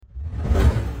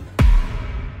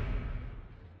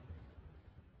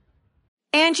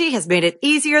Angie has made it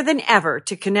easier than ever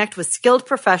to connect with skilled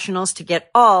professionals to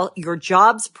get all your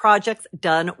jobs projects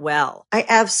done well. I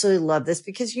absolutely love this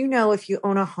because, if you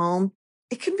own a home,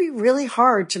 it can be really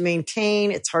hard to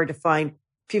maintain. It's hard to find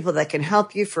people that can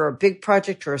help you for a big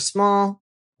project or a small.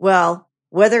 Well,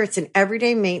 whether it's in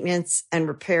everyday maintenance and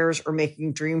repairs or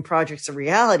making dream projects a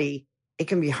reality, it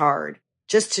can be hard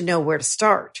just to know where to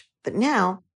start. But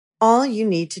now, all you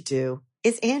need to do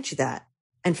is Angie that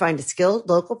and find a skilled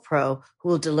local pro who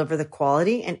will deliver the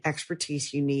quality and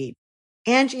expertise you need.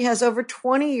 Angie has over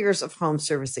 20 years of home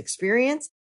service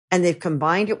experience, and they've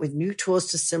combined it with new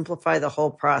tools to simplify the whole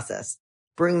process.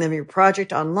 Bring them your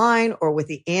project online or with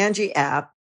the Angie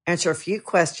app, answer a few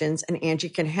questions, and Angie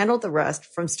can handle the rest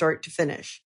from start to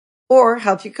finish. Or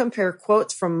help you compare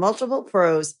quotes from multiple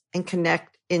pros and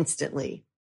connect instantly,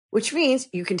 which means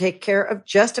you can take care of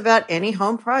just about any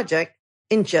home project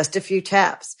in just a few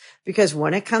taps. Because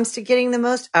when it comes to getting the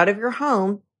most out of your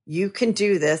home, you can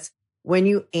do this when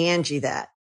you Angie that.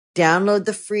 Download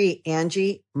the free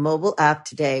Angie mobile app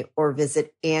today or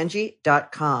visit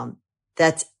Angie.com.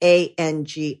 That's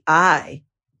ANGI.com.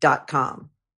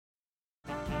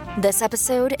 This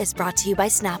episode is brought to you by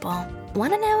Snapple.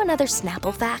 Want to know another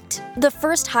Snapple fact? The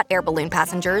first hot air balloon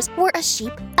passengers were a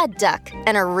sheep, a duck,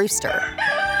 and a rooster.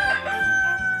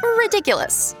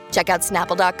 Ridiculous. Check out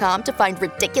Snapple.com to find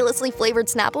ridiculously flavored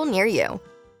Snapple near you.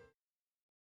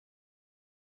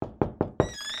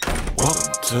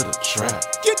 Welcome to the trap.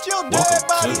 Get your dead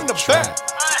body in the back.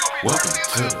 Welcome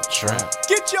to the trap.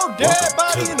 Get your dead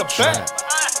body in the back.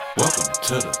 Welcome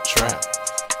to the trap.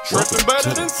 Tripping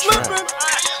better than slipping.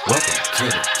 Welcome to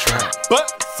the trap.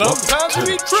 But sometimes we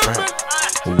be tripping.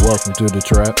 Welcome to the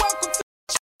trap,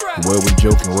 where we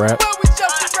joke and rap,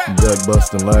 gut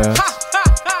busting laughs,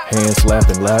 hand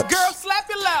slapping laps. Girl, slap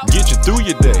your loud. Get you through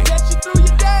your day,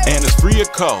 and it's free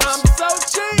of cost. I'm so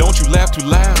cheap. Don't you laugh too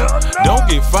loud. Don't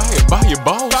get fired by your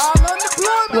boss.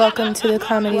 Welcome to the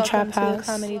Comedy Trap House.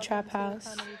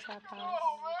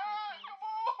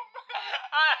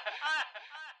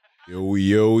 Yo,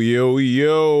 yo, yo,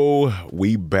 yo.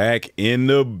 We back in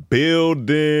the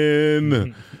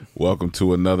building. Welcome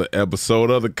to another episode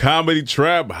of the Comedy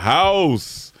Trap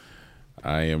House.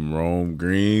 I am Rome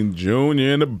Green Jr.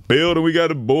 in the building. We got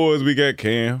the boys. We got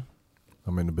Cam.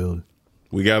 I'm in the building.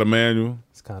 We got Emmanuel.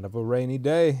 It's kind of a rainy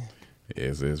day.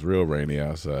 It's real rainy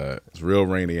outside. It's real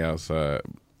rainy outside.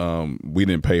 We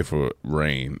didn't pay for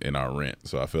rain in our rent,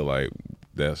 so I feel like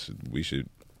they should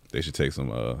take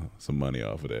some money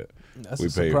off of that. That's a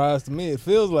surprise to me. It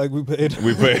feels like we paid.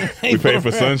 We paid for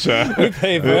sunshine. We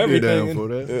paid for everything. Down for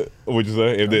that. What'd you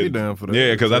say? I'd be down for that.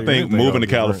 Yeah, because I think moving to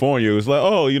California, it's like,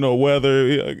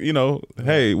 weather.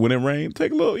 Hey, when it rains,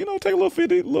 take a little, take a little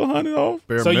 50, a little 100 off.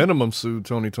 Bare minimum sued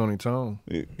Tony Tone.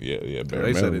 Yeah.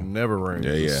 They said it never rains.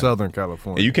 Yeah. in Southern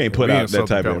California. And you can't put We out in that Southern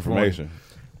type of California. information.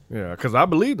 Yeah, because I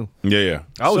believed them. Yeah.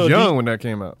 I was So young when that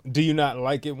came out. Do you not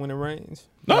like it when it rains?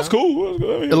 No, it's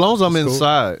cool. As long as I'm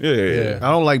inside. Yeah. I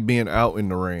don't like being out in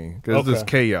the rain because it's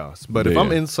chaos. But if Yeah.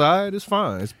 I'm inside, it's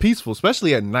fine. It's peaceful,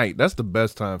 especially at night. That's the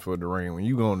best time for it to rain when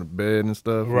you go to bed and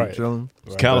stuff. Right. And chilling.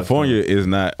 California is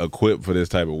not equipped for this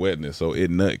type of wetness, so it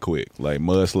nut quick. Like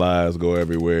mudslides go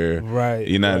everywhere. Right,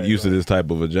 You're not right, used to this type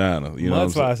of vagina. You know what I'm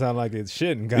saying? Mudslide sound like it's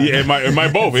shitting. Yeah, it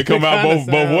might both. It come out both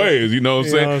ways. You know what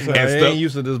I'm saying? what I'm saying? And They stuff. ain't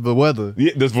used to this but weather.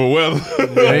 Yeah, this for weather.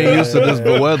 They ain't used to this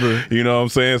but weather. You know what I'm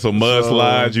saying? So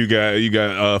mudslides, you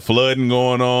got flooding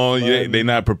going on. They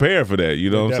not prepared for that. You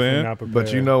know what I'm saying?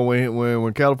 But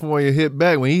when California hit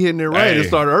back, when he hit in the rain, it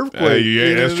started an earthquake.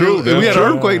 Yeah, that's true. We had an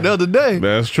earthquake the other day.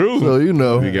 That's true. So you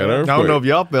got an I earthquake. don't know if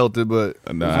y'all felt it, but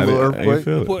Nah, it was a little I didn't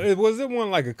feel it. Was it one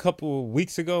like a couple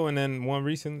weeks ago and then one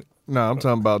recent? No, I'm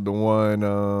talking about the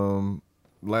one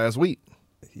last week.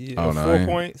 Yeah, Oh, no, 4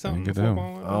 point I something. didn't get that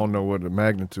 4.1? I don't know what the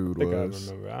magnitude I think I was.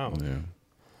 remember. I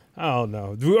Yeah. don't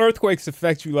know. Do earthquakes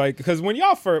affect you because when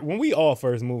we all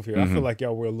first moved here, I feel like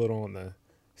y'all were a little on the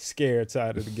scared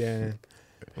side of the game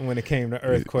when it came to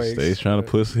earthquakes. He's trying to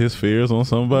put his fears on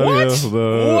somebody What? else.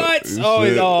 What?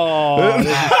 Shit.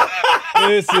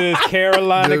 This is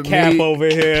Carolina Cap over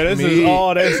here. This is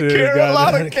all this is.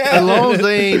 Carolina Cap. As long as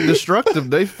they ain't destructive,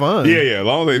 they fun. Yeah. As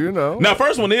long as they, know. Now,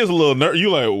 first one is a little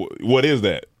you like, what is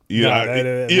that?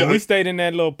 When we stayed in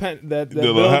that little pen, it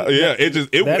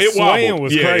swaying wobbled.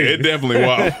 was yeah, crazy. it definitely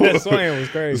wobbled. That swaying was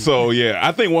crazy. So yeah,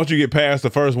 I think once you get past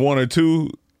the first one or two,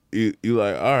 you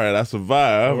like, all right, I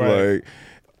survived. Right. Like,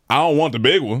 I don't want the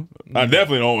big one. I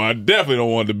definitely don't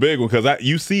want the big one because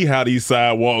you see how these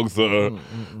sidewalks are.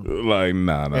 Like,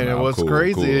 nah. And what's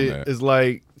crazy is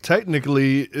like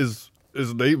technically is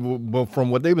But from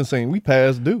what they've been saying, we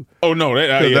passed due. Oh no,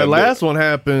 that last one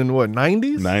happened what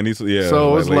 90s? 90s, yeah.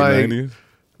 So it's like 90s.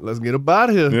 Let's get up out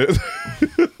of here.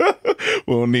 Yeah.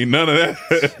 We don't need none of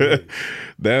that.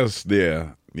 That's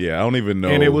yeah. I don't even know.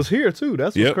 And it was here too.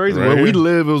 That's what's crazy. Right where here. we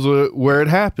live was where it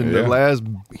happened. Yeah. The last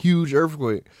huge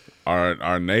earthquake.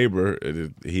 Our neighbor,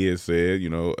 he had said,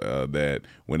 that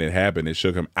when it happened, it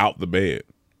shook him out the bed.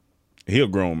 He a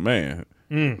grown man.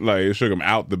 Like, it shook him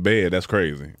out the bed. That's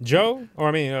crazy. Joe? Or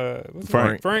I mean,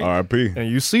 Frank. R.I.P. And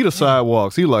you see the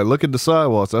sidewalks. He like, look at the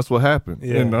sidewalks. That's what happened.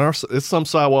 Yeah. And it's some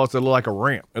sidewalks that look like a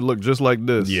ramp. It looked just like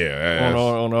this. Yeah.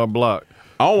 On our block.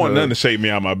 I don't want nothing to shake me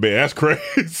out of my bed. That's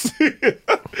crazy.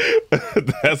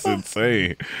 That's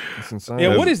insane. It's insane.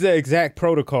 Yeah, what is the exact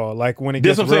protocol? Like when it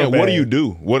That's gets what I'm saying. real What do bad? you do?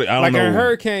 What I don't Like know. in a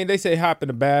hurricane, they say hop in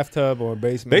the bathtub or a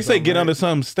basement. They or say something, get right? under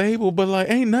something stable, but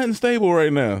like ain't nothing stable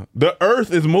right now. The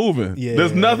earth is moving. Yeah,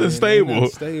 There's nothing ain't stable. nothing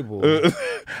stable.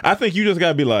 I think you just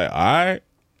gotta be like, all right.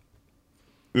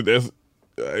 That's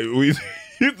we.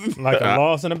 Like a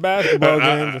loss in a basketball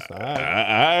game. Just, all right.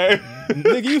 All right.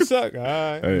 Nigga, you suck. All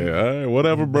right. Hey, all right,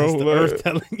 whatever, bro. That's the earth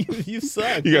telling you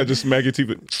suck. You gotta just smack your teeth.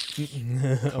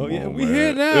 Oh yeah, on, we man.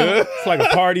 here now. It's like a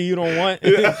party you don't want.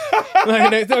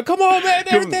 Like they say, come on, man,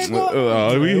 everything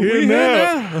going. We here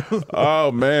now.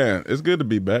 Oh man, it's good to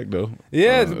be back though.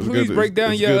 Yeah, It's please good break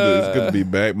down it's your. Good to be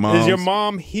back, mom. Is your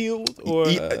mom healed or?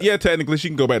 Yeah, technically she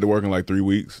can go back to work in like 3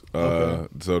 weeks. So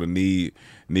the knee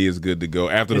is good to go.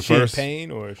 After Is the she in first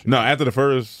pain or? no, after the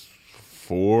first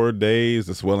 4 days,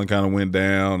 the swelling kind of went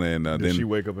down, and Did then she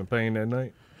wake up in pain that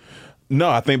night? no,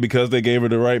 I think because they gave her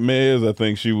the right meds, I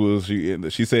think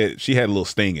she said she had a little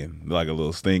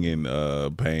stinging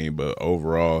pain, but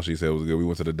overall she said it was good. We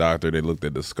went to the doctor, they looked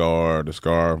at the scar. The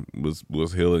scar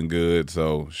was healing good,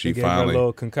 so she They gave her finally a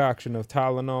little concoction of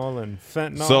Tylenol and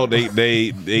fentanyl. so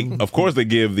they of course they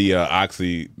give the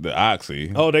oxy.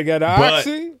 Oh, they got the but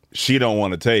oxy. she don't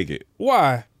want to take it.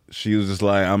 Why? She was just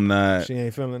like, I'm not. She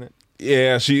ain't feeling it.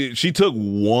 Yeah, she took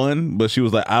one, but she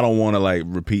was like, I don't want to like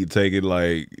take it.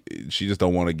 Like she just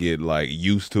don't want to get like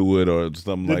used to it or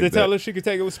something like that. Did they tell her she could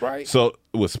take it with Sprite? So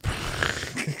it was.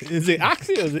 Is it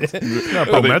oxy or is it?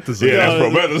 Promethazine. Yeah, that's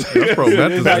promethazine. That's promethazine.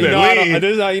 This is how you that know I lean. don't-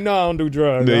 this is how you know I don't do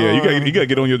drugs. Yeah, you gotta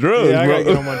get on your drugs, Yeah, I bro. gotta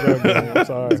get on my drug game. I'm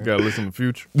sorry. Gotta listen to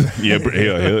Future. Yeah,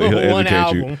 he'll One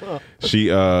educate you. album. She,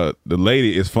 the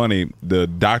lady, is funny. The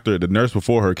nurse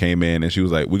before her came in, and she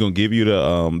was like, "We're gonna give you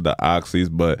the oxys,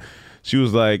 but." She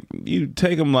was like, you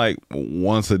take them like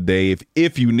once a day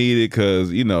if you need it,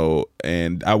 because,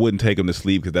 and I wouldn't take them to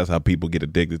sleep because that's how people get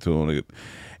addicted to them.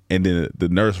 And then the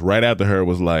nurse right after her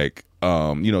was like,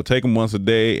 take them once a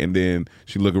day. And then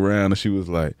she looked around and she was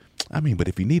like, I mean, but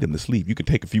if you need them to sleep, you can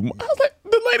take a few more. I was like,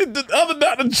 the other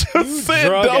doctor just said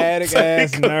Drug don't addict take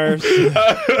ass 'em. nurse.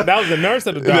 That was the nurse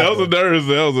or the doctor?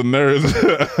 That was a nurse.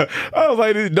 I was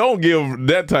like, don't give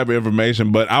that type of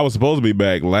information. But I was supposed to be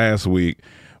back last week.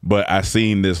 But I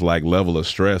seen this like level of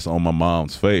stress on my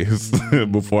mom's face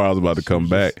before I was about to come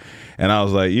back. And I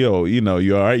was like, yo, you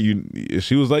all right?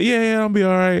 She was like, yeah, I'll be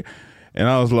all right. And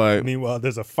I was like, Meanwhile,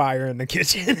 there's a fire in the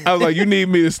kitchen. I was like, you need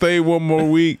me to stay one more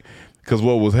week? Because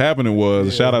what was happening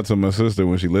was, shout out to my sister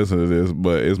when she listened to this,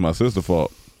 but it's my sister's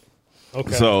fault.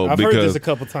 Okay. So I've heard this a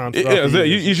couple times. Yeah, it's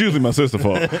usually my sister's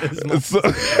fault.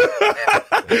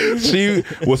 She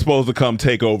was supposed to come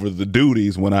take over the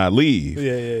duties when I leave.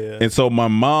 Yeah. And so my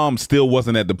mom still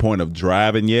wasn't at the point of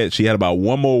driving yet. She had about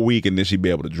one more week and then she'd be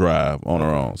able to drive on her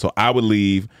own. So I would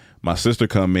leave, my sister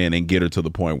come in and get her to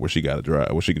the point where she got to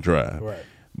drive, where she can drive. Right.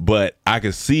 But I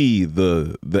could see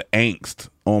the angst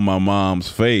on my mom's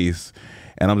face.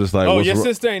 And I'm just like, Oh, what's your wrong?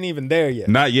 sister ain't even there yet.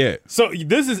 Not yet. So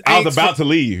this is I angst was about to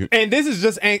leave. And this is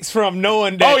just angst from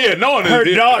knowing that knowing her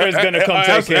it- daughter's going to come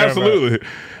take care of her. Absolutely.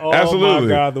 Oh, Absolutely.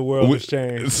 my God, the world has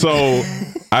changed. So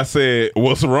I said,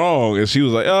 what's wrong? And she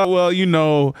was like, oh,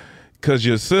 well, because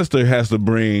your sister has to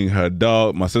bring her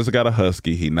dog. My sister got a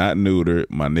husky. He not neutered.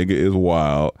 My nigga is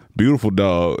wild. Beautiful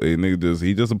dog. And he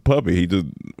just a puppy.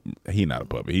 He not a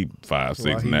puppy. He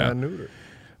 5'6" now. Not neutered.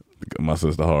 My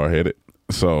sister hard-headed.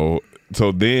 So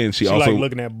then she She also like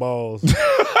looking at balls.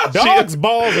 Dogs'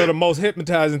 balls are the most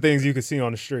hypnotizing things you can see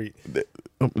on the street.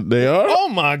 they are. Oh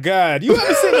my God! You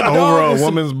ever seen a dog Over a with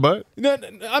some- woman's butt? No,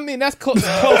 I mean that's close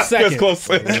second. That's close.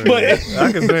 But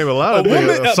I can name a lot a of things.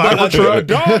 woman, A cycle a truck.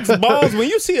 dog's balls. When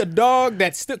you see a dog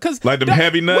that's still because Like them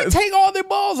heavy nuts? we take all their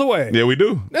balls away. Yeah, we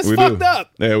do. That's we fucked do.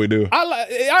 up. Yeah, we do.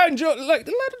 I enjoy let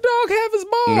the dog have his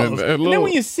balls. Yeah, And then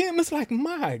when you see him, it's like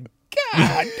my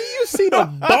God, do you see the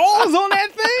balls on that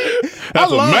thing? I a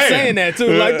love man. saying that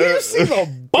too. Like, do you see the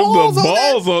balls the on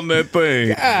that? balls on that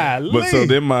thing. Golly. But so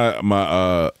then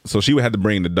my so she would have to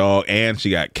bring the dog, and she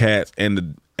got cats,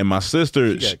 and And my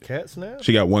sister, She got cats now?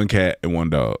 she got one cat and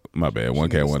one dog. My bad, one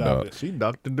cat, one dog. She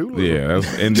Dr. Doolittle. Yeah,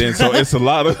 and then so it's a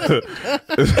lot of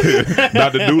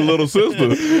Dr. Doolittle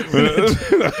sister.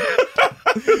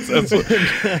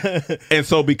 And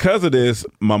so because of this,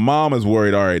 my mom is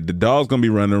worried. All right, the dog's gonna be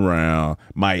running around,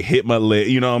 might hit my leg.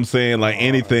 You know what I'm saying? Like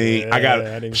anything,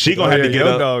 she gonna have to get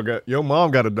up. Your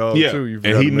mom got a dog too.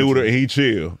 And he knew her. And he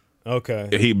chill. Okay.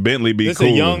 He Bentley be this cool.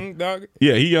 a young dog?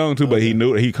 Yeah, he young too, but he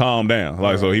knew he calmed down.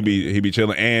 Like so he be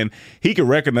chilling. And he could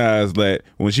recognize that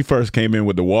when she first came in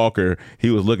with the walker,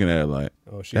 he was looking at her like,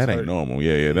 that ain't normal.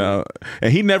 Yeah. No.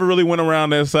 And he never really went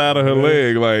around that side of her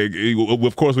leg. Like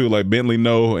of course we were like, Bentley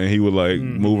no, and he would like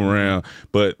move around.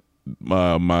 But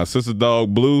my sister's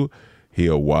dog Blue, he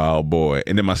a wild boy.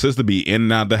 And then my sister be in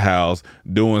and out the house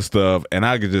doing stuff, and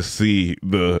I could just see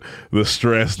the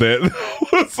stress that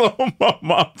was on my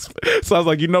mom's face. So I was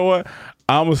like, you know what?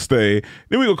 I'm gonna stay.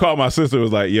 Then we gonna call my sister.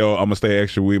 Was like, yo, I'm gonna stay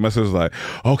extra week. My sister's like,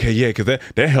 okay, yeah, because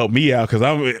that helped me out.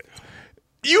 Because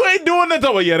you ain't doing that.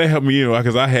 But yeah, that helped me,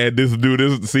 because I had this to do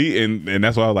this. See, and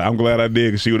that's why I was like, I'm glad I did,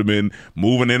 because she would have been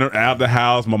moving in or out the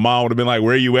house. My mom would have been like,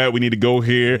 where you at? We need to go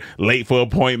here. Late for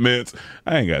appointments.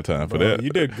 I ain't got time for that.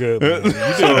 You did good, man. You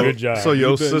did a good job. So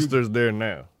your sister's there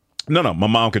now. No, my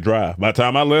mom could drive. By the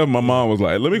time I left, my mom was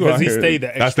like, let me go out here. I stayed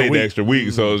the extra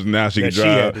week, so now she can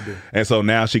drive. And so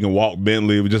now she can walk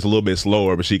Bentley just a little bit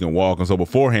slower, but she can walk. And so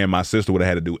beforehand, my sister would have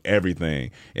had to do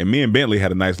everything. And me and Bentley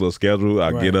had a nice little schedule.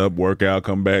 I'd get up, work out,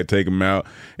 come back, take him out.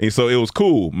 And so it was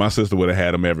cool. My sister would have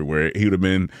had him everywhere. He would have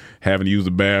been having to use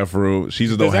the bathroom. She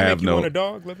just don't have make you want a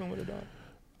dog, living with a dog?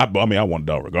 I mean, I want a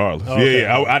dog regardless. Okay.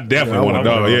 Yeah, I definitely want a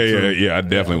dog. Yeah, I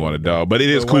definitely want a dog. But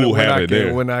it is cool having it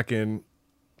there. When I can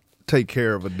take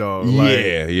care of a dog.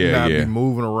 Not be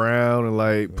moving around and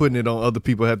like putting it on other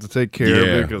people have to take care of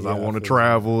it because I want to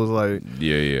travel. It's like,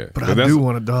 but I do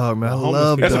want a dog, man. I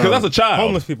love dogs. Because that's a child.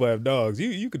 Homeless people have dogs.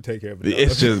 You could take care of a dog.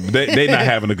 It's just they not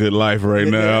having a good life right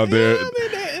now out there.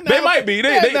 They might be.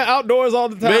 They outdoors all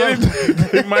the time.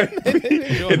 They might be.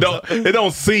 It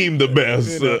don't seem the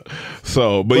best.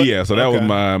 So that was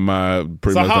my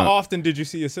pretty much. So how often did you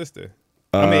see your sister?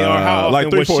 I mean, or how often like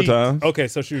 3-4 she, times. Okay,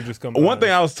 so she was just coming. One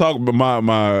thing I was talking about,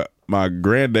 my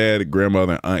granddad,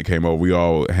 grandmother, and aunt came over. We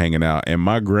all hanging out, and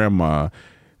my grandmas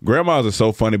are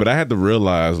so funny. But I had to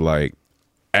realize, like,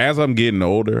 as I'm getting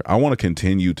older, I want to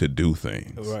continue to do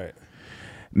things. Right.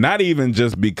 Not even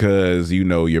just because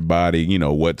your body,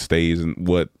 what stays in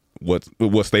what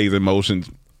stays in motion.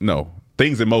 No,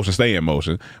 things in motion stay in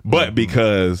motion. But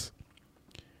because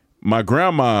my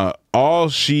grandma, all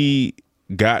she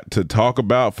got to talk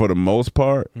about for the most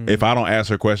part, if I don't ask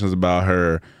her questions about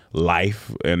her life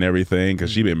and everything,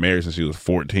 because she's been married since she was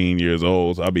 14 years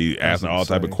old, so I'll be asking all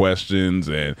type of questions.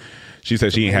 And she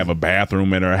said she didn't have a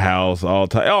bathroom in her house, all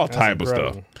type of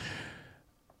stuff.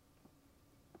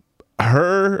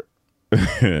 Her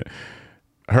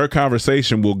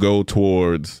conversation will go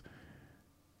towards,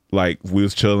 like, we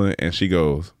was chilling and she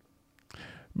goes,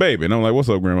 baby, and I'm like, what's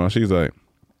up, grandma? She's like,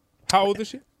 how old is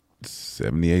she?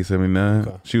 78, 79.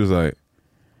 Okay. She was like,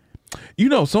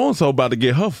 so-and-so about to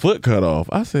get her foot cut off.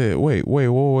 I said, wait,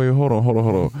 hold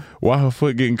on. Why her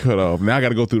foot getting cut off? Now I got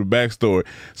to go through the backstory.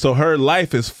 So her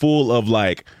life is full of,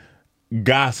 like,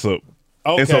 gossip.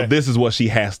 Okay. And so this is what she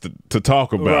has to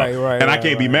talk about. Right. And I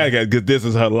can't be mad at it because this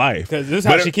is her life. Because this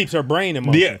is how she keeps her brain in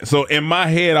motion. Yeah. So in my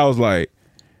head, I was like,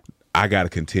 I got to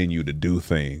continue to do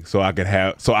things so I don't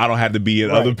have to be in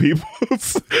other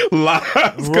people's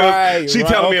lives. She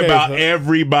telling me about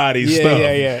everybody's stuff.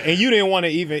 Yeah. And you didn't want to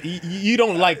even, you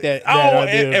don't like that.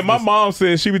 And my mom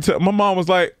said, my mom was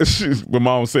like, my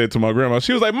mom said to my grandma,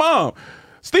 she was like, Mom,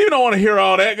 Steve don't want to hear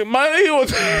all that.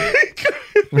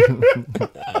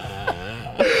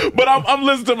 But I'm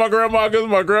listening to my grandma because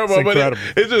my grandma. But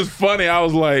it's just funny. I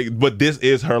was like, but this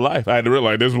is her life. I had to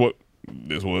realize this is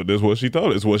what she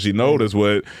told us. It's what she knows.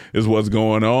 It's what's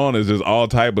going on. It's just all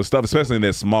type of stuff, especially in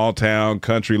that small town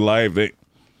country life.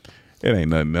 It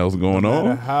ain't nothing else going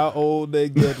on. How old they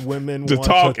get, women to want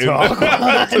talk. to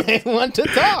talk. They want to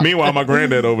talk. Meanwhile, my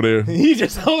granddad over there. He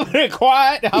just over there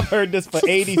quiet. I've heard this for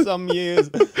 80-something years.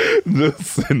 Just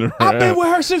sitting around. I've been with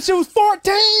her since she was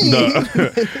 14. No.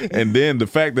 And then the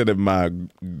fact that if my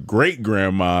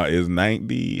great-grandma is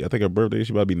 90, I think her birthday,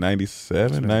 she about to be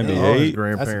 97, 98.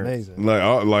 That's amazing. Like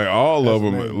all of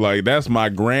them. Amazing. Like, that's my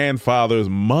grandfather's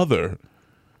mother.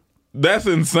 That's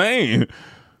insane.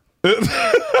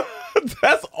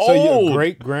 That's old. So your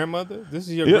great grandmother? This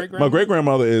is your great grandmother? My great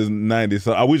grandmother is 90.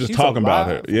 So we just talking about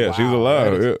her. Yeah, she's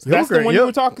alive. That's the one you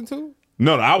were talking to?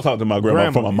 No, I was talking to my grandma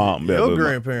from my mom. Your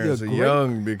grandparents are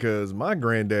young because my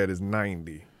granddad is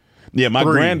 90. Yeah, my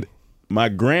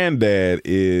granddad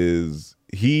is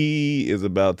he is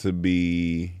about to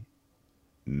be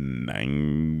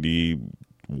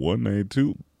 91,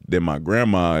 92. Then my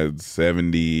grandma is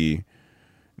 79.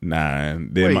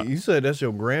 Then Wait, you said that's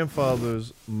your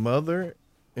grandfather's mother?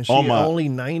 And she only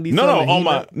 90? No,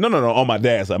 on my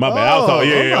dad's side. My bad.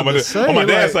 I was talking, on my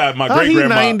dad's side, my great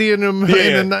grandma. 90 in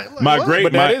the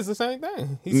But that is the same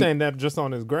thing. He's saying that just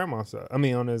on his grandma's side. I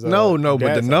mean, on his no,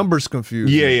 but the numbers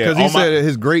confused. Yeah. Because he said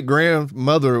his great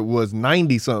grandmother was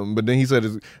 90 something, but then he said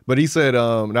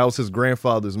that was his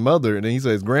grandfather's mother, and then he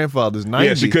said his grandfather's 90.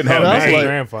 Yeah, she couldn't have a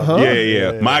grandfather.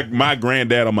 Yeah. My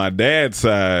granddad on my dad's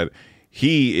side,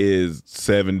 he is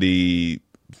 77,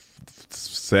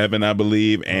 I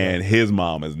believe, and his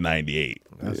mom is 98.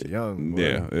 That's young. Boy.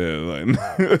 Yeah. Like,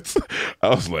 I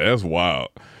was like, that's wild.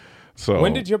 So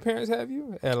when did your parents have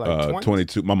you? At like 20?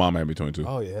 22. My mom had me 22.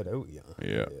 Oh yeah, they were young.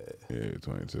 Yeah,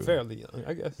 22. Fairly young,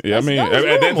 I guess. Yeah, I mean, at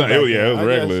that time, it was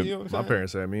regular. You know my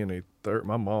parents had me in a third.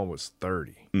 My mom was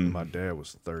 30. My dad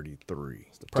was 33.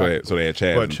 So they had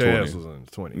Chaz. But in Chaz 20. was in his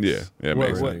 20s. Yeah.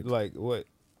 What?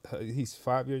 He's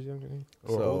 5 years younger than you?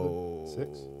 Or so older?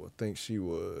 6? I think she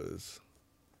was.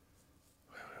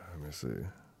 Let me see.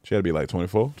 She had to be like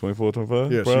 24,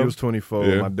 25? Yeah, probably? she was 24.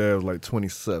 Yeah. My dad was like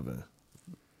 27.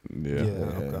 Yeah.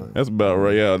 Okay. That's about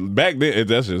right. Yeah, back then,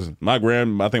 that's just I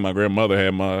think my grandmother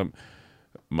had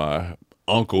my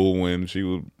uncle when she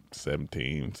was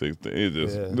 17, 16. It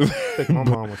just I think my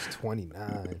mom was 29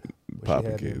 when Papa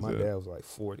she had kids, me. My dad was like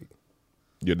 40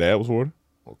 Your dad was 40?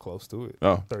 or close to it.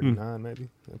 Oh. 39 maybe.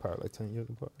 They're probably like 10 years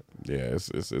apart. Yeah,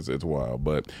 it's wild,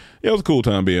 but yeah, it was a cool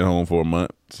time being home for a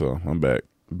month. So I'm back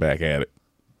at it,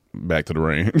 back to the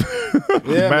rain.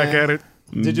 Yeah, Back at it.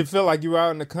 Did you feel like you were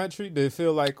out in the country? Did it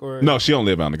feel like, or No, she don't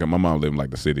live out in the country. My mom lived in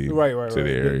like the city, right.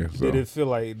 city area. Did, so. did it feel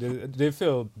like? Did it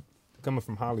feel coming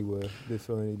from Hollywood? Did it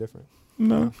feel any different?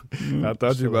 No. I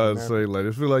thought you were about to say, like,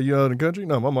 it feel like you out in the country?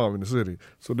 No, my mom in the city.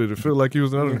 So did it feel like you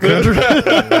was out in the country?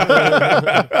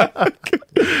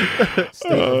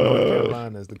 State of North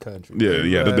Carolina is the country.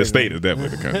 Yeah, the state is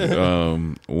definitely the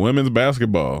country. Women's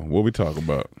basketball. What we talk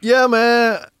about? Yeah,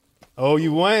 man. Oh,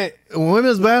 you went.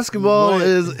 Women's basketball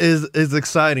is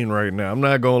exciting right now. I'm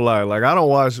not gonna lie. Like, I don't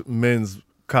watch men's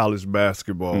college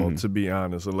basketball, to be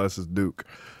honest, unless it's Duke.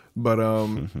 But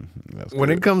when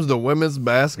it comes to women's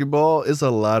basketball, it's a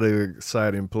lot of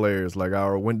exciting players. Like,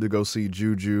 I went to go see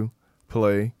Juju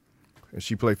play, and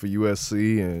she played for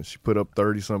USC, and she put up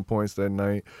 30-some points that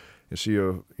night. And she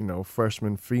a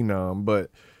freshman phenom. But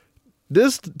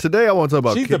today I want to talk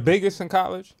about. She's the biggest in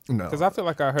college. No, because I feel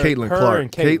like I heard Caitlin her Clark.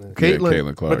 and Caitlin.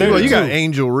 Caitlin Clark. But you got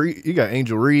Angel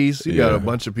Reese. You got a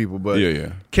bunch of people. But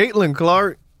Caitlin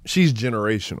Clark, she's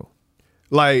generational.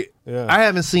 Like, I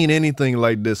haven't seen anything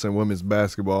like this in women's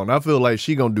basketball, and I feel like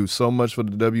she gonna do so much for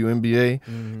the WNBA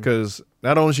because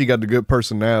not only she got the good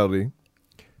personality,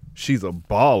 she's a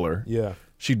baller. Yeah,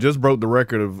 she just broke the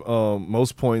record of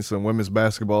most points in women's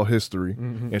basketball history,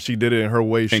 and she did it in her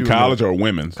way. In college or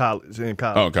women's? College. Oh,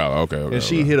 college. Okay. And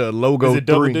she hit a logo Is it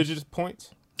double 3. digits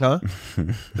points? Huh?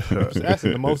 That's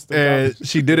the most. And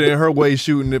she did it in her way,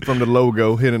 shooting it from the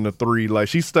logo, hitting the 3. Like,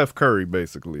 she's Steph Curry,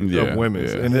 basically, of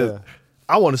women's. And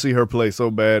I want to see her play so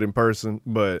bad in person,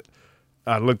 but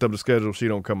I looked up the schedule. She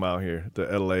don't come out here to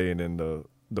L.A., and then the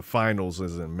finals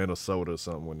is in Minnesota or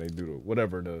something when they do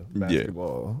the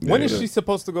basketball. When is she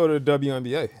supposed to go to the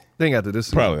WNBA? I think after this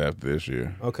year. Probably after this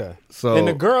year. Okay. So, and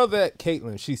the girl that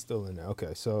Caitlin, she's still in there.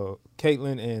 Okay, so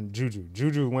Caitlin and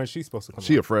Juju, when's she supposed to come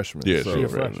She out? a freshman. Yeah, so she a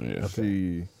freshman. Yeah.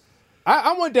 Okay.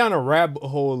 I went down a rabbit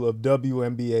hole of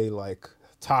WNBA like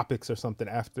topics or something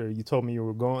after you told me you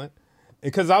were going.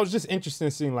 Because I was just interested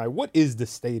in seeing, like, what is the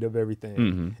state of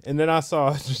everything? And then I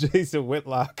saw Jason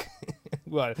Whitlock,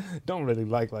 who I don't really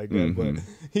like that, but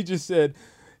he just said,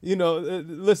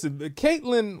 listen,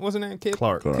 Caitlin, what's her name?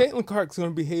 Clark. Caitlin Clark's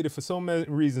going to be hated for so many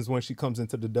reasons when she comes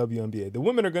into the WNBA. The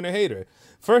women are going to hate her.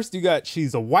 First,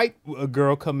 she's a white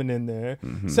girl coming in there.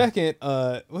 Second,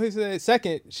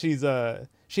 Second,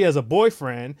 she has a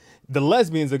boyfriend. The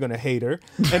lesbians are gonna hate her.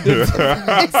 And then,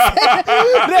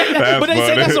 but they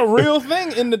say that's a real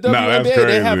thing in the WNBA.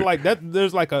 They have like that.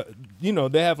 There's like a,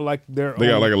 they have like their. They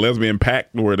got like a lesbian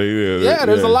pact where they.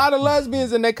 There's a lot of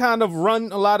lesbians, and they kind of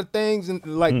run a lot of things, and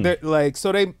like they're like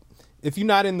so they. If you're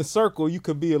not in the circle, you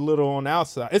could be a little on the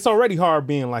outside. It's already hard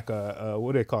being like a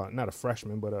what do they call it? Not a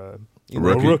freshman, but a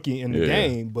rookie in the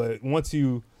game. But once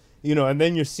you, and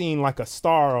then you're seeing like a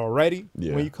star already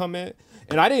when you come in.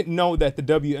 And I didn't know that the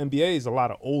WNBA is a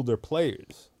lot of older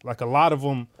players. Like a lot of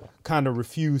them kind of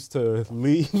refuse to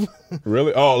leave.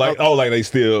 Really? Like they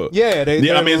still. Yeah, I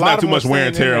mean, it's not too much wear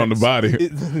and tear on the body.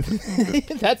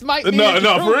 That might be no,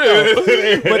 for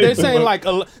real. But they're saying like,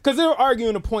 because they're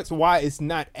arguing the points why it's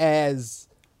not as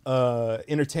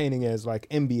entertaining as like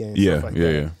NBA and stuff like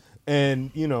that. Yeah.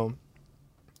 And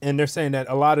and they're saying that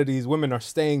a lot of these women are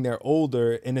staying there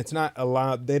older, and it's not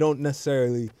allowed. They don't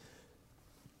necessarily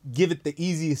give it the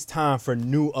easiest time for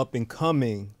new up and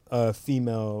coming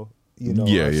female,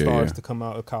 stars to come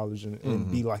out of college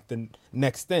and be like the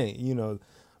next thing,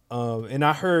 And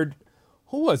I heard,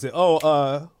 who was it?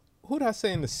 Who did I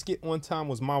say in the skit one time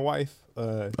was my wife?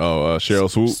 Cheryl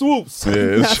Swoops.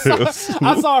 Yeah,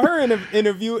 I saw her in an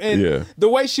interview, and the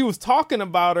way she was talking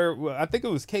about her, I think it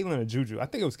was Caitlyn or Juju. I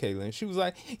think it was Caitlyn. She was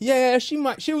like, yeah, she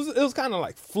might. It was kind of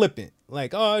like flippant.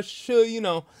 Like,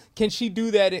 can she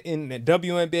do that in the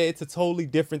WNBA? It's a totally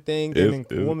different thing than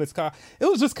in women's college. It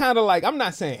was just kind of like, I'm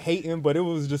not saying hating, but it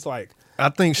was just like, I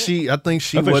think she what the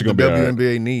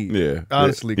WNBA need. Yeah,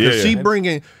 honestly, because she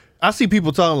bringing. I see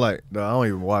people talking like, no, I don't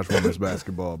even watch women's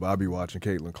basketball, but I be watching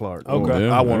Caitlin Clark. Okay.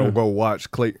 I want to go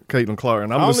watch Caitlin Clark,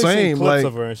 and I'm the same. same. Clips like,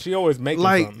 of her, and she always making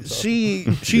like something,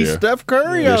 so. she's Steph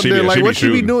Curry out there. Like what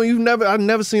she be doing? I've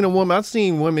never seen a woman. I've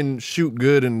seen women shoot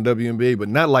good in the WNBA, but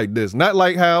not like this. Not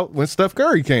like how when Steph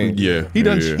Curry came.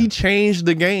 He changed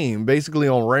the game basically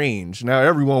on range. Now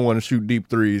everyone want to shoot deep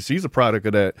threes. She's a product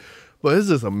of that, but it's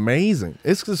just amazing.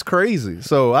 It's just crazy.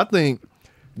 So I think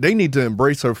they need to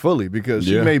embrace her fully because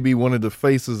she may be one of the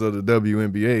faces of the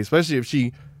WNBA, especially if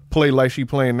she play like she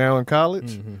playing now in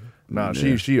college. Nah,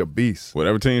 she a beast.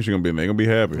 Whatever team she gonna be in, they gonna be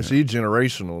happy. And she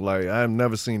generational. Like I've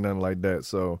never seen nothing like that.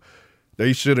 So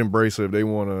they should embrace her if they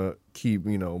want to keep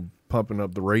pumping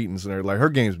up the ratings and everything. Like her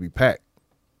games be packed.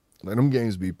 Like them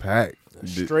games be packed.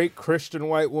 Straight Christian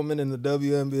white woman in the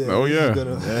WNBA. Oh yeah,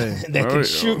 that can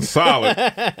shoot solid.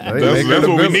 That's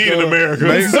what we need in America.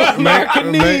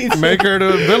 Make her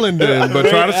the villain then, but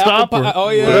try to stop her. Oh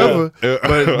yeah, whatever.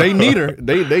 But they need her.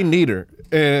 They need her,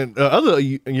 and other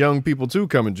young people too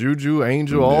coming. Juju,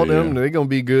 Angel, all them. They gonna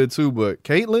be good too. But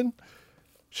Caitlin,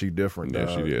 she different. She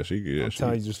I'm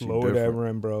telling you, just lower that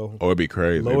rim, bro. Oh, it'd be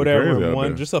crazy. Lower that rim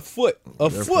one, just a foot,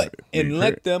 and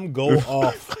let them go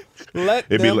off. Let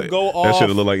them go off. That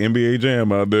should look like NBA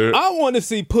Jam out there. I want to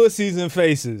see pussies and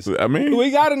faces. I mean,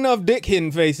 we got enough dick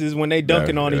hitting faces when they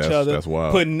dunking on each other,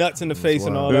 putting nuts in the face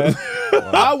and all that.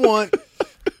 I want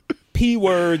P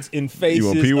words in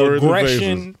faces,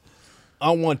 aggression.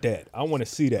 I want that. I want to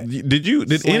see that.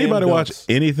 Did anybody watch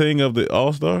anything of the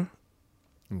All-Star?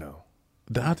 No.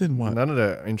 I didn't watch none of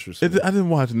that. Interesting. I didn't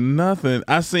watch nothing.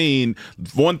 I seen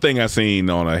one thing. I seen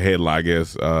on a headline. I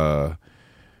guess I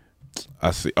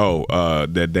see.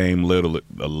 That Dame Lillard.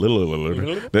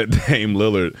 That Dame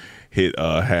Lillard hit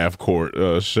a half court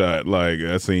shot. Like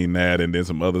I seen that, and then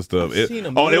some other stuff. I did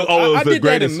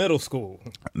that in middle school.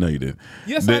 No, you didn't.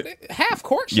 Yes, I did. Half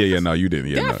court shots? Yeah, no, you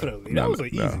didn't. Yeah, definitely. That was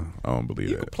easy. No, I don't believe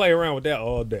that. You could play around with that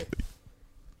all day.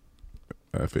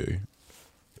 I feel you.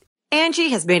 Angie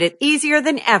has made it easier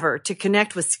than ever to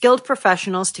connect with skilled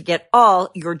professionals to get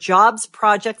all your jobs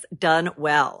projects done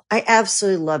well. I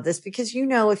absolutely love this because,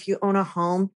 if you own a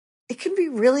home, it can be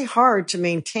really hard to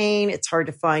maintain. It's hard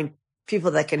to find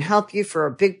people that can help you for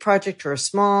a big project or a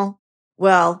small.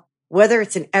 Well, whether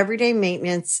it's in everyday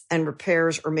maintenance and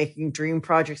repairs or making dream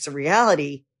projects a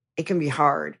reality, it can be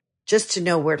hard just to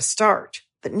know where to start.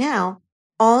 But now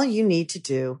all you need to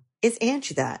do is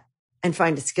Angie that and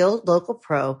find a skilled local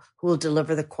pro who will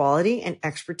deliver the quality and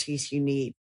expertise you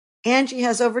need. Angie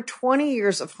has over 20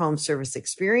 years of home service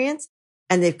experience,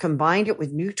 and they've combined it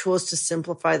with new tools to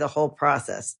simplify the whole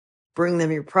process. Bring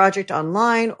them your project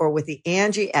online or with the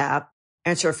Angie app,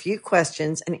 answer a few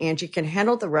questions, and Angie can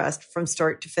handle the rest from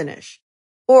start to finish.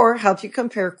 Or help you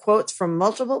compare quotes from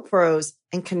multiple pros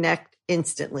and connect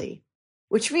instantly,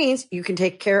 which means you can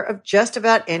take care of just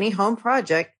about any home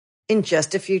project in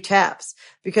just a few taps.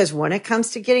 Because when it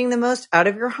comes to getting the most out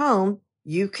of your home,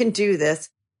 you can do this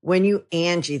when you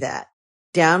Angie that.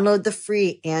 Download the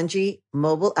free Angie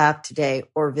mobile app today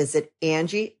or visit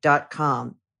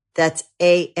Angie.com. That's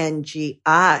ANGI.com.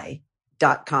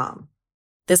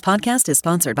 This podcast is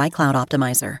sponsored by Cloud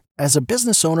Optimizer. As a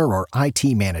business owner or IT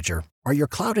manager, are your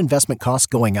cloud investment costs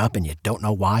going up and you don't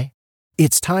know why?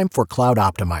 It's time for Cloud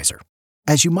Optimizer.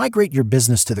 As you migrate your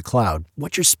business to the cloud,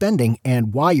 what you're spending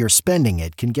and why you're spending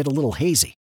it can get a little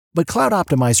hazy. But Cloud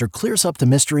Optimizer clears up the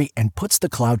mystery and puts the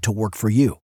cloud to work for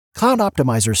you. Cloud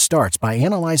Optimizer starts by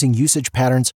analyzing usage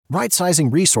patterns,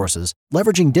 right-sizing resources,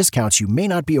 leveraging discounts you may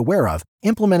not be aware of,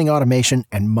 implementing automation,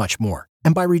 and much more.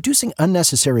 And by reducing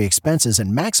unnecessary expenses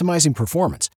and maximizing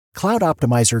performance, Cloud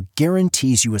Optimizer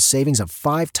guarantees you a savings of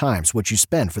 5 times what you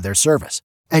spend for their service.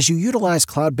 As you utilize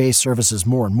cloud-based services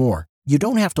more and more, you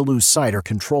don't have to lose sight or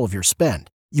control of your spend.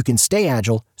 You can stay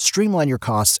agile, streamline your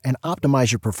costs, and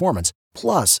optimize your performance,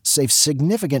 plus save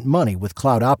significant money with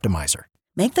Cloud Optimizer.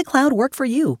 Make the cloud work for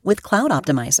you with Cloud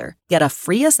Optimizer. Get a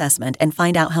free assessment and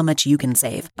find out how much you can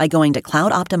save by going to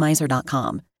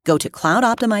cloudoptimizer.com. Go to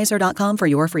cloudoptimizer.com for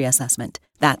your free assessment.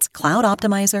 That's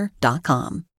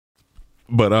cloudoptimizer.com.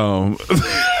 But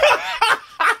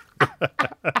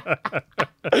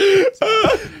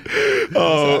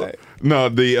no,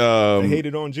 They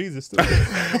hated on Jesus too.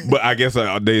 but I guess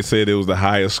they said it was the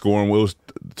highest scoring. It was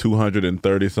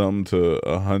 230 something to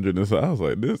 100 and so. I was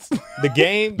like, this. The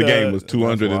game was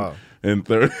 230.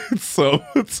 So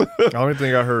the only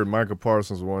thing I heard, Michael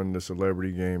Parsons won the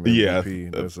celebrity game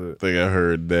MVP. That's it. I think I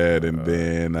heard that, and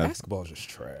then basketball's just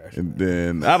trash. And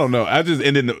then I don't know.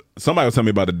 And then somebody was telling me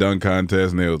about the dunk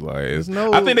contest, and they was like,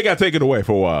 I think they got taken away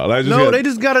for a while. They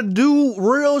just gotta do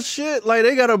real shit. Like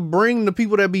they gotta bring the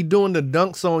people that be doing the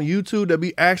dunks on YouTube, that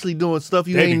be actually doing stuff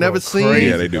you ain't never seen. Crazy.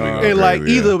 Yeah, they do. And like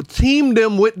either team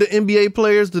them with the NBA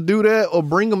players to do that, or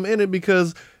bring them in it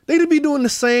because they'd be doing the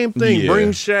same thing. Yeah.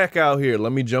 Bring Shaq out here.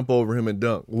 Let me jump over him and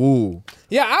dunk. Woo.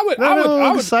 Yeah, I would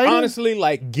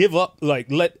honestly give up, let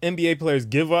NBA players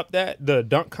give up the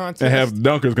dunk contest. And have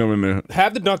dunkers come in there.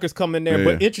 Have the dunkers come in there,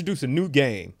 but introduce a new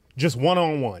game. Just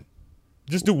one-on-one.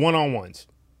 Just do one-on-ones.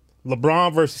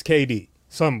 LeBron versus KD.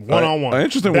 Some one-on-one.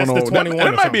 Interesting one-on-one.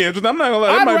 That might be interesting. I'm not gonna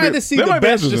lie. I'd rather see the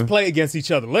best just play against each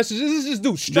other. Let's just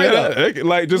do straight up.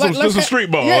 Like just a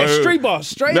street ball. Yeah, street ball.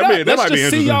 Straight up. Let's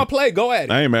just see y'all play. Go at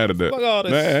it. I ain't mad at that. Fuck all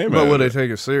this. But will they take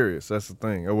it serious? That's the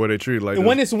thing. Or will they treat it like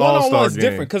when it's one-on-one, it's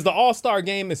different because the All-Star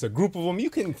game is a group of them. You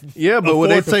can but will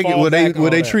they take it? Will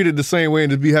they treat it the same way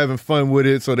and just be having fun with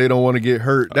it so they don't want to get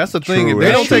hurt? That's the thing. If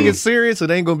they don't take it serious, it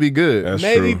ain't gonna be good.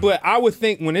 Maybe, but I would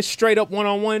think when it's straight up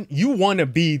one-on-one, you want to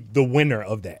be the winner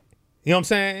of that. You know what I'm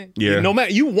saying? Yeah. No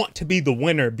matter, you want to be the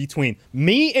winner between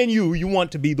me and you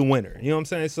want to be the winner. You know what I'm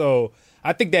saying? So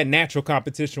I think that natural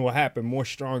competition will happen more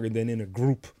stronger than in a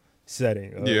group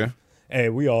setting. Hey,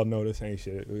 we all know this ain't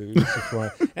shit. It's just fun.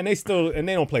 And they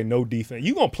don't play no defense.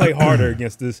 You gonna play harder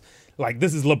against this. Like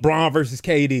this is LeBron versus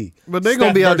KD. But they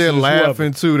gonna be out there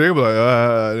laughing too. They be like,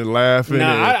 they're laughing.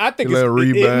 Nah, I think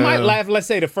it might laugh. Let's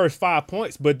say the first 5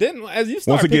 points, but then as you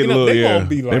start picking up, they're gonna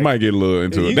be like, they might get a little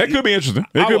into it. That could be interesting.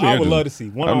 I would love to see.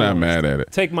 I'm not mad at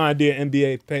it. Take my idea,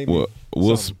 NBA. Pay me.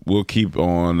 We'll keep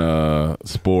on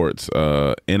sports.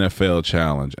 NFL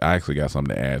challenge. I actually got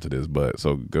something to add to this, but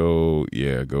so go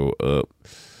up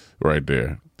right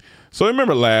there. So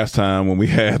remember last time when we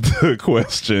had the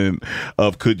question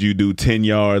of could you do 10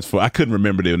 yards for, I couldn't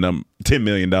remember the number, $10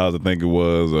 million I think it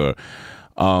was, or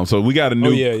so we got a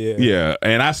new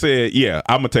and I said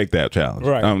I'm gonna take that challenge.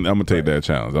 Right. I'm gonna take that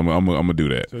challenge. I'm gonna do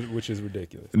that. Which is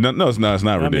ridiculous. No, it's not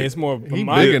ridiculous. I mean, it's more.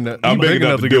 I'm big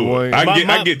enough to do it.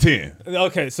 I get 10.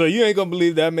 Okay, so you ain't gonna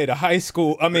believe that I made a middle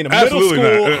school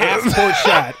half court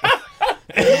shot.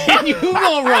 And you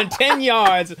gonna run 10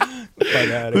 yards.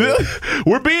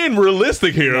 We're being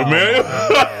realistic here,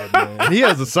 man. He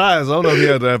has the size. I don't know if he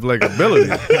has the athletic ability,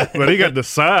 but he got the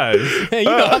size. Hey, you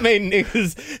know how many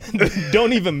niggas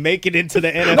don't even make it into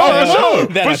the NFL? Oh,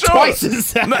 that are twice as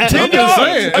size. 10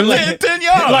 yards. 10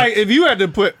 yards. Like if you had to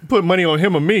put money on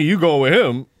him or me, you go with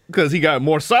him. Because he got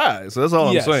more size. That's all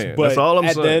I'm saying. But that's all I'm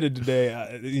at saying. the end of the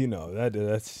day,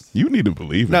 that's. You need to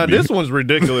believe in now, me. this one's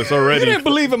ridiculous already. You didn't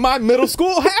believe in my middle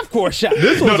school half court shot.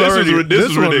 This one's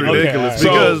ridiculous. Okay,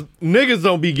 because niggas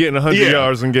don't be getting 100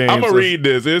 yards in games. I'm going to read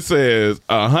this. It says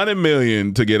 $100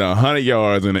 million to get 100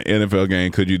 yards in an NFL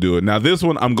game. Could you do it? Now, this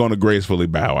one, I'm going to gracefully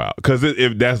bow out. Because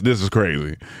this is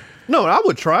crazy. No, I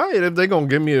would try it if they're gonna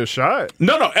give me a shot.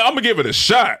 No, I'm gonna give it a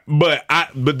shot. But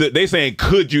they saying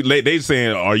could you? They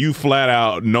saying are you flat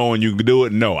out knowing you can do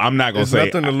it? No, I'm not gonna say.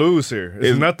 Nothing to lose here.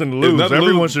 It's nothing to lose.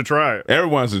 Everyone should try it.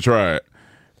 Everyone should try it.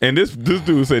 And this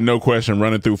dude said no question,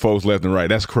 running through folks left and right.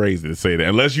 That's crazy to say that.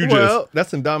 Unless you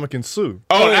that's Ndamukong Suh.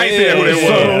 Oh, I ain't saying who it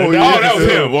was. That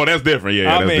was him. Well, that's different.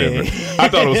 Yeah, that's different. I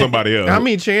thought it was somebody else. How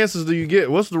many chances do you get?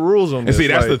 What's the rules on this? And see,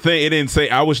 that's the thing. It didn't say.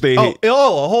 I wish they. A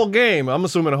whole game. I'm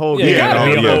assuming a whole game. Yeah,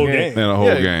 a whole game. And a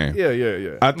whole game.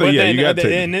 Yeah. I think you got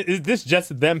to. And is this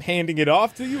just them handing it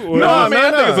off to you? Or no, I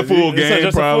think it's a full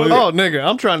game. Probably. Oh, nigga,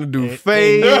 I'm trying to do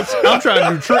fades. I'm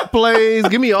trying to do trick plays.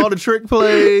 Give me all the trick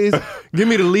plays. Give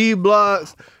me the lead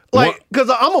blocks. Like, because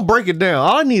I'm gonna break it down.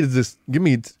 All I need is just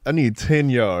I need 10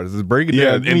 yards. Just break it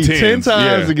down. Give me 10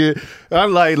 times to get.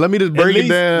 I'm like, let me just break it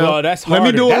down. Well, that's harder.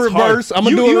 Let me do a reverse. I'm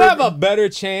gonna do it. You have a better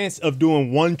chance of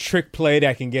doing one trick play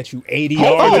that can get you 80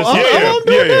 yards.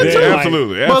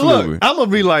 Absolutely. But look, I'm gonna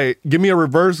be like, give me a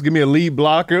reverse, give me a lead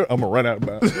blocker. I'm gonna run out of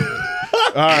bounds.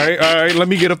 All right. Let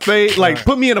me get a fade. Like,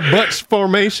 put me in a bunch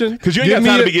formation. Because you ain't got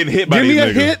time to be getting hit by these niggas.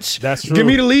 Give me a hitch. That's true. Give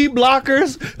me the lead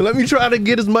blockers. Let me try to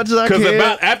get as much as I can.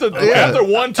 Because after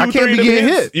 1, 2, 3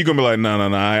 hits, you're going to be like, no,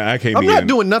 I can't I'm be not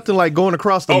doing nothing like going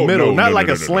across the middle. Not like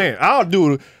a slant. I'll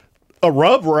do a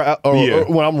rub route or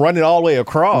when I'm running all the way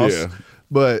across. Yeah.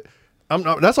 But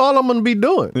that's all I'm going to be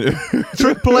doing.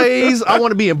 Trick plays. I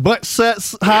want to be in bunch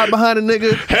sets, hide behind a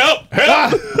nigga. Help!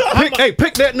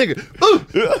 Pick that nigga.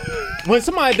 When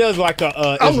somebody does like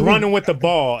is running with the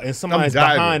ball and somebody's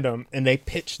behind them and they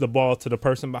pitch the ball to the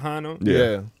person behind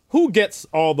them, who gets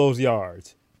all those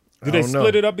yards? Do they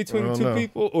split it up between the two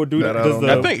people, or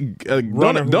I think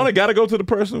don't it got to go to the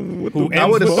person with I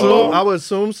would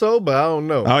assume so, but I don't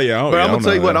know. Oh yeah, but I'm gonna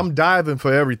tell you what, I'm diving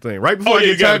for everything. Right before I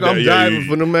get tackled, I'm diving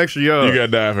for them extra yards. You got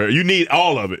to dive for it. You need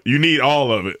all of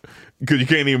it. Because you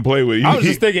can't even play with it. I was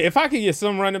just thinking, if I could get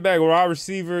some running back or wide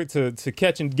receiver to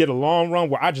catch and get a long run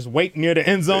where I just wait near the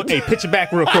end zone, hey, pitch it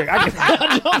back real quick. I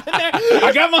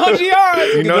got my 100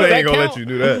 yards. You know they ain't going to let you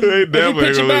do that. They definitely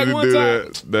ain't going to let you do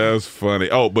that. That's funny.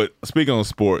 Oh, but speaking on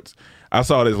sports, I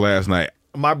saw this last night.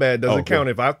 My bad doesn't count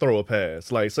if I throw a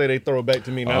pass. Like, say they throw it back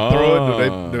to me and I throw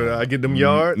it. Do I get them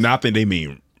yards? No, I think they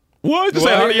mean what? Just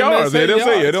say 100 yards. They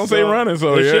don't say running.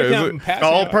 So it's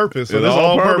all purpose. So it's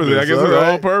all purpose. I guess it's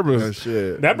all purpose. Oh,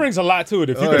 shit. That brings a lot to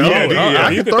it. If you can throw it,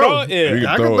 I can throw it.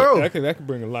 I can throw it. That can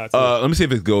bring a lot to it. Let me see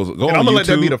if it goes. And I'm gonna let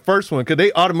that be the first one because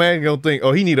they automatically gonna think,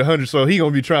 oh, he need 100, so he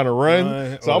gonna be trying to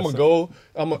run. So I'm gonna go.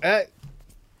 I'm gonna act.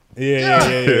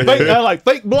 Yeah. I like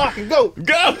fake block and go. Go!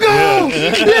 Yeah.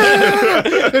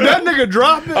 If that nigga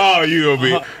drop it. Oh, you gonna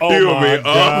be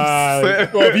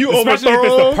upset. Well, especially if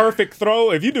it's the perfect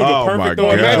throw. If you do the perfect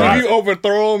throw, imagine if you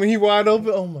overthrow him and he wide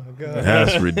open. Oh my god.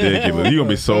 That's ridiculous. You gonna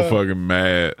be so fucking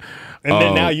mad. And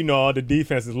then now you know all the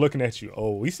defense is looking at you.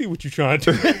 Oh, we see what you're trying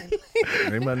to do.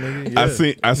 Hey, my nigga. Yeah.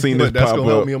 I seen this that's pop gonna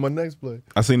up. help me on my next play.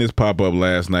 I seen this pop up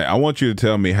last night. I want you to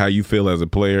tell me how you feel as a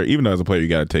player. Even though as a player you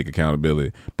got to take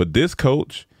accountability, but this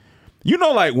coach, you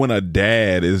know, like when a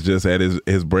dad is just at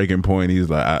his breaking point, he's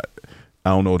like, I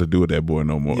don't know what to do with that boy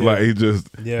no more. Like he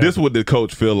just this is what the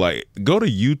coach feel like. Go to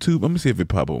YouTube. Let me see if it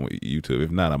pop up on YouTube.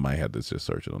 If not, I might have to just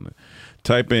search it on it.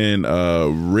 Type in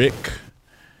Rick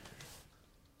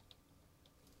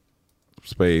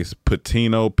space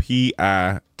Pitino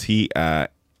P-I-T-I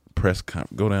press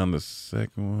conference. Go down the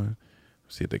second one.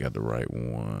 See if they got the right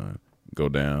one. Go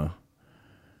down.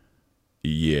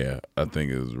 Yeah, I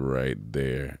think it's right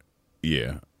there.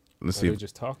 Yeah. Let's see. Are they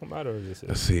just talking about it, or is it?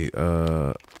 Let's see.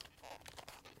 I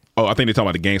think they're talking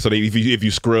about the game. So if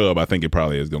you scrub, I think it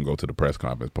probably is gonna go to the press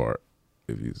conference part.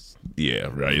 Right.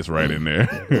 It's right in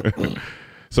there.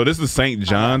 So this is St.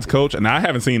 John's coach, and I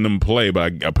haven't seen them play,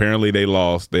 but apparently they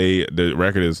lost. The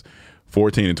record is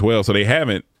 14-12, so they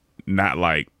haven't not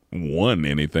like won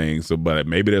anything. So, but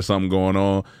maybe there's something going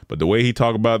on. But the way he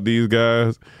talked about these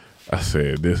guys, I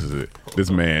said, this is it.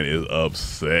 This man is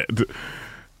upset.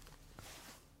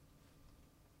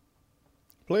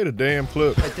 Play the damn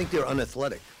clip. I think they're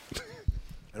unathletic.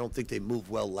 I don't think they move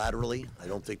well laterally. I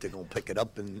don't think they're going to pick it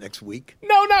up in next week.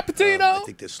 No, not Pitino. I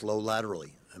think they're slow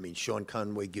laterally. I mean, Sean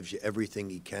Conway gives you everything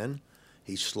he can.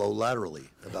 He's slow laterally.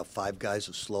 About 5 guys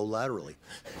are slow laterally.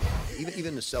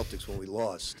 Even the Celtics, when we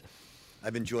lost,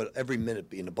 I've enjoyed every minute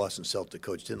being the Boston Celtic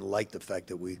coach. Didn't like the fact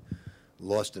that we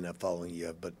lost in that following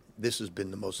year, but this has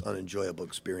been the most unenjoyable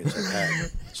experience I've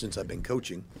had since I've been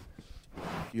coaching.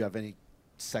 You have any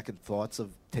second thoughts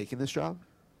of taking this job?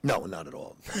 No, not at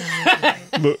all.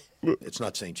 It's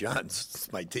not St. John's.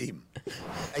 It's my team.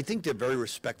 I think they're very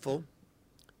respectful.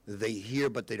 They hear,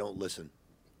 but they don't listen.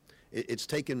 It's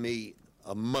taken me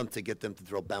a month to get them to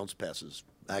throw bounce passes.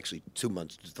 Actually, 2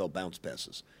 months to throw bounce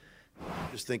passes.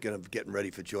 Just thinking of getting ready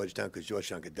for Georgetown because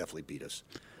Georgetown could definitely beat us.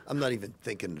 I'm not even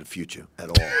thinking of the future at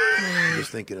all. I'm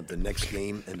just thinking of the next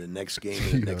game and the next game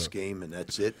and the next game, and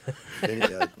that's it.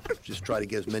 Then, just try to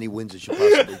get as many wins as you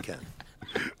possibly can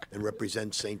and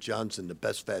represent St. John's in the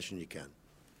best fashion you can.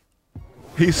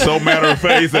 He's so matter of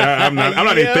fact. I'm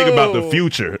not even thinking about the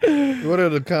future. What are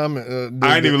the comments?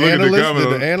 I ain't even looking at the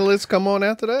comments. Did the analysts come on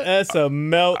after that? That's a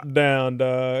meltdown,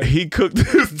 dog. He cooked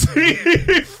his team.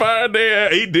 He fired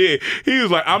their. He did. He was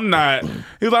like, I'm not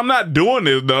doing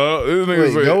this, dog.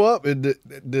 Wait, go up. Did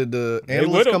the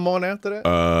analysts come on after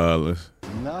that?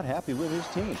 not happy with his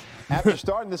team. After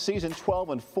starting the season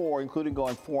 12-4, including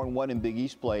going 4-1 in Big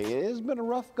East play, it has been a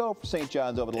rough go for St.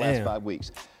 John's over the last 5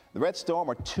 weeks. The Red Storm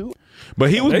are 2.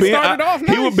 But he was being honest.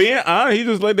 He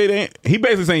just like he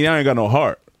basically saying y'all ain't got no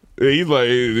heart. He's like,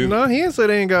 no, he didn't say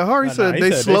they ain't got heart. He said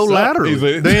they slow lateral.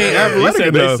 They ain't athletic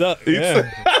enough. He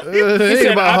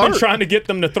said I've been trying to get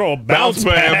them to throw a bounce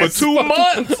pass for 2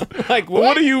 months. Like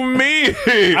what do you mean?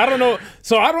 I don't know.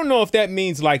 So I don't know if that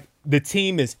means like the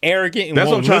team is arrogant and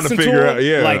that's won't what I'm trying to figure out.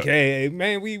 Yeah, like hey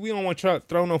man, we don't want to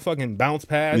throw no fucking bounce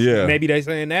pass. Yeah, maybe they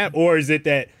saying that, or is it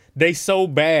that they so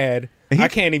bad? I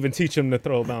can't even teach him to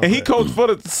throw a bounce. And he coached for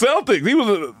the Celtics. He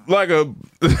was like a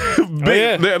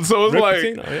big. So it's Rick like,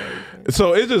 Pitino,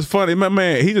 so it's just funny,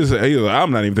 man. He's like,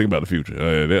 I'm not even thinking about the future.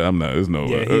 I'm not. There's no.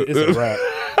 It's a wrap.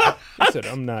 He said,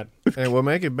 I'm not. And what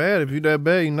make it bad? If you that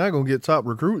bad, you're not gonna get top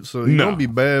recruits. So you're gonna be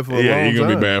bad for a long time. You're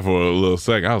gonna be bad for a little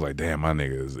second. I was like, damn, my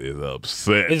nigga is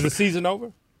upset. Is the season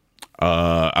over?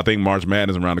 I think March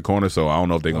Madness around the corner, so I don't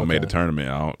know if they're gonna make the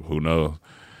tournament. Who knows?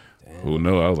 Who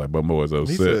knows? I was like, but boys upset.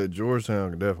 He said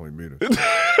Georgetown can definitely beat us.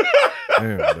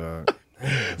 Damn, dog.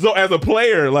 So as a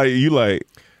player, like you like.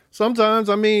 Sometimes,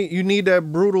 I mean, you need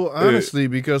that brutal honesty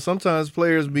because sometimes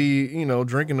players be,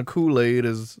 drinking the Kool-Aid,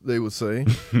 as they would say,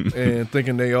 and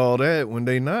thinking they all that when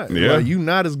they not. Yeah. Like, you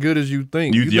not as good as you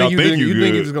think. You think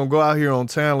you're just going to go out here on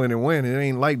talent and win. It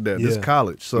ain't like that. This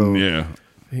college. So, yeah.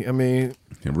 I mean,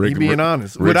 Rick, being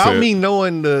honest. Rick Without said, me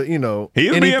knowing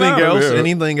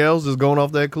anything else is going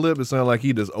off that clip, it sounds like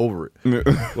he just over it.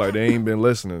 Like they ain't been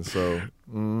listening. So,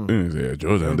 yeah,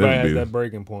 Georgia has that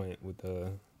breaking point with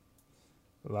a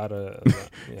lot of.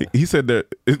 He said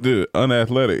that it's the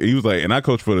unathletic. He was like, and I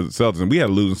coached for the Celtics, and we had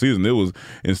a losing season. It was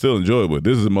and still enjoyable.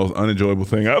 This is the most unenjoyable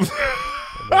thing I've.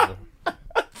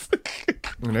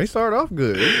 And they started off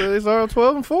good. They started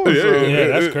 12-4. Yeah, so. yeah,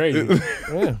 that's crazy.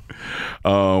 Yeah.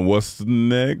 What's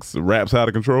next? Raps Out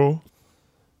of Control.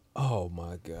 Oh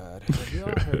my God! Have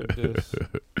y'all heard this?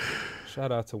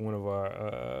 Shout out to one of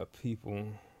our people,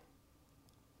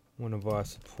 one of our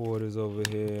supporters over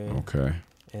here. Okay.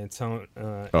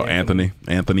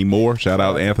 Anthony Moore. Shout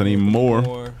out Anthony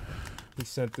Moore. He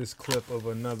sent this clip of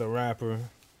another rapper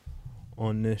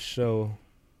on this show.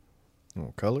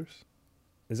 Oh, Colors?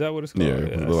 Is that what it's called? Yeah,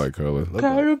 it look like Colors. Hold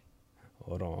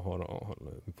on.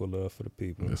 Let me pull it up for the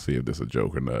people. Let's see if this is a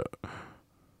joke or not.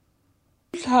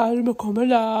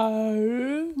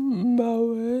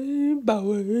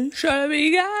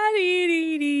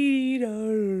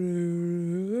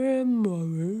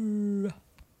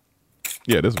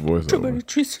 Yeah, this voice over.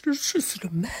 This is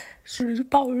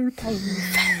funny.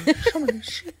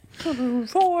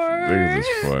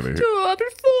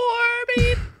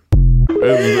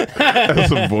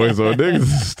 That's a voice on niggas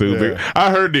is stupid. Yeah.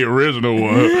 I heard the original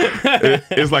one.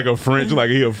 It's like a French, like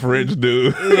he a French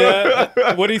dude.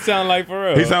 Yeah. What he sound like for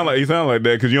real? He sound like that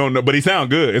because you don't know, but he sound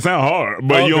good. It sound hard,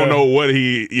 but you don't know what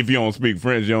if you don't speak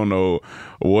French, you don't know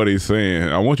what he's saying.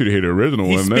 I want you to hear the original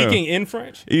one. He's speaking in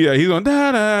French. Yeah, he's on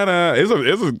da da da. It's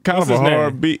a kind of a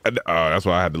hard beat. That's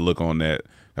why I had to look on that.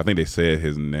 I think they said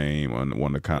his name on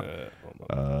one of the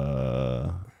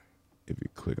if you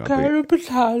click on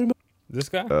this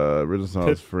guy? Original song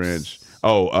is French.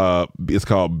 It's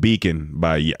called Beacon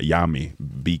by Yami.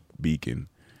 Beacon.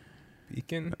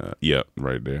 Beacon? Yeah,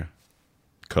 right there.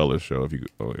 Color show. If you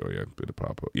yeah, it'll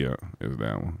pop up. Yeah, it's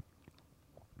that one.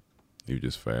 You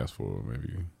just fast forward,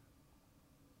 maybe.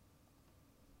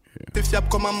 Yeah.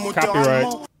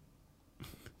 Copyright.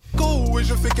 Et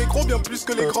je fais qu'écran bien plus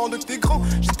que les grands de tes grands.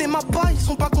 J'étais ma paille, ils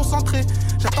sont pas concentrés.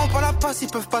 J'attends pas la passe, ils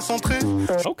peuvent pas centrer.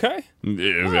 Okay.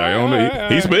 Yeah,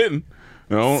 he's spitting.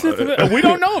 We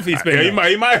don't know if he's spitting. He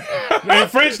might. In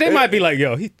French, they might be like,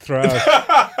 yo, he thrives.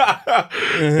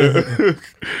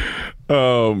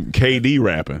 KD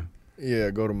rapping.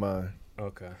 Yeah, go to mine.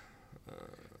 Okay.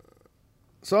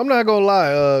 So I'm not gonna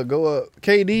lie.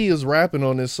 KD is rapping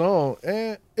on this song,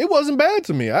 and it wasn't bad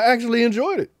to me. I actually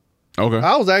enjoyed it. Okay.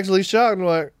 I was actually shocked. I'm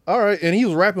like, all right. And he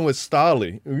was rapping with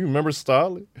Stolly. You remember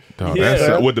Stolly? Oh,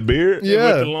 that's with the beard? Yeah.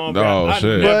 With the long beard. Oh,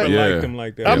 shit. I never liked him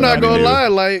like that. I'm not going to lie.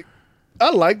 Like, I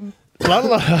like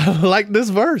this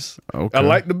verse. Okay. I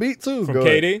like the beat, too. From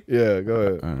KD? Yeah, go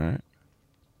ahead. All right.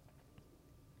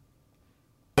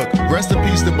 Rest in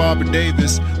peace to Barbara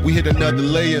Davis. We hit another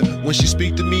layer. When she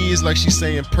speak to me, it's like she's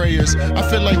saying prayers. I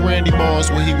feel like Randy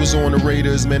Moss when he was on the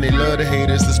Raiders. Man, they love the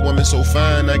haters. This woman so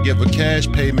fine, I give her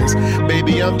cash payments.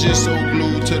 Baby, I'm just so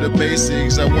glued to the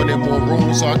basics. I wanted more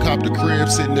room, so I copped the crib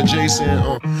sitting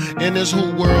adjacent. In this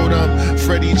whole world, I'm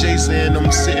Freddie Jason. I'm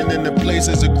sitting in the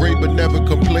places of great but never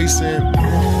complacent.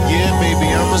 Yeah,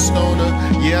 baby, I'm a stoner.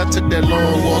 Yeah, I took that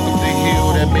long walk up the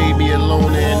hill that made me a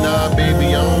loner. And nah,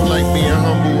 baby, I don't like being home.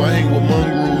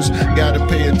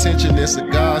 pay attention, it's a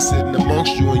God sitting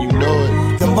amongst you and you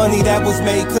know it. The money that was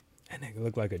made. That nigga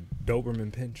look like a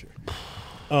Doberman Pinscher.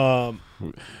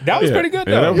 That was pretty good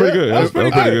though. Yeah, that was pretty good. That was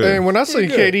pretty good. And when I seen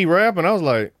Pretty KD rapping, I was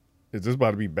like, is this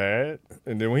about to be bad?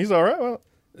 And then when he's all right, well,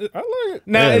 I like it.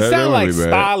 Now Yeah, it that sounds like wouldn't be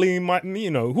bad. Stolly might,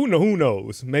 who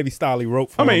knows? Maybe Stolly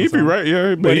wrote for I mean, him. he'd be right,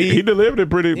 yeah, but he delivered it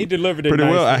pretty. He delivered it pretty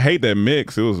well. nicely. I hate that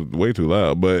mix; it was way too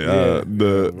loud. But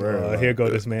here go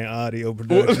this man audio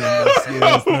production.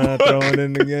 Throwing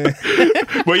in the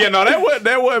game. but yeah, no,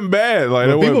 that wasn't bad. Like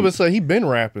Well, that people wasn't- been saying he been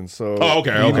rapping, so Oh,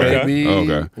 okay, he okay, may be,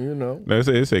 okay. you know.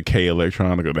 It said K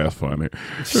Electronica. That's funny.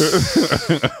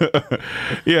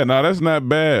 Yeah, no, that's not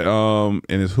bad. And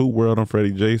it's Who World on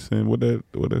Freddie Jason. What that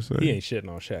say? He ain't shitting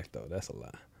on Shaq though. That's a lie.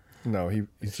 No, he's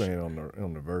saying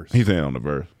on the verse. He's saying on the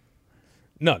verse.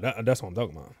 No, that's what I'm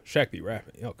talking about. Shaq be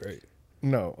rapping. Yo, great.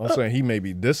 No, I'm saying he may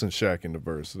be dissing Shaq in the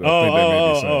verse. I think Oh, they may be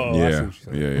oh, saying. oh, I see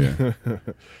what you're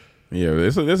Yeah. Yeah,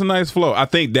 it's a nice flow. I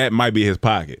think that might be his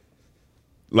pocket.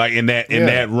 Like in that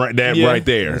Yeah. right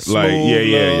there. Smooth, Like yeah.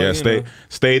 you know.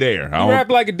 Stay there. He rap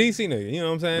like a DC nigga, you know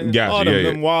what I'm saying? Gotcha, All them, yeah,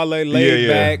 them Wale, laid yeah.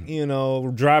 back, you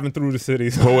know, driving through the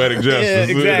cities. Poetic Yeah, justice.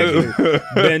 exactly.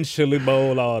 Ben Chili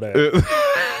Bowl, all that.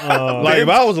 Like if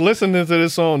I was listening to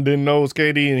this song, didn't know it was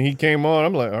KD, and he came on,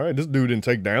 I'm like, all right, this dude didn't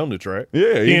take down the track.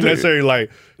 Yeah, he didn't necessarily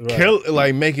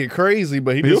like make it crazy,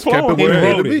 but he He just was kept it flowing. where it He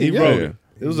had wrote to it. be. He Yeah. wrote it.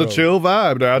 It was a chill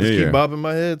vibe that I just Yeah, keep yeah. bopping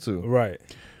my head to. Right.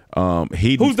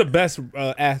 Who's the best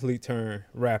athlete turned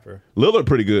rapper? Lillard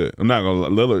pretty good. I'm not gonna lie.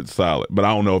 Lillard's solid, but I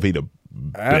don't know if he the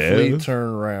Athlete best.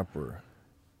 turned rapper.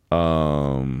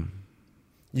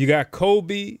 You got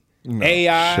Kobe, No.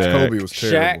 AI, Shaq. Kobe was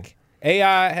terrible. Shaq.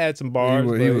 AI had some bars,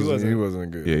 but He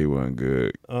wasn't good. Yeah, he wasn't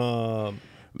good. Um,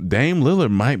 Dame Lillard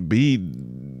might be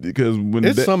because when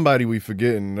It's somebody we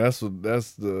forgetting. That's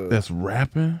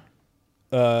rapping.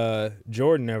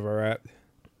 Jordan never rapped.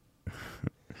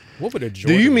 What would a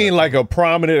Jordan? Do you mean like a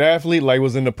prominent athlete, like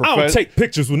was in the I don't take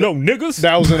pictures with no niggas.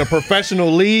 that was in a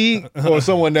professional league, or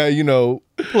someone that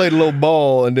played a little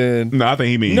ball and then? No, I think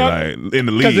he means like in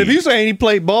the league. Because if you saying he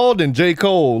played ball, then J.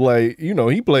 Cole,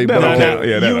 he played ball.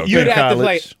 You'd have to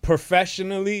play college.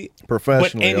 professionally,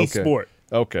 Professionally, but any okay. sport.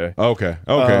 Okay.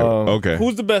 Okay.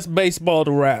 Who's the best baseball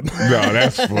to rap? No,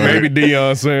 that's funny. Maybe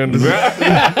Deion Sanders.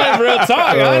 Real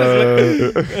talk,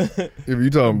 honestly. If you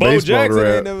talking Bo baseball Jackson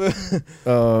to ain't rap,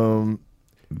 never.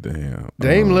 Damn.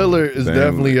 Dame Lillard is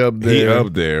definitely up there. He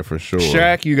up there for sure.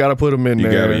 Shaq, you got to put him in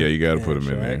there. You gotta put him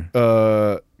in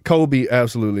there. Kobe,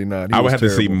 absolutely not. He I would was have to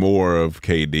see terrible. more of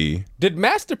KD. Did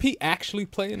Master P actually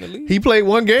play in the league? He played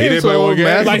one game. He did so play one game.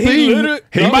 Master Like, P, he literally-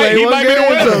 he he played one might be the game.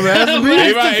 winner. So Master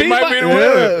P, He might be the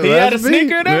winner. He had a Master P.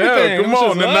 sneaker and everything. Yeah, come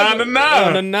on, the 9 to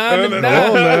 9. The 9 to 9.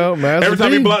 Come on now, Master Every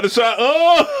time he P. blocked the shot,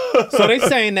 oh! So they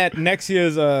saying that next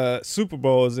year's Super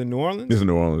Bowl is in New Orleans, It's in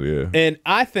New Orleans, yeah. and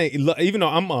I think even though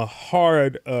I'm a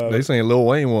hard, They saying Lil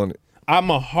Wayne won it. I'm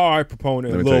a hard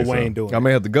proponent Let of me tell Lil you Wayne something. doing I it.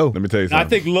 may have to go. Let me tell you I something.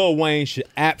 think Lil Wayne should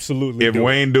absolutely. If do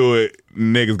Wayne do it,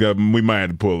 niggas we might have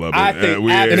to pull up. I think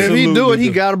And if he do absolutely it, he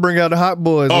do. got to bring out the Hot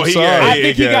Boys. Oh, I'm he sorry. got- I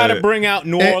think he got got to it. bring out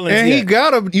New And Orleans. he yet. got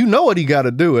to, what he got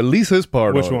to do. At least his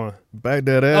part. Which on it. one? Back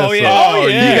that ass. Oh, yeah. up. Oh,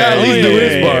 yeah. You got to at least Oh, do yeah,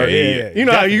 his yeah, part. yeah. You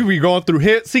know how you be going through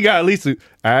hits. He got at least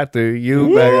after you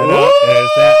Woo! back it up. There's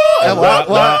that.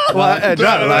 What? And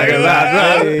drop it like a lot.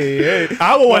 Hey.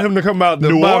 I would want him to come out to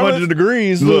New 500 Orleans?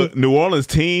 degrees. Look, New Orleans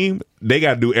team, they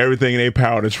got to do everything in their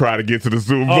power to try to get to the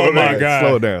Super Bowl. Oh, my God.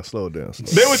 Slow down. Slow down.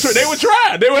 They would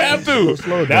try. They would have to.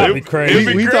 Slow That'd down. be crazy. It'd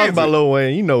be We crazy. talking about Lil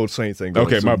Wayne. You know Saints ain't going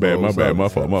Okay, to my Super bad. Bowl, My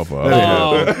so-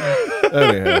 fault.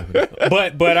 That ain't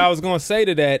happening. But I was gonna say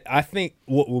to that, I think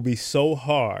what will be so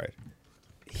hard,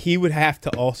 he would have to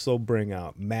also bring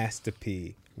out Master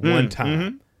P one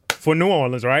time for New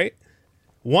Orleans, right?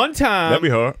 One time That'd be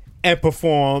hard. and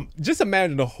perform. Just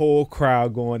imagine the whole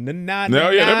crowd going the No,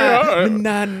 yeah, that'd be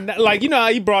hard. like you know how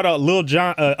he brought out Lil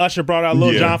Jon. Usher brought out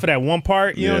Lil Yeah. Jon for that one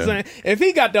part. You know what I'm Yeah. saying? If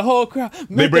he got the whole crowd,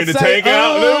 They bring the tank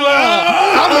out. They're like,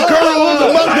 I'm a Colonel with a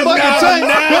motherfucking tank.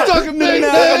 I'm talking big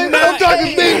name. I'm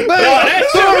talking big bang.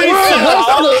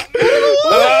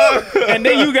 And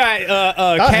then you got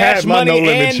Cash had my Money No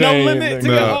Limit and No chain, Limit. nigga. To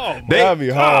go. No. Oh, my That'd be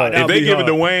hard. if they give it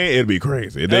to Wayne, it'd be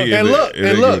crazy. If they give And it- look, if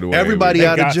they give it to Wayne, everybody it'd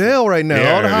out of jail right now.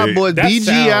 Yeah, All the hot they- boys, That BG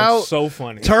sounds out, so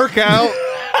funny. Turk out.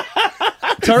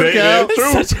 Turk They- out.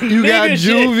 that's true. You got Nigga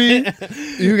shit.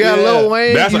 Juvie. You got Lil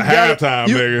Wayne. That's you a halftime,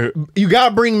 nigga. You got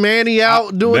to bring Manny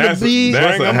out doing That's the beat.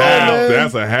 that's Bring a him half. on, man.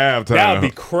 That's a halftime. That would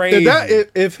be crazy.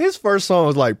 If his first song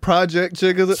was like Project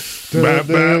Chickens, Bah,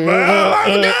 bah,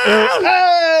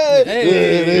 bah.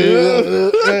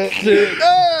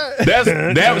 That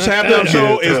halftime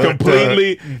show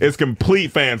is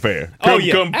complete fanfare. Oh,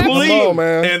 yeah. Complete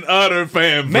and utter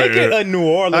fanfare. Make it a New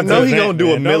Orleans. I know he's event, gonna do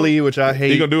man. a millie, which I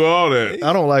hate. He gonna do all that.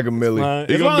 I don't like a millie.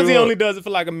 As long as he only does it for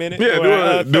like a minute.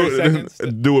 Yeah, or, 30 seconds.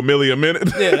 do a millie a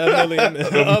minute. Yeah, a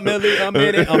millie a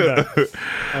minute. I'm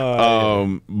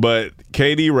done. But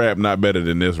KD rap not better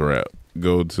than this rap.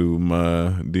 Go to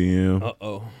my DM.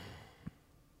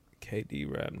 KD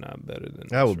rap not better than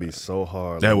that. Would be so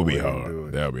hard. That would be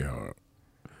hard. That would be hard.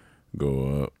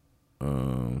 Go up.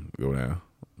 Go down.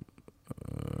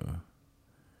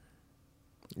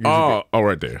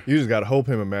 Right there. You just gotta hope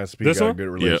him and Master P got a good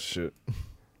relationship.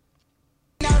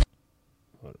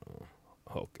 Hold on.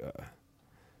 Oh God,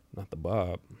 not the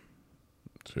Bob.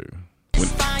 Two.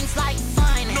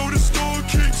 Know the store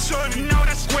keeps shining. Know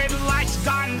that's where the lights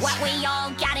gone. What we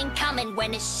all got in common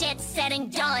when the shit's said and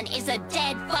done is a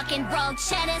dead fucking broke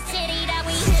cheddar city that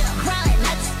we run.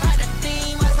 That's why the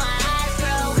theme was my eyes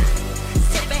grow.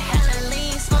 Sipping hella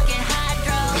lean, smoking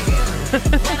hydro.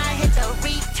 When I hit the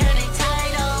reef, turning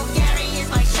tidal. Gary is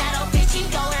my shadow, bitch. You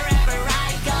go wherever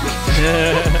I go.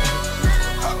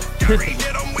 Gary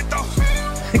hit him with the.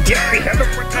 Gary hit him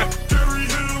with the. Gary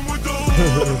hit him with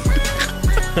the.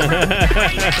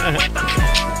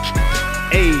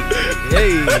 Hey.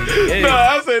 No,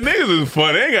 I said niggas is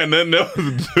funny. They ain't got nothing else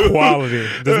to do. Quality.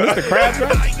 Does Mr. Krabs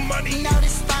rap?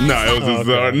 No, it was just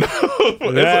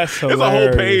no. It's a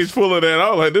whole page full of that. I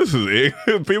was like, this is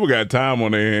it. People got time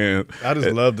on their hands. I just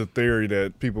love the theory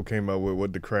that people came up with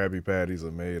what the Krabby Patties are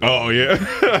made of. Oh, yeah.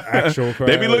 Actual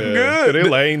crabs. They be looking good. They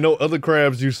like, ain't no other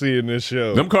crabs you see in this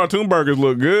show. Them cartoon burgers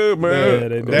look good, man. Yeah,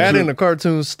 they do. That and the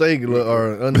cartoon steak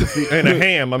are undefeated. And a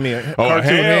ham. I mean, a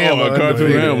cartoon ham.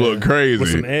 Cartoon ham look crazy.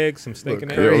 With some eggs, some steak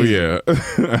and eggs. Oh, yeah.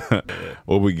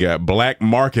 What we got? Black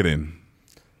marketing.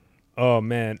 Oh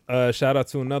man! Shout out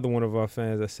to another one of our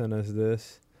fans that sent us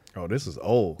this. Oh, this is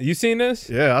old. You seen this?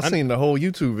 Yeah, I seen the whole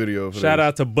YouTube video. Shout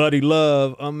out to Buddy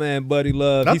Love. Oh man, Buddy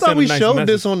Love. I thought we showed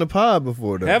this on the pod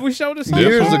before, though. Have we showed this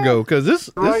years ago? Because this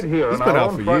right here it's in been our out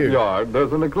own for front years. yard,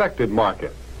 there's a neglected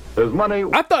market. There's money.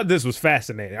 I thought this was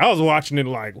fascinating. I was watching it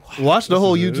like, wow, watch the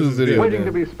whole YouTube video. Waiting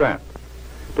to be spent.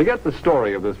 To get the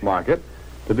story of this market,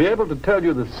 to be able to tell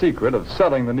you the secret of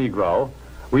selling the Negro,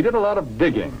 we did a lot of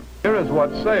digging. Here is what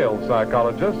sales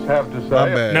psychologists have to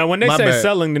say. Now, when they say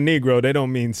selling the Negro, they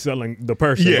don't mean selling the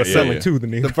person, but selling to the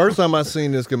Negro. The first time I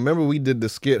seen this, remember we did the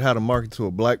skit How to Market to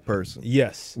a Black Person.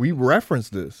 Yes. We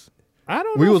referenced this. I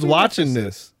don't know. We was watching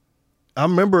this. I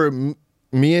remember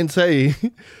me and Tay,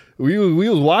 we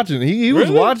was watching. He was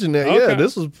watching that. Okay. Yeah,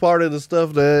 this was part of the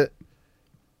stuff that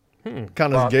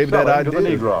kind of gave that idea. To the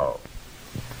Negro.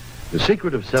 The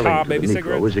secret of selling to the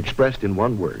Negro is expressed in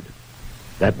one word.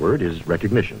 That word is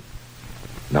recognition.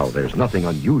 Now, there's nothing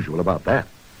unusual about that.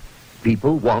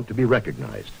 People want to be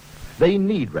recognized. They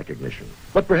need recognition.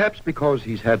 But perhaps because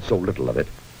he's had so little of it,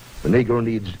 the Negro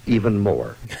needs even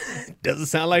more. Doesn't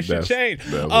sound like shit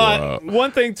changed.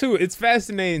 One thing, too, it's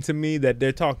fascinating to me that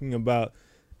they're talking about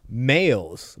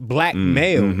males, black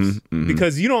males,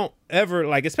 because you don't ever,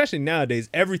 like, especially nowadays,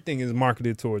 everything is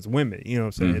marketed towards women. You know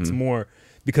what I'm saying? It's more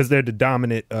because they're the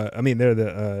dominant, they're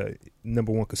the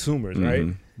number one consumers,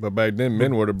 right? But back then,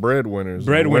 men were the breadwinners.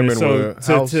 Breadwinners. Women were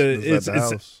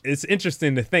it's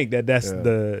interesting to think that that's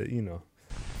the, you know.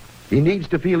 He needs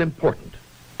to feel important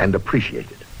and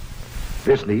appreciated.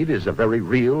 This need is a very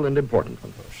real and important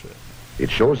one. It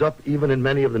shows up even in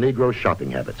many of the Negro's shopping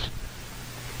habits.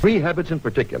 3 habits in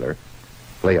particular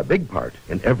play a big part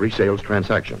in every sales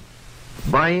transaction.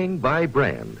 Buying by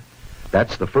brand.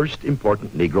 That's the first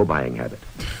important Negro buying habit.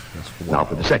 Now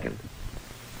for the second.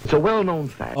 It's a well-known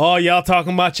fact. Oh, y'all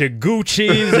talking about your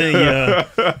Gucci's and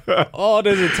your all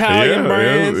those Italian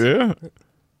brands.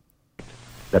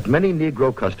 That many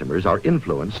Negro customers are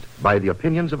influenced by the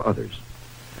opinions of others.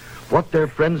 What their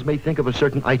friends may think of a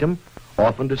certain item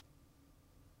often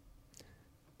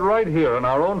Right here in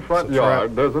our own front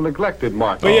yard, there's a neglected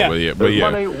market. But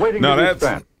money waiting to be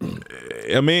spent.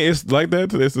 I mean, it's like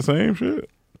that. It's the same shit.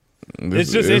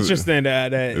 It's just interesting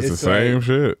that it's the same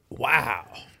shit. Wow.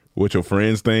 What your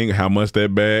friends think, how much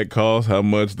that bag costs, how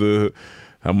much the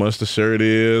shirt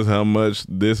is, how much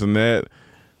this and that.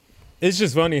 It's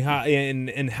just funny how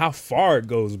and how far it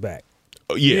goes back.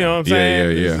 Oh, yeah. You know what I'm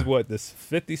saying? Yeah. This is what, this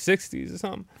 50s, 60s or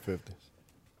something? 50s.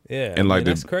 Yeah. And like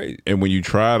that's crazy. And when you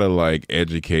try to like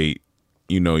educate,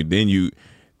 you know, then you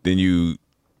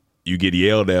get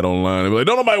yelled at online and be like,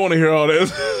 don't nobody want to hear all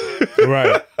this.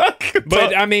 Right.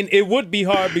 But I mean, it would be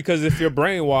hard because if you're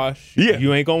brainwashed,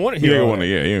 you ain't gonna want to hear. You ain't want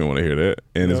to hear that.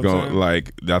 And You it's know what I'm going saying?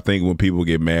 like, I think when people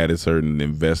get mad at certain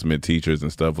investment teachers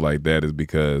and stuff like that is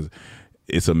because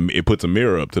it puts a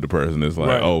mirror up to the person. It's like,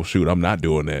 Right. oh shoot, I'm not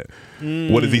doing that.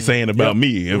 What is he saying about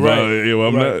me? If Right.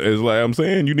 I'm not, it's like I'm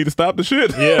saying you need to stop the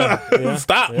shit. Yeah.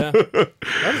 Stop. Yeah.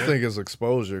 I just think it's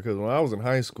exposure because when I was in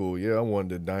high school, I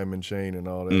wanted a diamond chain and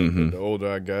all that. Mhm. But the older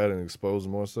I got and exposed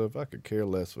more stuff, I could care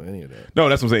less for any of that. No,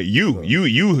 that's what I'm saying. You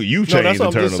changed No, that's what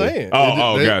internally. I'm just saying.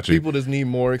 Got you. People just need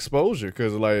more exposure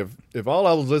because, like, if all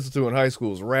I was listening to in high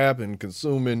school was rap and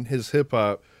consuming his hip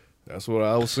hop, that's what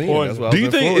I was seeing. That's what I Do you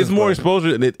was think it's influenced more by.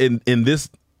 exposure in this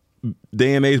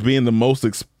day and age being the most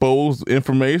exposed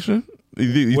information?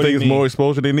 You What think do you it's mean? more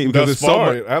exposure they need because Thus it's so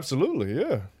far, much? absolutely,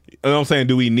 yeah. You know what I'm saying?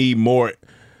 Do we need more?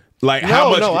 Like No, how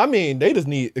much? no, I mean they just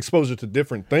need exposure to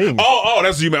different things. Oh,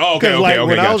 that's what you mean. Oh, okay, 'Cause, okay, like, okay.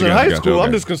 when I was in high school, okay.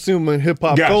 I'm just consuming hip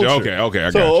hop Gotcha, culture. okay, I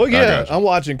So, got you, I got you. I'm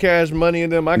watching Cash Money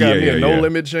and them. I got Yeah, me a yeah, No yeah.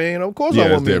 Limit chain. Of course, Yeah, I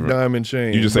that's want me a different. diamond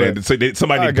chain. You just but saying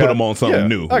somebody I need to put them on something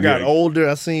new. I got Yeah. older.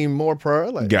 I seen more prior.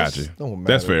 Like, Gotcha. this don't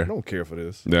matter. That's fair. I don't care for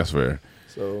this. That's fair.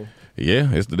 So yeah,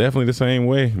 it's definitely the same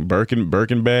way. Birkin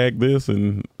bag this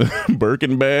and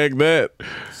Birkin bag that.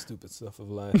 Stupid stuff of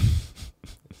life.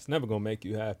 It's never gonna make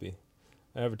you happy.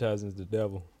 Advertising's the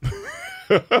devil.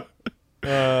 Ain't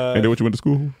that what you went to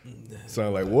school?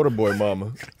 Sound like Waterboy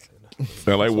mama.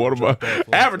 Sound like Waterboy.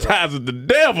 Advertising the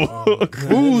devil.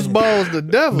 Foosball's the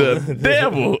devil. The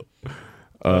devil.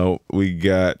 We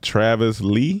got Travis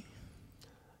Lee.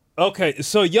 Okay,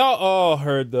 so y'all all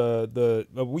heard the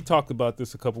we talked about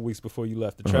this a couple weeks before you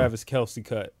left. The Travis Kelce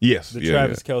cut. Yes, the yeah,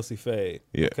 Travis Kelce fade.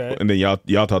 Yeah, Okay. and then y'all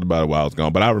talked about it while I was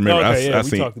gone, but I remember Okay, yeah, I we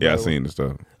seen talked about I it. seen the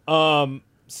stuff.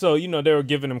 So they were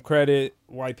giving him credit.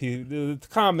 White people. The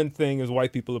common thing is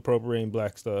white people appropriating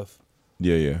black stuff.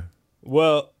 Yeah.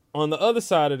 Well, on the other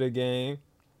side of the game,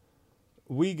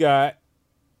 we got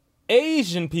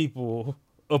Asian people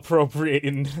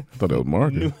appropriating I thought that was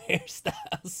Marcus. new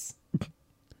hairstyles.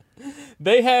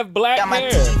 They have black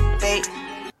hair.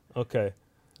 Okay.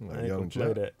 I ain't gonna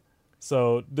play that.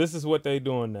 So this is what they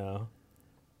doing now.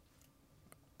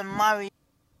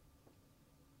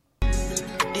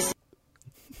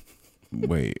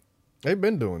 Wait. They've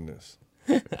been doing this.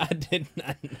 I did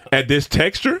not know. At this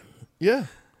texture? Yeah.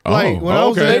 Oh, Like when I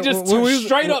was okay. They just when we was-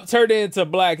 straight up turned it into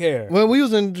black hair. When we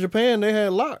was in Japan, they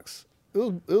had locks. It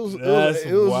was That's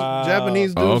wild.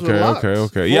 Japanese dudes with locks.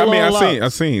 Okay. Yeah, I mean, Full-on I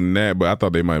seen that, but I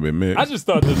thought they might have been mixed. I just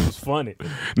thought this was funny.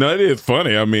 No, it is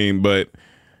funny. I mean, but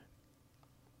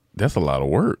that's a lot of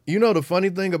work. You know the funny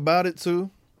thing about it too?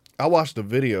 I watched a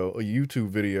YouTube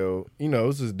video.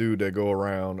 It's this dude that go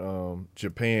around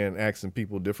Japan asking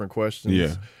people different questions.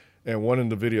 Yeah. And one of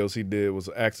the videos he did was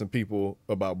asking people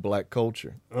about black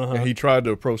culture. Uh-huh. And he tried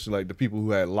to approach the people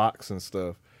who had locks and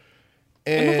stuff.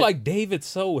 It looked like David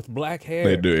So with black hair.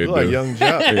 They do. It Look like do. Young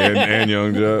Jock. and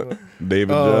Young Jock.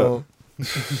 David Jock. And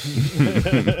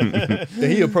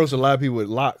he approached a lot of people with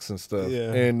locks and stuff.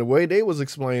 Yeah. And the way they was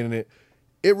explaining it,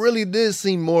 it really did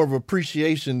seem more of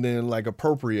appreciation than like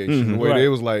appropriation. The way Right. they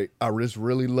was like, I just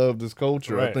really love this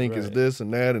culture. I Right, think it's right. this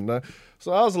and that and that.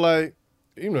 So I was like,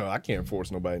 I can't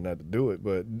force nobody not to do it.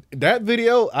 But that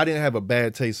video, I didn't have a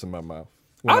bad taste in my mouth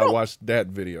when I watched that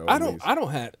video. I at don't. least. I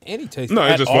don't have any taste. No,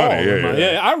 it's at just all funny. in my-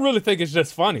 Yeah. I really think it's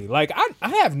just funny. Like I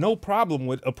have no problem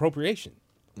with appropriation.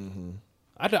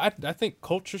 I think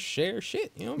cultures share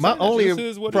shit. You know what My I'm saying? only That just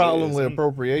is what it problem is. with And-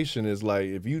 appropriation is like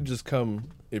if you're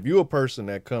a person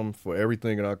that come for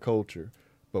everything in our culture,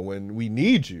 but when we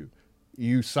need you,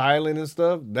 you silent and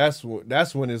stuff. That's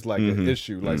when it's like an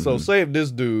issue. Like so, say if this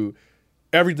dude,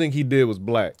 everything he did was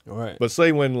black, Right. But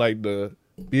say when like the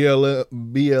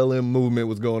BLM movement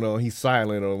was going on, he's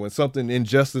silent, or when something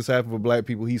injustice happened for black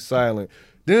people, he's silent.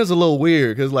 Then it's a little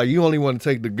weird because like you only want to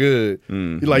take the good,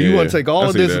 like you want to take all I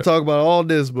of see this that. and talk about all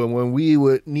this, but when we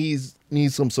would need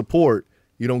some support,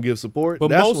 you don't give support. But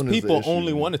That's most when it's the people issue.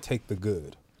 only want to take the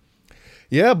good.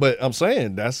 Yeah, but I'm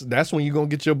saying that's when you're gonna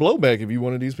get your blowback if you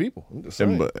one of these people. I'm just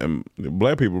saying. And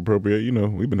black people appropriate.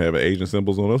 We've been having Asian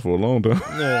symbols on us for a long time.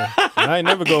 Yeah, I ain't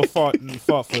never go fought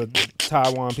for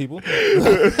Taiwan people. We do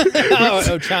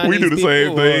the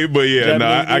same thing, but yeah, no,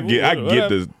 I get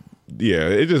this. Yeah,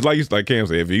 it's just like Cam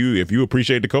said. If you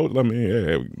appreciate the culture, I mean,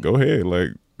 yeah, go ahead,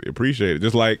 like appreciate it.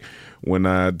 Just like when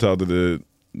I talked to the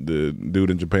dude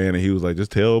in Japan, and he was like,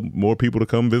 just tell more people to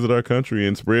come visit our country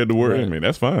and spread the word. Right. I mean,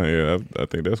 that's fine. Yeah, I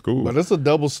think that's cool. But it's a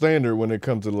double standard when it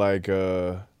comes to like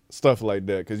stuff like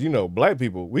that, because black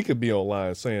people, we could be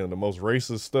online saying the most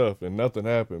racist stuff and nothing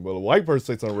happened, but a white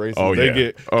person say something racist, they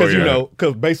get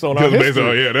because based on our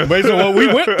history, based on what we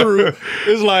went through,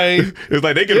 it's like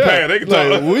they can pass. They can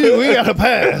talk. We got to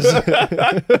pass.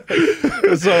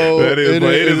 So it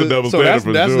is a double standard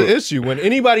for that's sure. the issue. When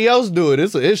anybody else do it,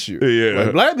 it's an issue. Yeah.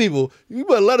 Like black people, you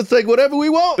better let us take whatever we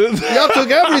want. Y'all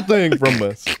took everything from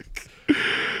us.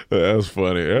 That's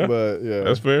funny. Yeah, But yeah,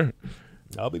 that's fair.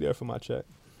 I'll be there for my check.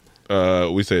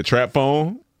 We said trap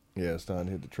phone. Yeah, it's time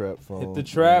to hit the trap phone. Hit the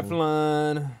trap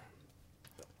line,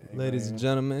 ladies and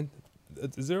gentlemen.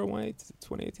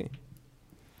 018-2018. They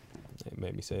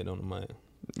made me say it on the mic.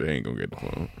 They ain't gonna get the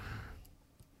phone.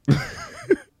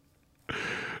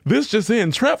 This just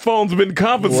in, trap phone's been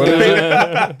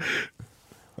confiscated.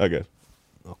 Okay.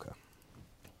 Okay.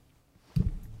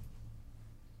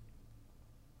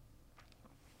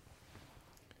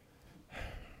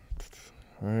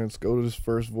 All right, let's go to this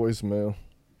first voicemail.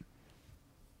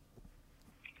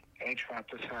 Hey, Trap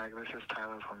the Tag. This is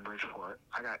Tyler from Bridgeport.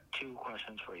 I got 2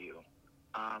 questions for you.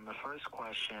 The first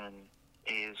question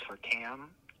is for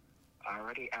Cam. I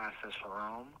already asked this for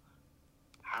Rome.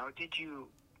 How did you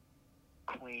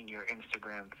clean your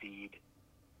Instagram feed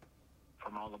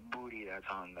from all the booty that's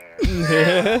on there?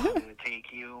 How long did it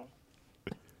take you?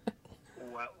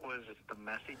 What was the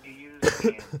method you used?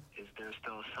 And is there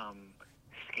still some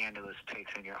scandalous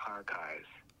pics in your archives?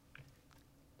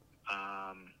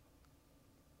 I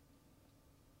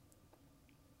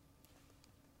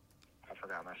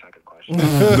forgot my second question.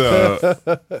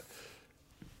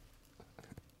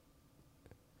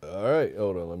 All right,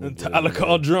 hold on. Let me. Tyler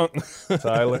called drunk.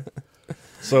 Tyler.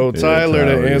 So Tyler,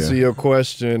 to answer your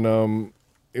question,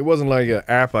 it wasn't like an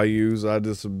app I use. I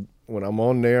just when I'm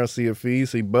on there, I see a feed,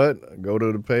 see butt, I go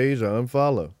to the page, I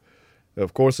unfollow.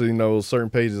 Of course, certain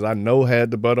pages I know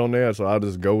had the butt on there, so I'll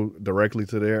just go directly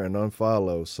to there and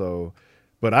unfollow. So,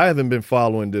 but I haven't been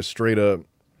following this straight up.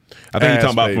 I think you're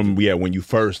talking about from when you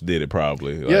first did it,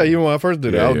 probably. Yeah, even when I first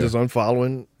did it, I was just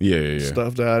unfollowing yeah.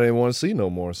 stuff that I didn't want to see no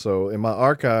more. So in my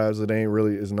archives,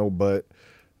 is no butt.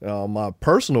 My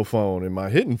personal phone in my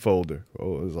hidden folder,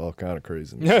 there's all kind of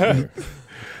craziness.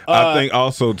 I think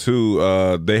also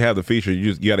too, they have the feature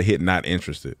you got to hit not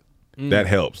interested. That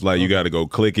helps. Like you got to go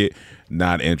click it,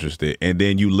 not interested, and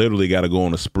then you literally got to go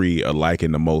on a spree of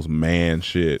liking the most man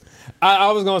shit.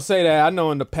 I was gonna say that I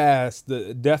know in the past,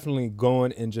 definitely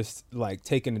going and just like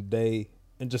taking a day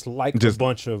and just a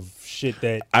bunch of shit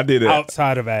that I did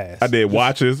outside of ass. I did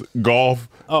watches, golf,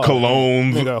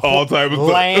 colognes, nigga, all type of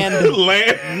land, stuff.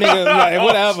 Land, nigga, like,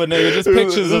 whatever, nigga. Just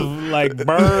pictures of like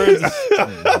birds,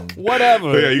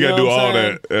 whatever. Yeah, you gotta do all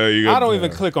that. I don't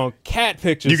even click on cat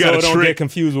pictures, so I don't get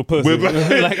confused with pussy. You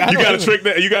gotta trick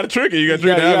that. You gotta trick it. You gotta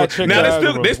trick the algorithm. Now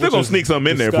they still gonna sneak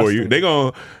something in there for you. They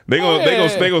gonna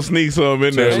sneak something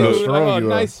in there. So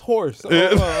nice horse. Who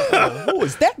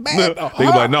is that bad? They gonna be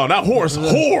like, no, not horse.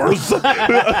 Horse. Yeah,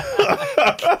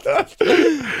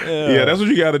 that's what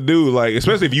you got to do. Like,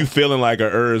 especially if you feeling like a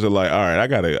urge of like, all right, I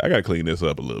gotta clean this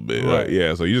up a little bit. Right. Like,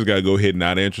 yeah, so you just gotta go hit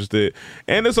not interested,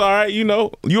 and it's all right. You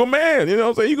know, you a man. You know what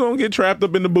I'm saying? You gonna get trapped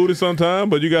up in the booty sometime,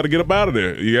 but you got to get up out of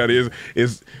there. You got to.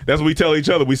 That's what we tell each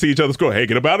other. We see each other scroll. Hey,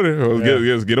 get up out of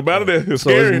there. Get up out of there. It's so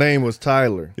scary. His name was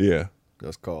Tyler. Yeah,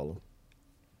 let's call him.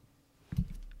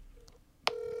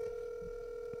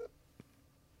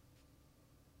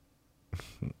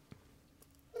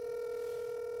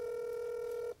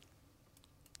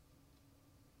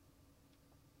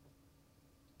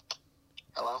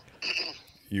 Hello?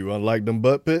 You unlike them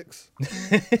butt pics?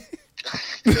 You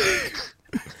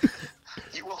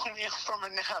woke me up from a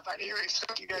nap. I didn't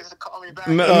expect you guys to call me back.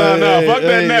 No, fuck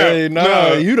that nap.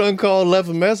 No, you done called, left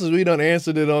a message. We done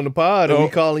answered it on the pod, and we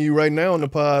calling you right now on the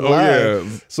pod live.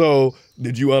 Yeah. So,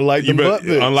 did you unlike them butt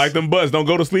pics? Unlike them butts. Don't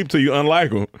go to sleep till you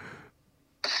unlike them.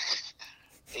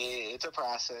 It's a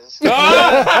process.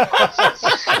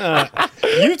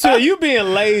 You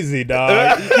being lazy,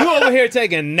 dog. You over here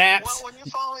taking naps. Well, when you're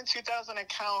following 2,000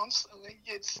 accounts,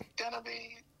 it's gonna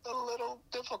be a little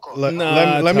difficult. Let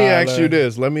me ask you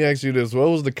this. What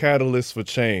was the catalyst for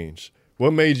change?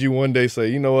 What made you one day say,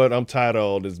 you know what, I'm tired of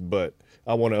all this butt.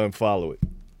 I want to unfollow it?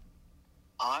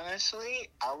 Honestly,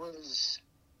 I was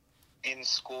in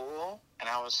school and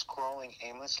I was scrolling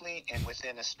aimlessly, and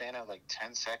within a span of like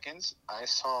 10 seconds, I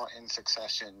saw in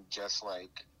succession just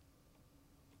like,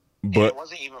 but it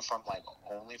wasn't even from like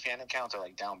OnlyFans accounts or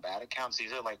like down bad accounts.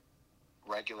 These are like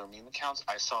regular meme accounts.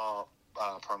 I saw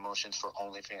promotions for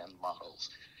OnlyFans models.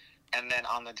 And then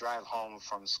on the drive home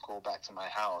from school back to my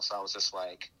house, I was just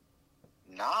like,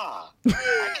 nah,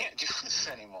 I can't do this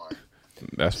anymore.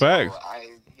 That's facts.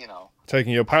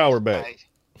 Taking your power back.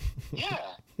 Yeah.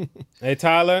 Hey,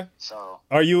 Tyler. So,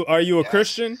 are you a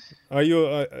Christian? Are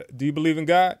you do you believe in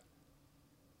God?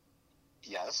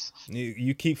 Yes.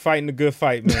 You keep fighting the good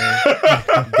fight, man.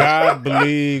 God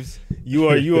believes you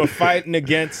are fighting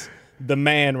against the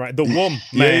man, right? The woman,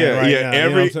 Yeah,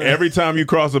 right now, Every time you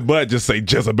cross a butt, just say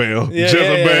Jezebel. Yeah,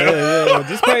 Jezebel. yeah.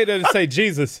 Just pay to say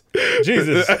Jesus.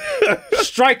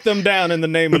 Strike them down in the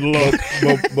name of the Lord.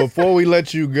 Before we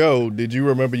let you go, did you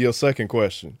remember your second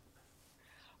question?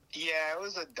 Yeah, it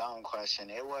was a dumb question.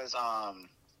 It was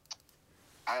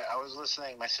I was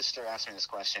listening. My sister asked me this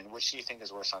question: which do you think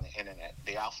is worse on the internet,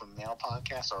 the alpha male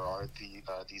podcast, or are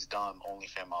these dumb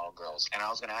OnlyFans model girls? And I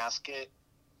was gonna ask it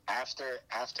after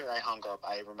I hung up.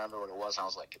 I remember what it was. And I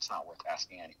was like, it's not worth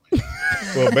asking anyway.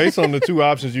 Well, based on the two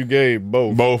options you gave,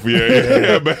 both. Both,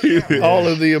 yeah. All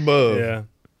of the above. Yeah.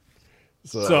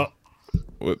 So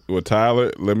with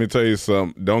Tyler, let me tell you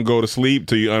something. Don't go to sleep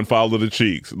till you unfollow the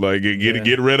cheeks. Like,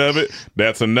 get rid of it.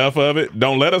 That's enough of it.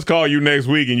 Don't let us call you next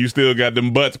week and you still got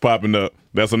them butts popping up.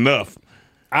 That's enough.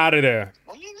 Out of there.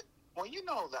 Well, you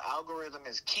know the algorithm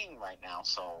is king right now,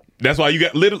 so. That's why you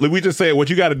got literally. We just said what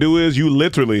you got to do is you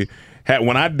literally had.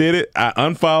 When I did it, I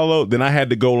unfollowed. Then I had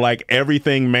to go like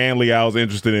everything manly I was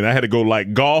interested in. I had to go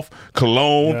like golf,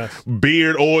 cologne,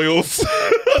 beard oils,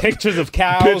 pictures of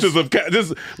cows,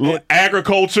 just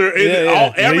agriculture,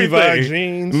 everything. Levi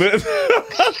jeans,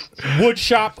 wood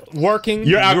shop working.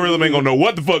 Your algorithm ain't gonna know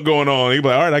what the fuck going on. He'll be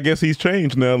like, all right, I guess he's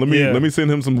changed now. Let me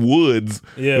send him some woods.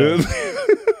 Yeah.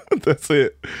 That's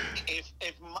it.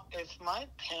 If my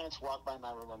parents walk by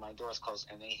my room when my door's closed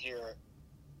and they hear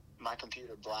my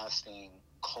computer blasting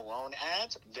cologne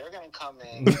ads, they're gonna come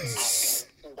in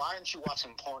asking, why aren't you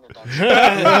watching porn?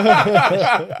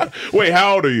 Wait,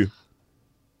 how old are you?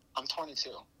 I'm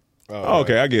 22. Oh,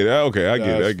 okay, I get it. Okay, I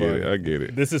get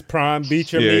it. This is prime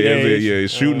beach or meat age. Yeah.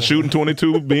 Shooting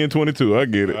 22, being 22. I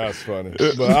get it. That's funny.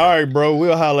 But all right, bro,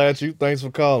 we'll holler at you. Thanks for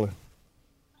calling.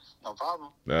 No problem.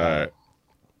 All right.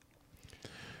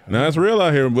 Now it's real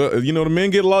out here, but the men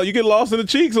get lost. You get lost in the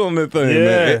cheeks on that thing,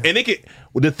 man. And it can.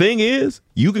 The thing is,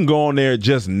 you can go on there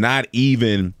just not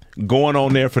even going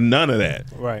on there for none of that,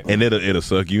 right? And it'll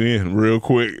suck you in real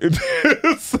quick.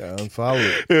 Unfollow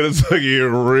it. It'll suck you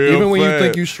in real. Even when fast. you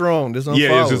think you're strong, just unfollow.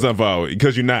 Yeah, it's just unfollow it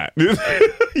because you're not.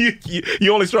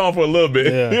 you only strong for a little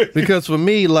bit. Yeah. Because for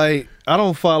me, like, I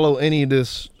don't follow any of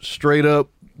this straight up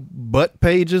butt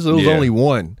pages. It was only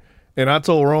one. And I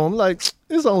told Rome, like,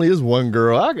 it's only this one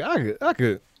girl. I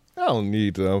don't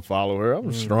need to unfollow her.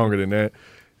 I'm stronger than that.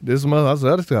 This month, I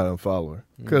said, I just got to unfollow her.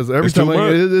 Because every time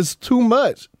it's too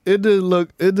much. It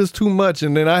just too much.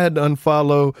 And then I had to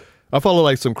unfollow. I follow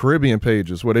like some Caribbean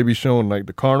pages where they be showing like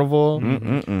the carnival.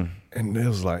 And it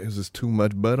was like, it's just too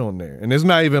much butt on there. And it's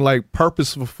not even like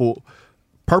purposeful,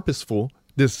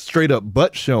 this straight up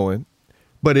butt showing.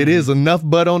 But it is enough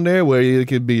butt on there where it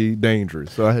could be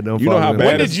dangerous. So I had to unfollow.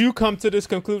 When did you come to this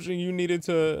conclusion you needed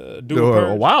to do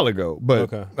a while ago?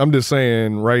 But I'm just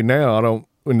saying right now,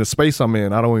 in the space I'm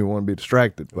in, I don't even want to be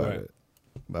distracted by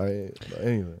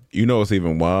anything. You know what's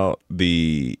even wild?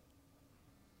 The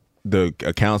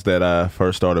accounts that I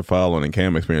first started following in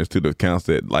Cam Experience to the accounts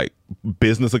that like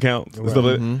business accounts and stuff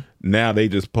like that, now they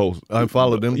just post. I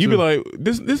follow them. You be like,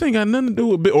 this ain't got nothing to do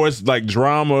with or it's like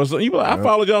drama or something. You be like, I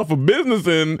followed y'all for business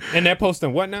and they're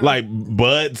posting what now? Like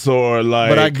butts or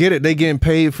like. But I get it. They getting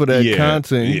paid for that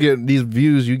content. You get these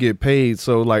views, you get paid.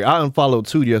 So like I unfollowed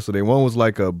two yesterday. One was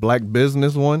like a black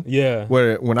business one. Yeah.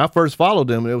 Where when I first followed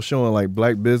them, it was showing like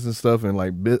black business stuff and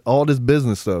like all this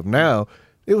business stuff. Now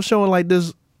it was showing like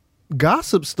this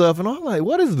gossip stuff, and I'm like,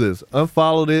 what is this?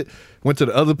 Unfollowed it, went to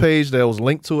the other page that was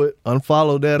linked to it,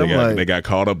 unfollowed that. They got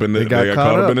caught up in the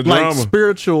drama. Like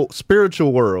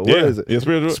spiritual world. What is it?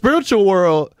 Yeah, spiritual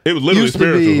world. It was literally used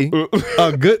spiritual. to be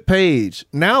a good page.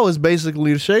 Now it's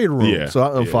basically the shade room. Yeah. So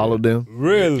I unfollowed them.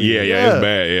 Really? Yeah, it's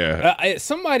bad. Yeah.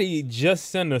 Somebody just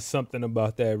sent us something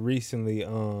about that recently.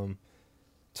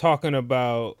 Talking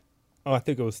about, I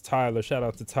think it was Tyler. Shout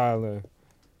out to Tyler.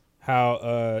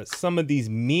 How some of these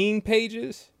meme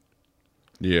pages,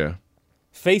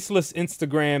 faceless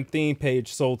Instagram theme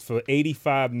page sold for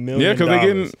 $85 million. Yeah, because they're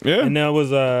getting and there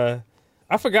was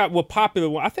I forgot what popular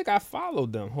one. I think I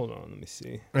followed them. Hold on, let me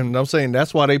see. And I'm saying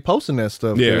that's why they posting that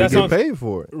stuff. Yeah, they get paid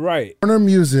for it. Right. Warner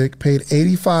Music paid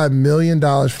 $85 million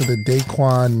for the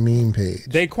Daquan meme page.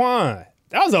 Daquan.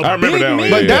 That was a I remember big that one. meme.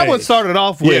 But that one started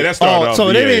off with that started off.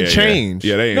 So they didn't change.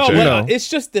 Yeah, they ain't No, changed. but it's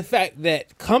just the fact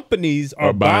that companies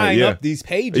are buying up these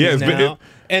pages now,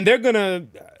 and they're gonna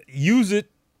use it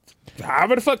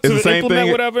however the fuck to implement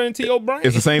whatever into your brain.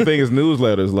 It's the same thing as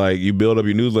newsletters. Like you build up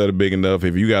your newsletter big enough.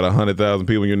 If you got 100,000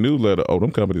 people in your newsletter,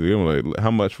 them companies are like,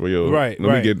 how much for your? Right.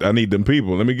 I need them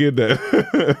people. Let me get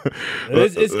that.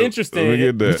 It's interesting. Let me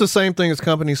get that. It's the same thing as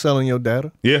companies selling your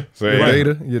data. Yeah,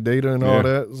 your data and all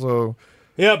that. So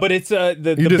yeah, but it's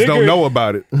the you just don't know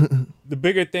about it. The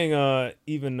bigger thing,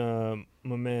 even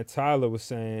my man Tyler was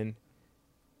saying,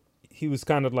 he was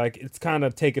kind of like, it's kind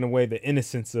of taking away the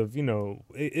innocence of,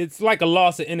 it's like a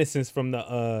loss of innocence from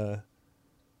the,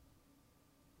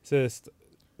 it says,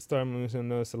 starting to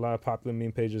notice a lot of popular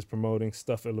meme pages promoting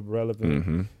stuff irrelevant.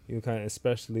 Mm-hmm. You kind of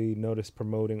especially notice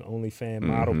promoting OnlyFans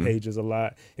model pages a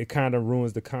lot. It kind of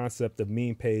ruins the concept of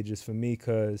meme pages for me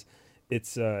because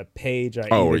it's a page I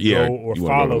either go or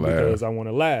follow because I want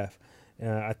to laugh.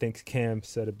 I think Cam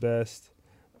said it best.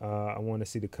 I want to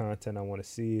see the content. I want to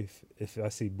see if I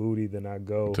see booty, then I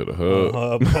go to the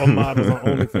hub. Models on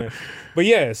OnlyFans. But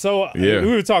yeah, so we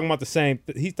were talking about the same.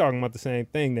 He's talking about the same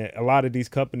thing, that a lot of these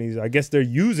companies, I guess they're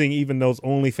using even those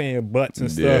OnlyFans butts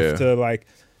and stuff to like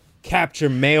capture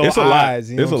male it's a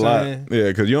eyes. Lot. It's a lot. Yeah,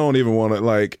 because you don't even want to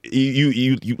like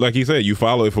you like he said, you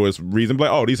follow it for its reason. Like,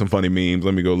 oh, these some funny memes.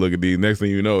 Let me go look at these. Next thing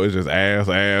you know, it's just ass.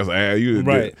 You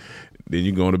right. Then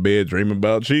you go to bed dreaming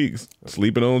about cheeks,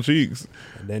 sleeping on cheeks.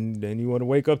 And then you want to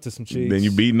wake up to some cheeks. Then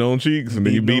you beating on cheeks, and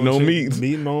then you beating on meats.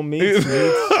 Beating on meats.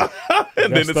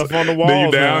 And then stuff on the walls. Then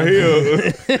you downhill.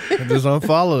 Just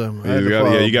unfollow them.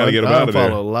 You got to get them out of there.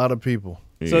 Follow a lot of people.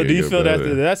 So do you feel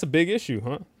that's a big issue,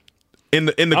 huh? In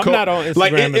the I'm not on Instagram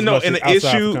like in the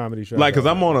issue, like because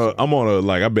I'm on a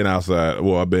like I've been outside.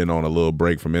 Well, I've been on a little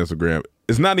break from Instagram.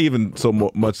 It's not even so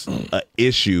much an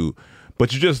issue.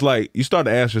 But you just like, you start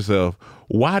to ask yourself,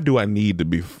 why do I need to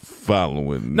be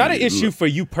following? Not an issue for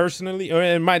you personally, or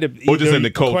it might have, or just in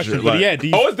the culture. Like, yeah,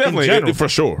 it's definitely for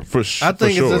sure. I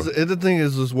think the thing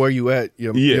is just where you at,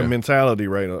 your mentality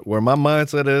right now. Where my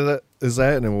mindset is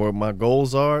at, and where my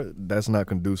goals are. That's not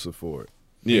conducive for it.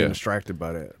 Being distracted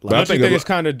by that. Like, don't you think it's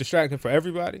kind of distracting for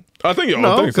everybody? I think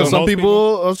because some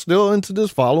people are still into this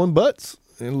following butts.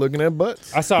 And looking at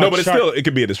butts. But it's still, it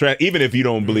could be a distraction, even if you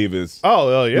don't believe it's.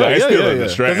 It's still a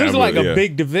distraction. Because there's like a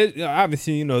big division.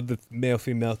 Obviously, the male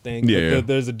female thing. Yeah. But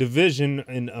there's a division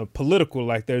in political.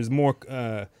 Like there's more.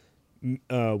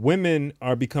 Women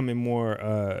are becoming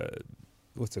more.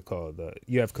 What's it called?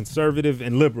 You have conservative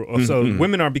and liberal. So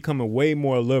women are becoming way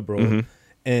more liberal.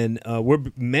 And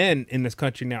men in this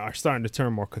country now are starting to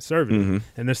turn more conservative,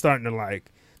 and they're starting to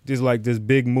like. There's like this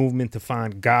big movement to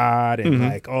find God and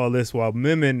like all this, while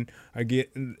women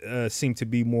are seem to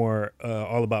be more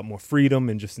all about more freedom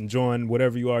and just enjoying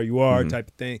whatever you are type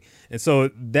of thing. And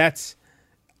so that's,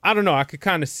 I don't know, I could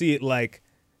kind of see it like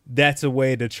that's a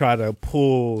way to try to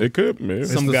pull. It could, man.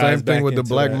 It's the same thing with the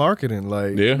black marketing.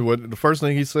 Like, the first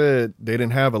thing he said, they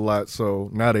didn't have a lot, so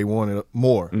now they wanted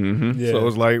more. So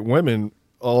it's like women.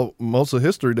 Most of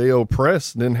history, they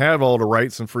oppressed, didn't have all the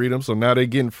rights and freedom, so now they're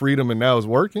getting freedom and now it's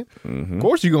working. Of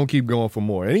course you're going to keep going for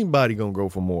more. Anybody going to go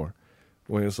for more.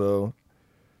 Well,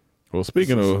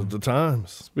 speaking of the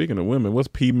times. Speaking of women, what's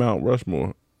P Mount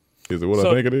Rushmore? Is it what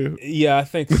I think it is? Yeah, I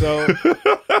think so.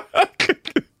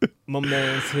 My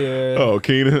man's here. Oh,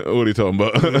 Keenan? What are you talking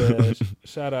about?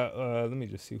 Shout out. Let me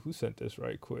just see who sent this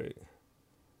right quick.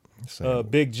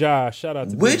 Big Josh, shout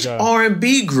out to Which Big Josh.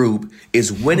 R&B group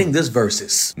is winning this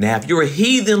versus? Now, if you're a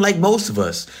heathen like most of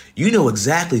us, you know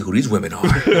exactly who these women are.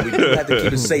 We do have to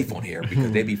keep it safe on here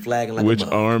because they be flagging like which a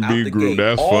mug. R&B group?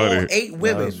 That's all funny. All 8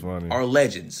 women are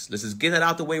legends. Let's just get that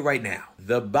out the way right now.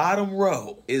 The bottom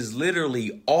row is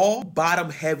literally all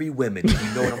bottom-heavy women. You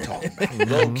know what I'm talking about.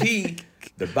 Low key.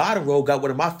 The bottom row got one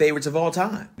of my favorites of all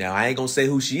time. Now, I ain't going to say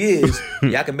who she is.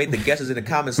 Y'all can make the guesses in the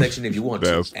comment section if you want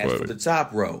to. As for the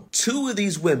top row, 2 of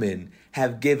these women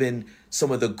have given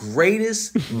some of the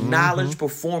greatest knowledge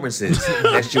performances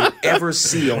that you'll ever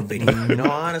see on video. No,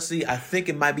 honestly, I think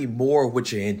it might be more of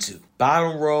what you're into.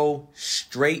 Bottom row,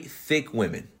 straight, thick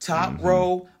women. Top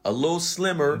row, a little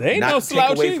slimmer. They ain't not no to take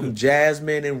slouch away either. from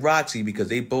Jasmine and Roxy because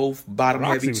they both bottom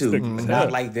Roxy heavy was too. thick as Not hell.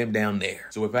 like them down there.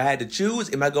 So if I had to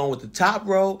choose, am I going with the top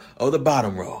row or the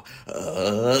bottom row?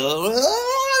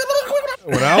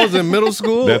 When I was in middle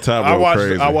school, That top row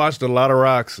crazy. I watched a lot of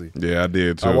Roxy. Yeah, I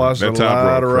did too. I watched that a top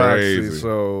lot row of crazy. Roxy.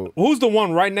 So Who's the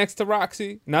one right next to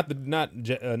Roxy? Not the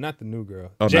new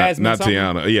girl. Oh, Jasmine. not something?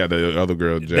 Tiana. Yeah, the other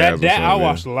girl, Jazz. I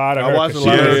watched a lot of her. I watched a 'cause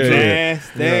lot she of was her, too.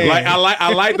 nasty. Like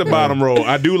I like the bottom row.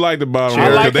 I do like the bottom row. I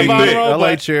like 'cause the they bottom thick. row. I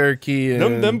like but Cherokee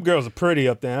and Them girls are pretty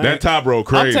up there. That top row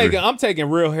crazy. I'm taking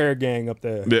Real Hair Gang up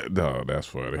there. No, that's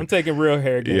funny. I'm taking Real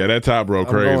Hair Gang. Yeah, that top row I'm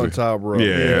crazy. going top row.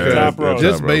 Yeah, top row.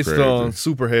 Just top row based crazy. on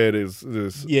Superhead is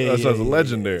that's a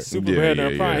legendary. Superhead Yeah, in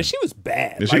her prime. yeah. And she was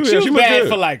bad. Yeah, She was was bad good.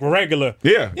 for like regular.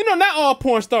 Yeah. You know, not all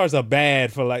porn stars are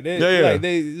bad for like Yeah. like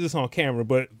they just on camera,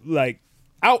 but like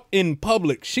out in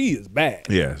public, she is bad.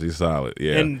 Yeah, she's solid.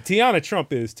 Yeah. And Tiana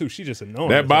Trump is too. She just annoying.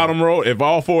 that bottom row, if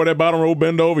all 4 of that bottom row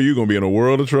bend over, you're going to be in a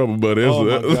world of trouble. But it's Oh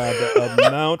my god, the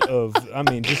amount of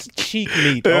just cheek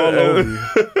meat all over you.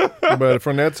 But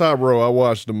from that top row, I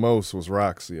watched the most was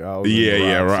Roxy. I was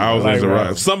into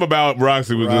Roxy. Something about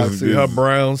Roxy was just her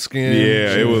brown skin.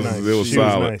 Yeah, it was She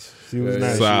solid. was nice. She was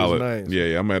nice. Solid. She was nice.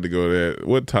 Yeah, I'm gonna have to go to that.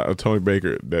 What Tony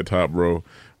Baker, that top row?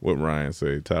 What Ryan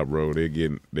say? Top row, they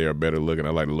are better looking.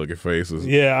 I like to look at faces.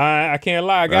 Yeah, I can't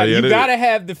lie. You gotta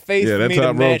have the face Yeah, for that me top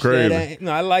to row match crazy. that.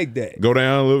 No, I like that. Go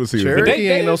down a little see. Cherokee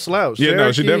ain't no slouch. Yeah,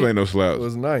 no, she Cherokee definitely ain't no slouch.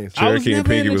 was nice. Cherokee and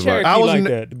Pinky was like, I was like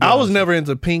that, to be I was honest. never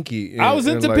into Pinky. I was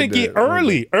into like Pinky that.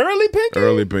 early Pinky.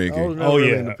 Early Pinky. I was never Oh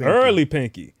really yeah, into Pinky. early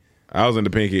Pinky. I was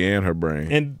into Pinky and her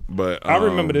brain. But I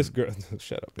remember this girl.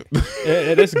 Shut up.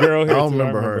 This girl here. I don't too,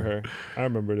 remember her. I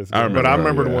remember this. Girl. I remember But I her,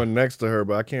 remember the yeah. one next to her,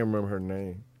 but I can't remember her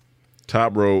name.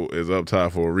 Top row is up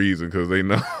top for a reason because they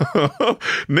know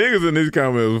niggas in these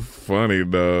comments funny,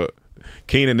 dog.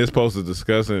 Keenan, this post is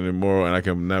disgusting and immoral, and I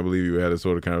cannot believe you had this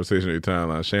sort of conversation on your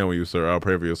timeline. Shame on you, sir. I'll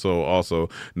pray for your soul. Also,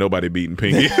 nobody beating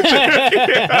Pinky.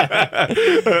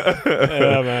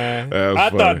 Yeah, man. I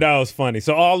thought that was funny.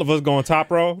 So all of us going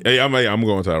top row. Yeah, I'm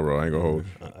going top row. I ain't gonna hold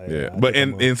you. Yeah, but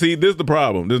and see, this is the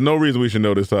problem. There's no reason we should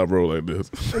know this top row like this.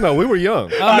 No, we were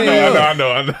young. I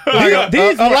know.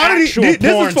 These a were lot of these. actual This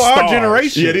is porn for our stars.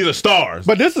 generation. Yeah, these are stars.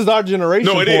 But this is our generation.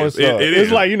 No, it porn is. stars. It It's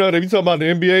is. like, you know, they be talking about the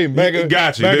NBA and back,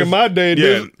 Got you. back This- in my day.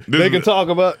 yeah, They can talk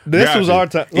about this Got was you. our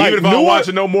time. Even if I don't watch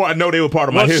it no more, I know they were part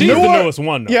of my Well, history. she's the newest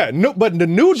one, though. Yeah, no, but the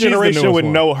new She's the generation newest would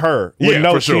one. know her. Would Yeah,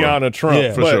 know for sure. Tiana Trump.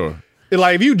 Yeah. For But, sure.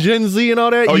 Like if you Gen Z and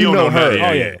all that, Oh, you you know don't know her. that, yeah,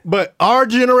 Oh, yeah. But our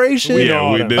generation, We know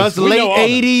all them. us We know late all them.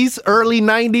 80s, early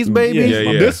 90s babies, Yeah,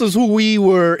 yeah. this is who we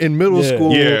were in middle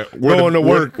school Yeah, going to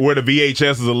work. where the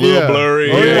VHS is a little Yeah. blurry.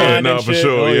 Oh, yeah, yeah. no, And for shit.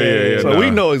 sure. Oh, yeah. So we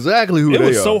know exactly who It they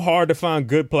was are. so hard to find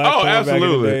good platforms. Oh, absolutely,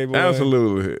 Back in the day, boy.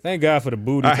 absolutely. Thank God for the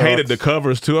booty. I hated the talks.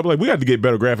 covers too. I'm like, we got to get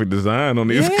better graphic design on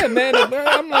these. Yeah, man.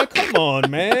 I'm like, come on,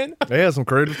 man. They had some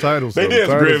creative titles. They though. did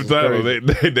some creative was titles.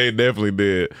 crazy. They definitely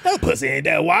did. That pussy ain't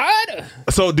that wide.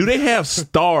 So, do they have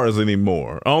stars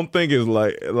anymore? I don't think it's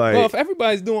like. Well, if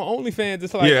everybody's doing OnlyFans,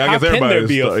 it's like, Yeah, I how guess can everybody there is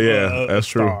be star- a that's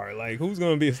true. star? Like, who's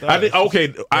going to be a star? I think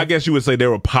okay. I guess you would say they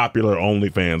were popular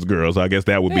OnlyFans girls. I guess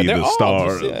that would Yeah, be they're the all star.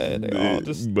 just- yeah, they're all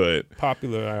just but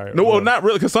popular. All right, no, well, whatever. not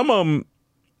really, because some of them,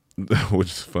 which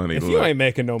is funny. If you ain't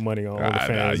making no money on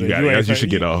OnlyFans, you, then you ain't should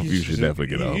get you- off. you You should definitely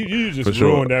get off. You just for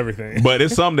sure. ruined everything. But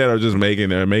it's some that are just making.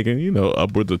 They're making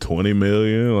upwards of 20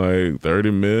 million, like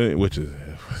 30 million, which is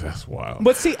that's wild.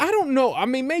 But see, I don't know. I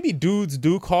mean, maybe dudes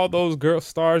do call those girl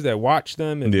stars that watch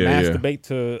them and Yeah, masturbate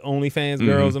to OnlyFans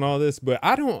girls and all this. But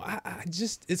I don't. I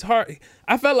just it's hard.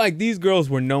 I felt like these girls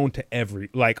were known to every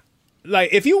like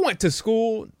if you went to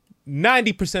school.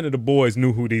 90% of the boys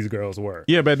knew who these girls were.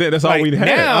 Yeah, but that's all Like, we had.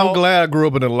 now- I'm glad I grew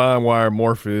up in the LimeWire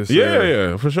Morpheus.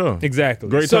 Yeah, for sure. Exactly.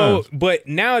 Great so, times. but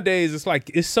nowadays it's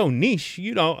like it's so niche.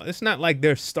 It's not like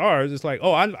they're stars. It's like,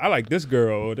 oh, I like this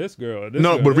girl or this girl. Or this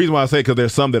No, girl. but the reason why I say because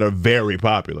there's some that are very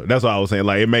popular. That's what I was saying.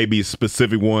 Like it may be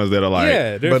specific ones that are like,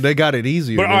 yeah, But they got it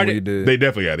easier But are than they- we did. they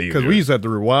definitely got easier. Because we used to have to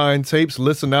rewind tapes,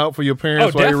 listen out for your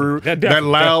parents Oh, while you definitely. were That that definitely,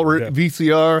 loud definitely.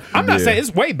 VCR. I'm not Yeah. saying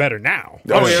it's way better now.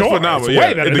 Oh, yeah, it's sure, phenomenal. it's Yeah,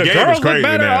 way better. the The game is girls crazy look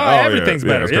better. now. Oh, Oh, yeah. everything's Yeah,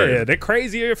 better. it's Yeah, crazy. yeah, they're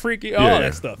crazier, freaky, all Yeah.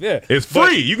 that stuff. Yeah, It's But-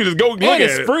 free. You can just go look and at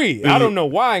it's it. free. I don't know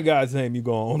why in God's name you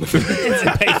go on OnlyFans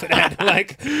and pay for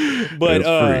that.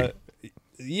 But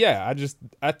yeah,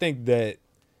 I think that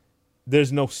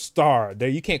there's no star there.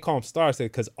 You can't call them stars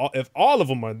because if all of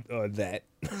them are that,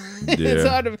 it's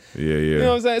hard to. Yeah. You know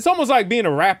what I'm saying? It's almost like being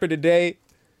a rapper today.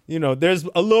 There's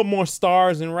a little more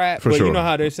stars in rap, For but sure. you know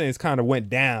how they're saying it's kind of went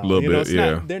down. A little bit, it's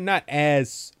not, they're not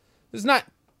as. There's not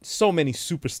so many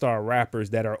superstar rappers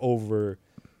that are over.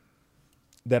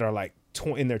 That are like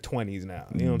in their 20s now.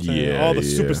 You know what I'm saying? Yeah, All the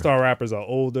yeah. superstar rappers are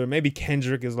older. Maybe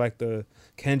Kendrick is like the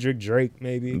Kendrick Drake,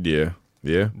 maybe.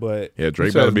 Yeah. But Yeah, Drake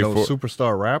You said better be no for.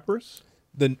 superstar rappers.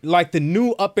 the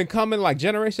new up and coming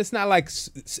generation. It's not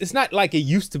like it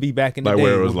used to be back in the Like day.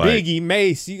 where it was with like- Biggie,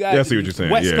 Mace. You got Yeah, I see what you're saying,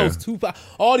 West yeah. Coast Tupac.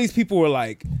 All these people were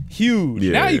like huge.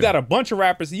 Yeah, now you yeah. got a bunch of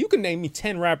rappers. You can name me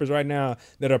 10 rappers right now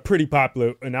that are pretty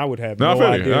popular, and I would have No, I no feel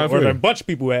you. idea. I feel Or you. a bunch of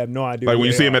people who have no idea. Like who when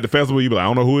you they see him are. at the festival, you be like, I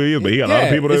don't know who he is, but he got a lot of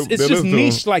people that it's that just listen to him.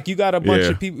 niche. Like you got a bunch Yeah.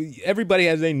 of people. Everybody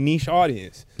has a niche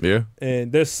audience, Yeah.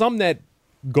 and there's some that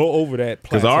go over that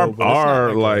Because plateau. but it's not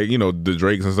our like the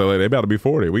Drakes and stuff like that, they about to be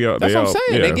 40. We got that's they what I'm all-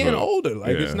 saying. yeah, They're getting so- older.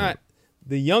 Like yeah. it's not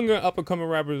the younger up and coming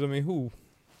rappers. I mean, who?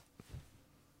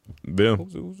 them.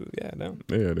 Who's yeah, them.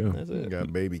 Yeah, them. That's You it.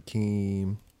 got Baby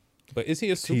Keem. But is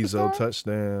he a Tizo superstar?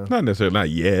 touchdown. Not necessarily, not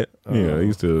yet.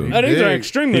 He's still. These are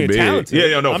extremely talented.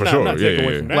 Yeah, no, for sure. I'm not taking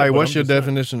away from that, Like, but what's I'm your just saying.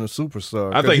 definition of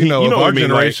superstar? I think you know, you know of what our I mean,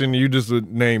 generation, you just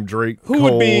would name Drake. Who Cole,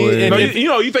 would be- and-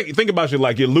 No, you think about your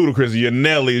like your Ludacris, your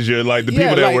Nellies, your like the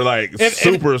people that were like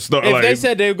superstar. If like, they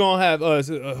said they were gonna have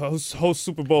host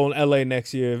Super Bowl in LA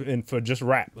next year and for just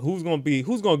rap, who's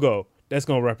gonna go? That's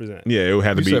gonna represent. yeah, it would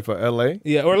have to you be said for LA?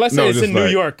 Yeah, or let's say No, it's just in New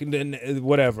like- York, and then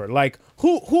whatever. Like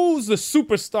who's the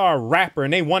superstar rapper,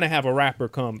 and they want to have a rapper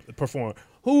come perform.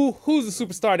 Who's the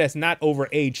superstar that's not over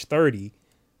age 30?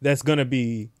 That's gonna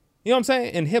be, you know what I'm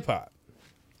saying, in hip hop.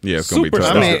 Yeah, it's gonna be Superstar.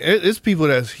 tough. I mean, it's people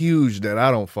that's huge that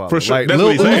I don't follow. For sure. Like That's Lil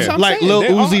what he's saying. Uzi, like That's what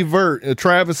Lil I'm saying. Uzi Vert,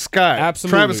 Travis Scott.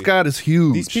 Absolutely. Travis Scott is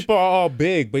huge. These people are all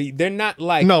big, but they're not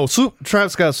like No,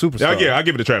 Travis Scott's superstar. Yeah, I'll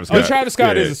give it to Travis Oh, Scott. Travis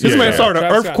Scott is a This man superstar. started an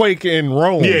Travis Scott. earthquake in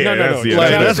Rome. Yeah, No. that's- yeah, Like,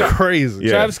 that's- that's crazy.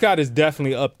 Yeah. Travis Scott is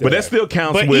definitely up there. But that still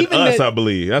counts But with even us, that- I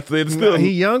believe. It's still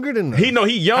He younger than that. he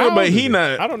younger, How but old he is he?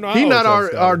 not. I don't know. He how not old Travis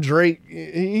Scott our is. Drake.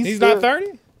 He's still- not 30.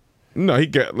 No, he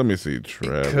got. Let me see,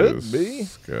 Travis could be.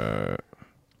 Scott.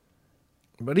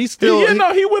 But he's still.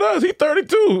 He with us. He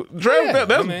 32. Travis, Yeah,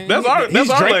 that's I mean, that's our he's that's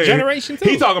our Drake lane. generation, too.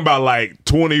 He talking about like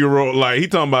 20-year-old. Like he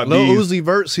talking about Lil these. Uzi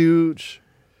Vert's huge.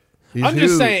 He's I'm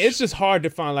just huge. saying, it's just hard to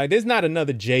find. Like, there's not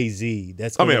another Jay-Z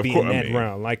that's I going mean, to of be course, in I that mean,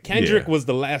 round. Like, Kendrick yeah. was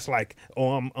the last, like,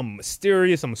 I'm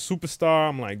mysterious, I'm a superstar.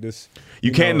 I'm like, this.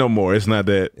 You can't know, no more. It's not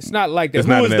that. It's not like that. It's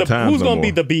not in Who's that times who's no going to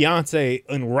be more. the Beyonce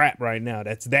in rap right now?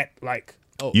 That's that, like,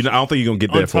 oh, I don't think you're gonna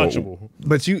get that for. untouchable.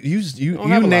 But you don't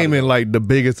have a lot naming of like the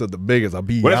biggest of the biggest. I'll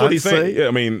be Well, that's what he's saying. Yeah,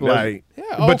 I mean, like, Yeah,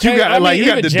 but you okay. got I mean, like you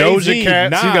got even the Jay-Z, Doja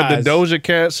Cats. You got the Nas. Doja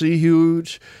Cat. She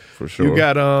huge. For sure. You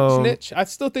got niche. I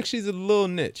still think she's a little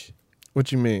niche. What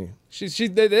you mean?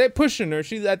 They're pushing her.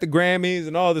 She's at the Grammys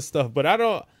and all this stuff, but I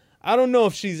don't know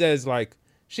if she's as like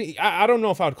I don't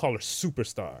know if I'd call her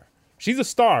superstar. She's a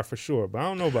star for sure, but I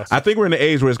don't know about. I think we're in the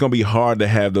age where it's gonna be hard to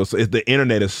have those. The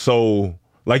internet is so,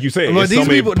 like you said, Like it's these so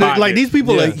many people, pockets. like these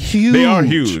people Yeah. are huge. They are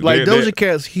huge. Like They're- Doja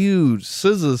Cat's huge.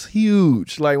 SZA's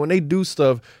huge. Like when they do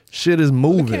stuff, shit is it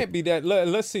moving. can't be that.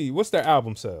 Let's see. What's their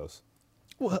album sales?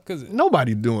 Because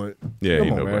Nobody doing. Yeah, Come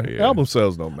ain't on, nobody, man. yeah. Album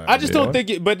sales don't matter. I just don't think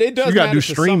it. But it does. You got to matter do to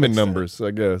some streaming extent. numbers,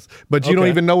 I guess. But you don't Okay.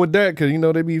 even know what that because you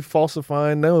know they be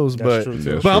falsifying those. That's but true, too.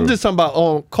 That's but I'm true. just talking about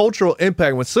on cultural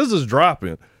impact. When SZA's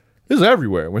dropping, it's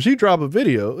everywhere. When she drop a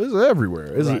video, it's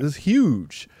everywhere. It's, Right. it's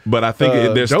huge. But I think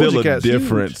there's Doja still a Cat's huge.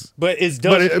 difference. But it's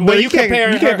But, Doja, but when you you can't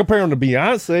compare you can't compare them to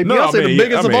Beyonce. No, Beyonce I mean, the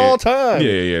biggest I mean, of all time.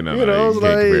 Yeah, no, you know, you it's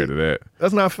can't like compare to that.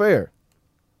 that's not fair.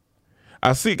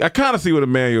 I kind of see what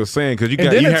Emmanuel's saying because you And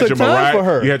got then you it had took your time for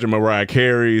her. Mariah, you had your Mariah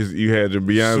Careys, you had your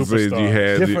Beyonce's, you Superstar.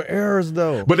 had Different eras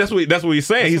though. But that's what he's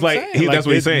saying. That's He's what like, I'm saying. Like, that's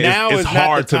what he's saying. now It's is not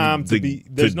hard the time to be-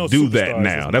 there's no do that superstars,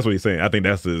 now. isn't That's what he's saying. I think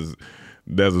that's his point.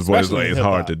 It's Especially like in it's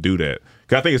hard hip-hop. to do that.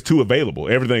 'Cause I think it's too available.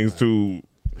 Everything's too.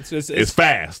 It's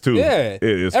fast too. Yeah,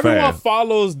 It's everyone fast.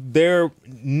 follows their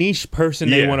niche person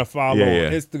they Yeah. want to follow Yeah.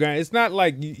 on Instagram. It's not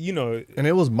like you know, And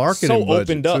it was marketing so budget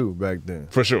opened up. too back then.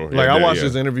 For sure. Like Yeah, I watched yeah.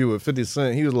 this interview with 50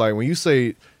 Cent. He was like, when you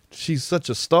say she's such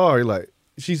a star, you're like,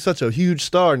 she's such a huge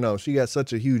star. No, she got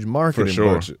such a huge marketing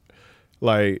sure. budget.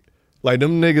 Like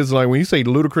them niggas, like when you say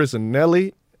Ludacris and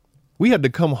Nelly, we had to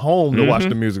come home to watch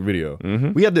the music video.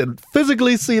 We had to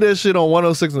physically see that shit on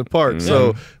 106 in Park.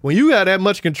 So when you got that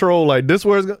much control, like this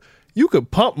where it's going, you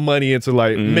could pump money into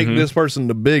like make this person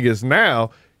the biggest. Now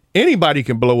anybody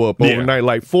can blow up Yeah. overnight.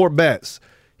 Like 4 bets.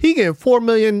 He getting 4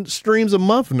 million streams a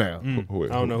month now. I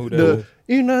don't know who that is.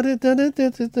 You know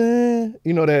that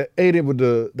you know that Aiden with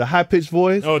the high pitched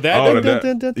voice. Oh, that. Oh,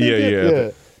 that- yeah.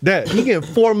 That he getting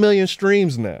 4 million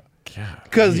streams now.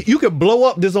 Because you could blow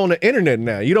up this on the internet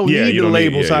now. You don't Yeah, need you the don't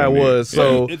need- labels yeah, how you it don't need- was.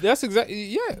 So That's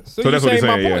exactly So that's what you're he's saying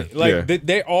my saying, point. yeah, Like yeah.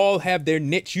 they all have their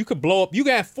niche. You could blow up. You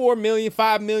got 4 million,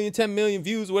 5 million, 10 million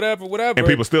views, whatever. And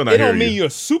people still not It don't hearing mean you. you're a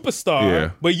superstar. Yeah.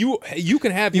 But you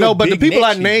can have your no, but the big people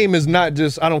I niche. name is not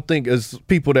just. I don't think is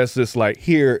people that's just like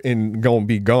here and gonna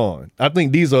be gone. I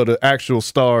think these are the actual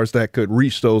stars that could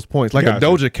reach those points, like Gotcha. a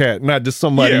Doja Cat, not just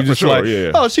somebody Yeah, you for just sure, like.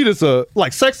 yeah. Oh, she just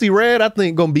like Sexy Red. I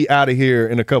think gonna be out of here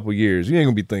in a couple years. You ain't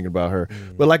gonna be thinking about her.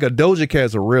 But like a Doja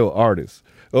Cat's a real artist.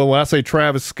 Or when I say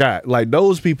Travis Scott, like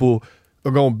those people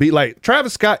are gonna be like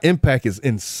Travis Scott impact is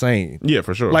insane. Yeah,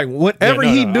 for sure. Like whatever Yeah,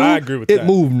 no, he no, do, I agree with it that.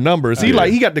 moved numbers. He Yeah.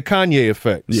 he got the Kanye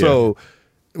effect. Yeah. So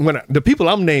when the people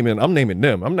I'm naming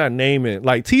them. I'm not naming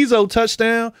like Tizo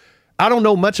touchdown. I don't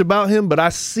know much about him, but I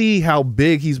see how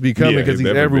big he's becoming Yeah, because he's he's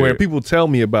definitely everywhere. big. People tell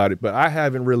me about it, but I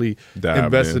haven't really Dive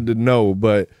invested to know.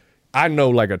 But I know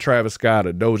like a Travis Scott,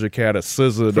 a Doja Cat, a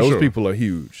SZA. Those sure. people are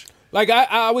huge. Like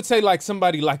I would say like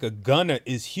somebody like a Gunna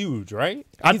is huge, right?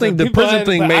 I think the people- prison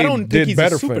thing but I made- don't think did he's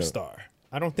better a for him. superstar.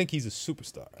 I don't think he's a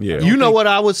superstar. Yeah. You know what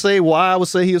I would say? Why I would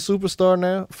say he's a superstar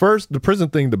now? First, the prison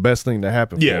thing, the best thing to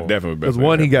happen. Yeah, for him. definitely. Because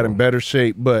one, he got in better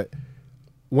shape. But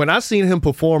when I seen him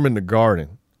perform in the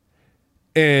Garden,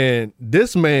 and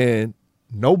this man,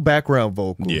 no background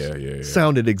vocals,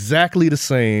 sounded exactly the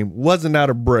same, wasn't out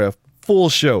of breath, full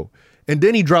show, and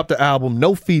then he dropped the album,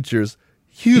 no features.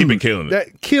 Huge. He been killing it.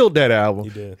 That killed that album. He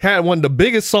did. Had one of the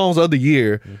biggest songs of the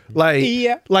year. Like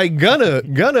Gunna,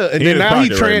 and then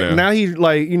now he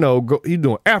like he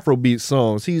doing Afrobeat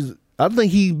songs. I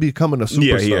think he becoming a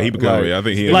superstar. Yeah, he becoming. I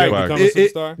think he like become a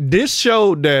superstar. This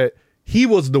showed that he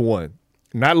was the one,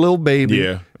 not Lil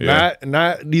Baby, Yeah.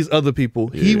 not these other people.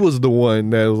 He was the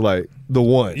one that was like the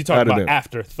one. You talking about them.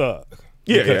 after Thug?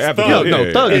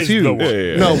 After Thug is huge.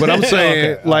 No, but I'm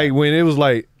saying like when it was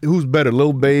like who's better,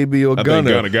 Lil Baby or I Gunna?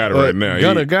 think Gunna got it right now.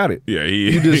 Gunna got it. Yeah,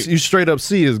 you straight up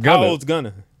see is Gunna. How old's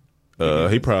Gunna?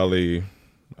 He probably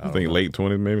I think late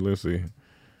 20s maybe. Let's see.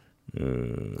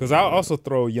 Because I'll also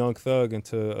throw Young Thug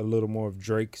into a little more of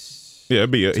Drake's. Yeah,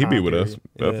 he'd be with us.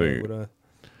 Yeah, I think. with us.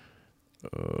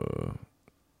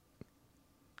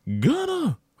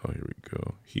 Gunna. Oh, here we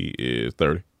go. He is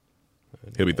 30.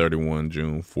 He'll be 31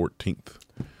 June 14th.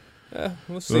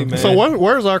 We'll see, man. So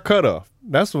where's our cutoff?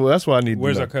 That's what I need.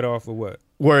 Where's to know. our cutoff for what?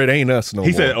 Where it ain't us no more.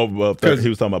 He said above 30. He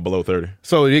was talking about below 30.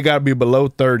 So you got to be below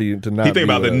 30 to not. He think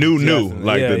about the new,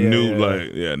 like the new,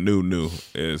 yeah. new.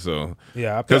 And so,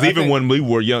 because even when we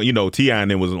were young, T.I. and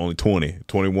them was only 20,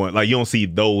 21. Like you don't see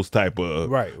those type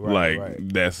of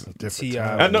that's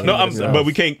T.I. but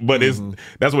we can't. But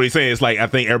that's what he's saying. It's like I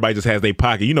think everybody just has their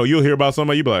pocket. You'll hear about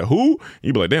somebody, you be like, who?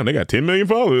 You be like, damn, they got 10 million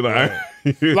followers.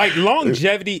 Like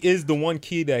longevity is the one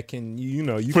key that can you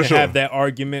can have that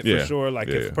argument for sure. Like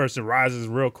if a person rises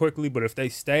real quickly, but if they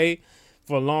stay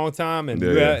for a long time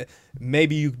and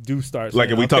maybe you do start like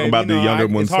saying, if we talking about the younger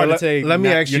ones. It's hard to say. Let me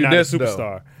ask you this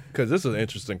superstar because this is an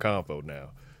interesting convo now.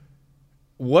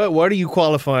 What are you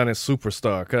qualifying as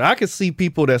superstar? Because I can see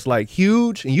people that's like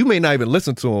huge, and you may not even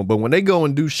listen to them, but when they go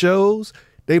and do shows,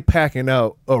 they packing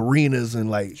out arenas and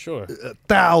like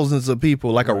thousands of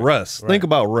people, like a Russ. Think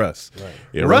about Russ. Right.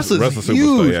 Yeah, Russ is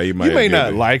huge. Yeah, you may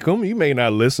not like him, you may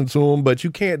not listen to him, but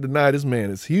you can't deny this man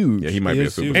is huge. Yeah, he might be a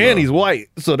superstar. And he's white,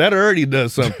 so that already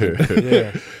does something.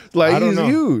 Like he's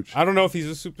huge. I don't know if he's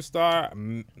a superstar.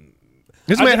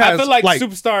 This man has, I feel like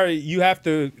superstar. You have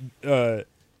to.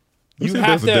 You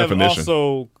have to have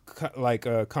also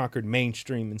conquered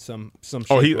mainstream in some shape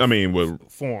form. You know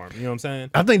what I'm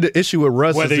saying? I think the issue with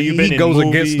Russ Whether is you've he been goes in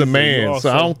against the movies man. and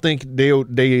So I don't think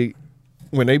they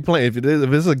when they play if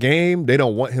it's a game, they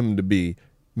don't want him to be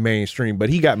mainstream. But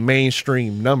he got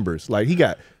mainstream numbers. Like he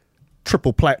got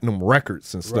triple platinum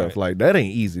records and stuff. Like that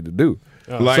ain't easy to do.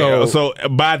 So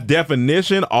by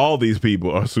definition, all these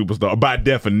people are superstars. By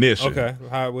definition.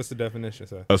 Okay. What's the definition,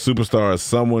 sir? A superstar is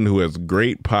someone who has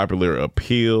great popular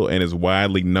appeal and is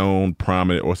widely known,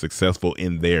 prominent, or successful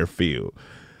in their field.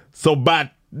 So by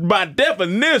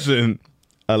definition,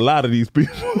 a lot of these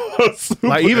people are superstars.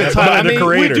 Like even Tyler, the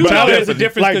Creator. We do know there's a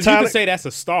difference because you can say that's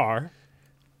a star.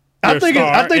 I think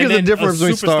it's a difference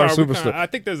between star and superstar. I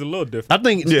think there's a little difference. I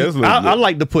think I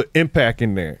like to put impact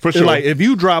in there. For sure. Like if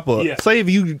you drop say if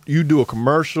you do a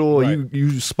commercial or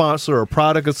you sponsor a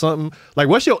product or something, like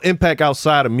what's your impact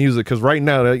outside of music? Because right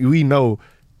now we know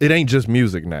it ain't just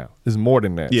music now. It's more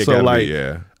than that. Yeah, so like be,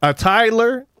 a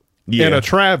Tyler and a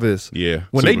Travis,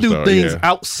 when they do things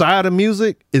outside of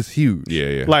music, it's huge.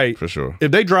 Yeah, like for sure. If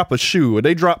they drop a shoe or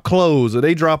they drop clothes or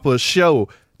they drop a show,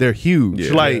 they're huge.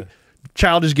 Like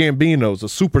Childish Gambino's a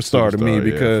superstar to me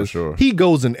because he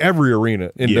goes in every arena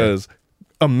and does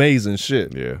amazing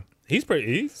shit. Yeah, he's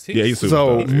pretty. He's superstar.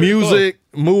 So music,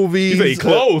 movies. He said he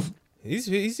close.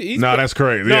 He's no, that's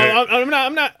crazy. No, yeah.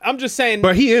 I'm not. I'm just saying.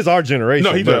 But he is our generation.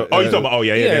 No, he does. You talking about? Oh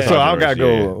yeah. So I gotta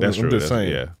go. That's true. I'm just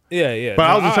saying. Yeah. But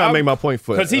I was just trying to make my point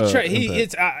for because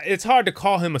it's hard to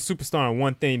call him a superstar on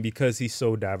one thing because he's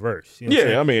so diverse. You know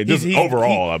what I'm saying? Just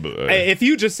overall. If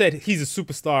you just said he's a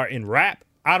superstar in rap,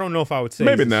 I don't know if I would say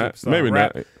maybe he's a not. superstar Maybe in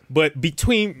rap. not. But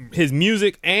between his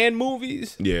music and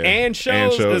movies, and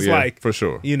shows, it's like for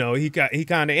sure. He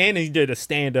kind of and he did a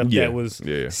stand up that was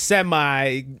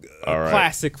semi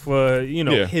classic for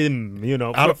him.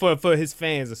 For his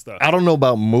fans and stuff. I don't know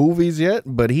about movies yet,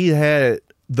 but he had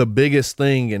the biggest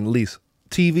thing in at least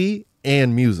TV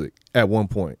and music at one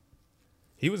point.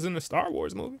 He was in the Star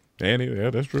Wars movie. And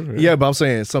that's true. Yeah, but I'm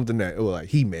saying something that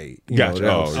he made.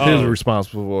 Gotcha. He was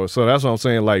responsible for. So that's what I'm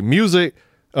saying. Like music,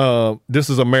 This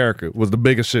Is America was the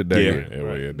biggest shit that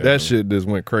year. That shit just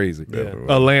went crazy.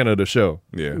 Atlanta, the show,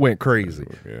 went crazy.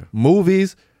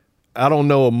 Movies, I don't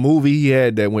know a movie he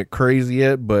had that went crazy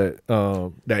yet, but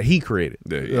that he created.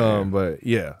 But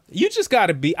yeah, you just got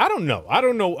to be. I don't know.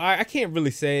 I can't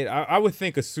really say it. I would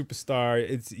think a superstar.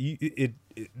 It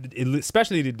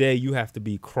especially today. You have to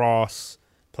be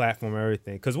cross-platform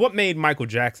everything. Because what made Michael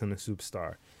Jackson a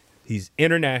superstar? He's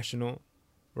international,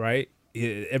 right?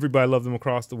 Everybody loved him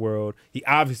across the world. He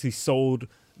obviously sold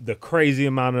the crazy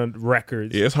amount of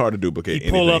records. Yeah, it's hard to duplicate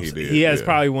anything he did. He has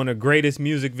probably one of the greatest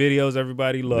music videos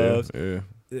everybody loves. Yeah.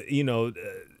 You know,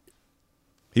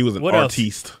 he was an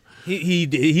artiste. He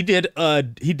did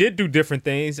do different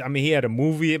things. I mean, he had a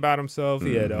movie about himself.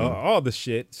 He had all the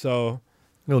shit. So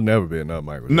he'll never be another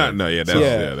Michael Jackson.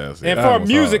 That's and from a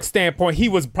music standpoint, he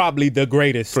was probably the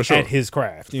greatest For sure. at his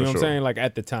craft. You know what I'm sure. saying? Like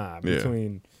at the time,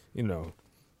 between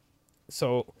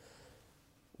So,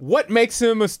 what makes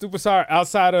him a superstar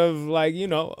outside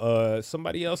of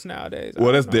somebody else nowadays?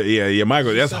 Well,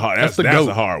 Michael. That's hard. That's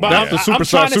a hard one. That's the superstar. I'm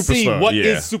trying to see what Yeah.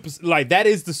 is super. Like that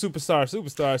is the superstar. So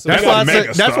That's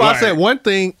why I said one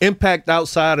thing: impact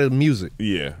outside of music.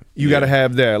 Yeah, you got to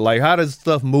have that. Like, how does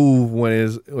stuff move when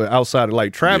it's outside of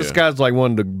like Travis Scott's like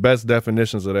one of the best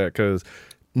definitions of that because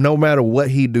no matter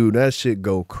what he do, that shit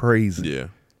go crazy. Yeah,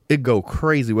 it go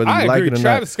crazy whether I you like agree. it or not.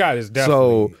 Travis Scott is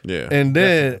definitely and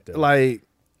then like.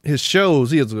 His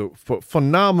shows, he is a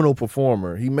phenomenal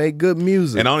performer. He make good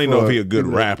music. And I don't even know if he's a good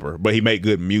rapper, but he make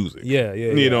good music.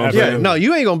 You know what I'm saying? No,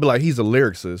 you ain't gonna be like he's a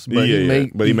lyricist, but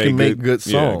he can make good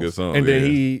songs. Yeah, good songs. And then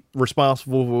he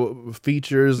responsible for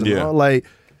features and all. Like,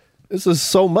 this is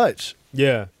so much.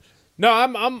 Yeah. No,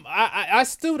 I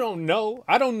still don't know.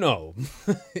 I don't know.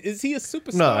 Is he a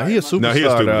superstar? No, he a superstar. No, he a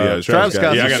superstar. Travis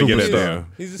Scott's I a gotta get that superstar. down.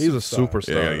 He's a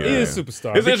superstar. He is a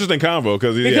superstar. It's an interesting convo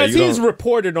because he's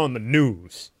reported on the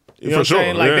news. You know For what I'm sure.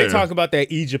 saying? Like they talk about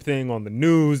that Egypt thing on the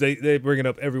news. They bring it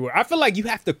up everywhere. I feel like you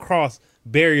have to cross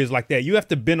barriers like that. You have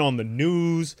to been on the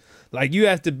news. Like you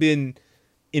have to been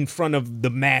in front of the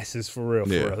masses for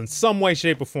real, in some way,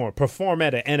 shape, or form. Perform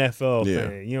at an NFL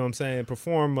thing. You know what I'm saying?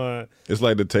 Perform. It's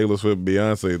like the Taylor Swift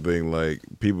Beyonce thing. Like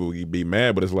people be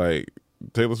mad, but it's like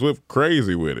Taylor Swift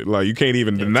crazy with it. Like you can't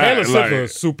even deny Taylor it.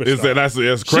 Swift Like, is a superstar.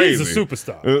 That's crazy. She's a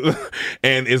superstar.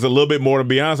 And it's a little bit more than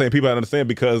Beyonce, and people understand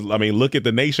because I mean, look at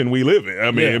the nation we live in.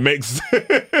 I mean, it makes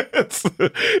sense.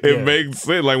 It makes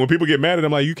sense. Like when people get mad at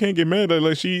him, like you can't get mad at her.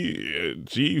 Like she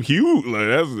huge. Like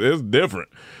that's different.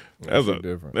 That's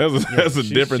a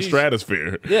different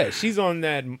stratosphere. Yeah, she's on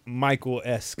that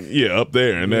Michael-esque. Yeah, up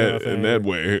there in that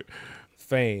way.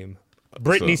 Fame.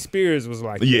 Britney Spears was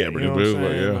like Britney Spears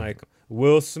was like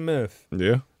Will Smith.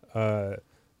 Yeah. But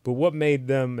what made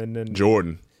them and then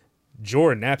Jordan,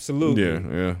 absolutely.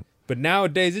 Yeah. But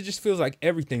nowadays it just feels like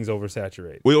everything's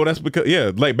oversaturated. Well, that's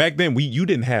because like back then you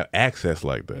didn't have access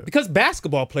like that. Because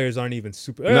basketball players aren't even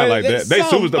super. Not like that. They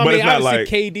superstar, but it's not like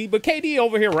KD. But KD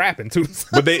over here rapping too.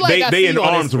 But they in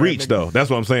arm's reach though. That's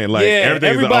what I'm saying. Like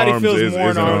everybody feels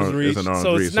more in arm's arm's reach.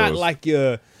 So it's not like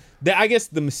I guess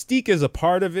the mystique is a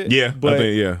part of it. Yeah, but I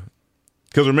think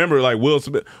because remember like Will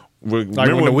Smith. Like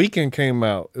when The Weeknd came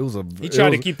out, he tried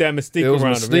to keep that mystique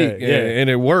around him. Yeah, and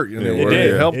it worked. And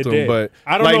it helped him. But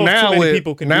I don't like know if now too many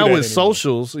people can do that with anymore.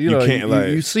 socials, you can't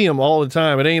you see them all the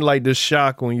time. It ain't like this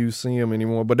shock when you see them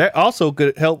anymore. But that also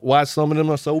could help why some of them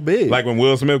are so big. Like when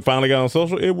Will Smith finally got on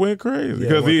social, it went crazy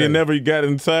because he never got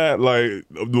inside like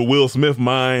the Will Smith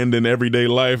mind and everyday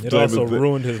life. It also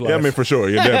ruined his life. Yeah, I mean for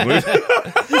sure, definitely.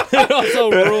 It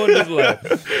also ruined his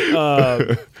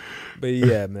life. But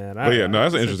yeah, man.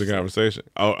 That's an interesting conversation.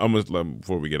 I'm just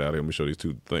before we get out of here, let me show these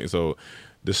two things. So,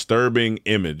 disturbing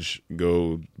image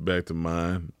go back to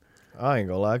mine. I ain't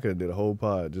gonna lie, I could have did a whole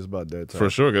pod just about that time. For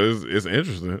sure, because it's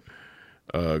interesting.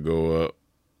 Go up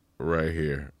right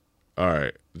here. All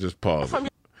right, just pause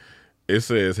it. It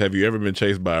says, have you ever been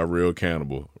chased by a real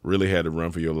cannibal? Really had to run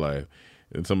for your life?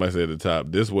 And somebody said at the top,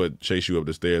 this would chase you up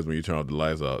the stairs when you turn off the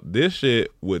lights off. This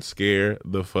shit would scare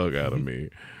the fuck out of me.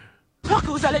 J'espère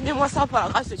que vous allez bien, moi ça par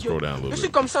la grâce de Dieu. Scroll down a little Je bit.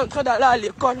 suis comme ça en train d'aller à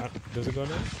l'école. Does it go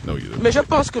down? No, you don't. Mais je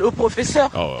pense que le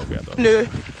professeur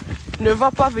ne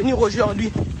va pas venir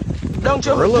aujourd'hui. Donc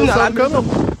je retourne à la maison.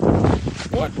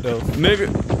 What the nigga?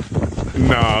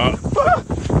 Nah.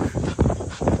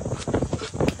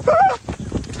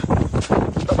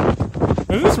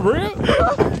 Is this real?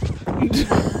 Je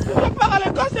pars à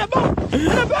l'école, c'est bon. Je ne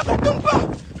retourne pas.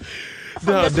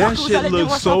 No, that shit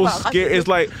looks so scary. It's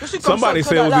like somebody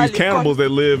said with these cannibals that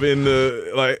live in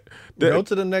the like. Go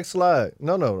to the next slide.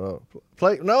 No.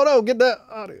 Play. No. Get that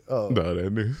audio. Oh. No,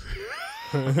 that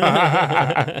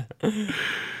nigga.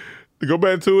 Go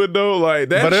back to it though, like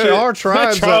that. But there are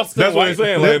tribes. That's what I'm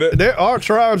saying. Like, there are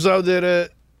tribes out there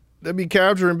that be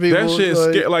capturing people. That shit's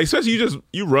scary. Like, especially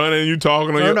you running, you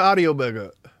talking. Turn the audio back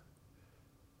up.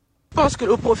 pense que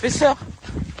le professeur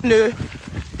ne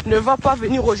va pas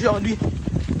venir aujourd'hui.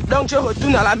 Donc je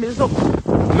retourne à la maison.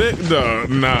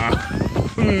 Nah.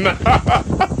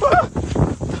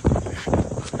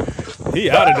 He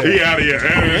out of there. He out of here.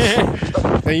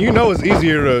 And you know it's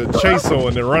easier to chase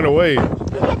someone than run away.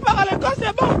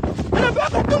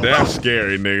 That's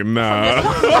scary, nigga.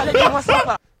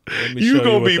 Nah. You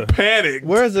gonna be panicked.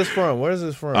 Where is this from?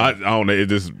 I don't know. It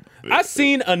just. I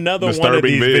seen another one of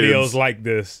Disturbing these vids. videos like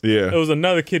this. Yeah. It was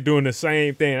another kid doing the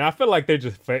same thing. And I feel like they're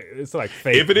just it's like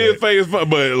fake. If it is fake, it's fun,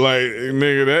 but like,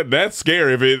 nigga, that's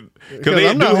scary. If it, because they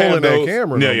I'm do not have holding that those.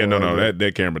 camera Yeah, no no, more.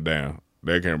 that camera down.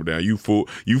 That camera down. You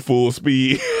full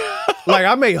speed. Like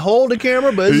I may hold the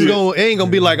camera, but it ain't gonna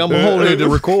be like I'm holding it to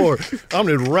record. I'm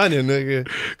just running, nigga.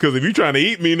 Because if you trying to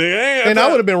eat me, nigga, and I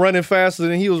would have been running faster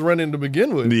than he was running to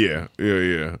begin with. Yeah.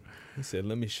 He said,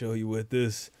 "Let me show you what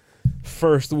this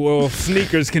first world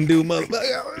sneakers can do,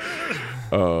 motherfucker."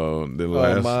 The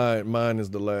last. Mine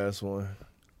is the last one.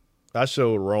 I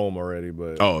showed Rome already,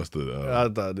 but it's the. I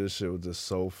thought this shit was just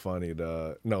so funny.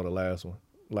 No, the last one,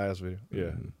 last video.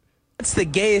 Yeah. What's the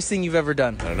gayest thing you've ever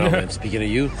done? I don't know, man. Speaking of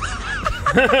you.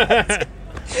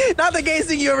 Not the gayest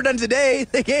thing you've ever done today.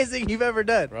 The gayest thing you've ever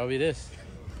done. Probably this.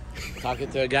 Talking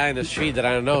to a guy in the street that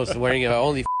I don't know is wearing a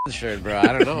only shirt, bro. I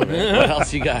don't know, man. What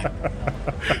else you got?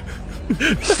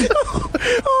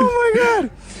 Oh my god.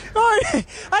 All right.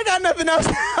 I got nothing else.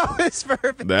 That was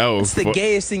perfect. That was What's the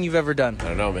gayest thing you've ever done? I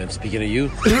don't know, man. Speaking of you.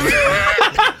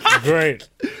 Great.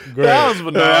 That was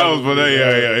phenomenal.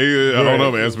 Yeah. I don't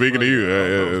know, man. Speaking of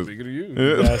you. Speaking of you.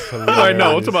 That's hilarious. Like,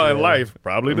 no, it's about life.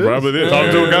 Probably this.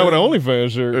 Talking to a guy with an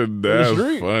OnlyFans shirt. That's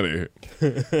funny.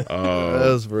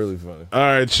 That's really funny. All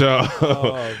right,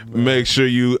 y'all. Make sure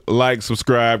you like,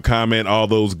 subscribe, comment, all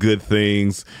those good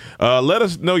things. Let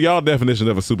us know y'all definition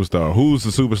of a superstar. Who's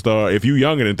the superstar? If you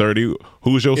younger than 30,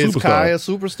 who's your Is superstar? Kai a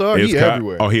superstar? He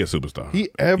everywhere. Oh, he a superstar. He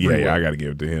everywhere. Yeah, I got to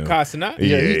give it to him. Kai Cenat?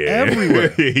 Yeah, he everywhere.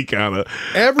 He kind of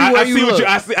everywhere. I see what you.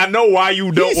 I know why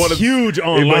you don't want to. Huge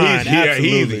online.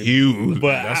 He's huge.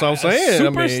 But that's what I'm saying.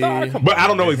 Superstar. But I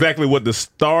don't know exactly what the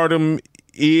stardom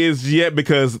is yet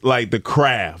because like the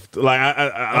craft. Like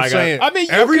I'm saying,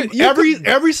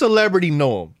 every celebrity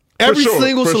know him. Every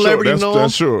single celebrity know him.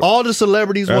 That's true. All the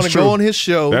celebrities want to go on his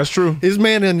show. That's true. His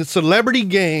man in celebrity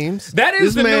games. That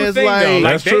is the new thing, though. Like,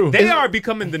 that's true. They are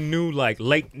becoming the new like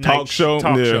late night talk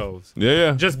shows.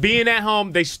 Yeah. Just being at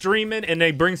home, they streaming and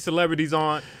they bring celebrities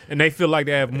on, and they feel like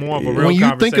they have more of a real when you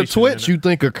conversation. think of Twitch, you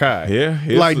think of Kai. Yeah.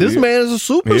 Like this man is a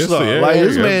superstar. Like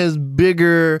this man is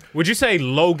bigger. Would you say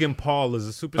Logan Paul is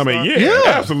a superstar? I mean, yeah.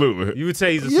 Absolutely. You would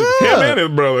say he's a superstar. Him and his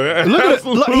brother.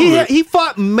 Look at he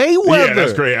fought Mayweather. Yeah,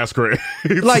 that's great. That's great.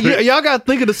 Like y'all got to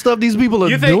think of the stuff these people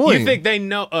are doing. You think they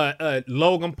know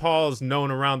Logan Paul's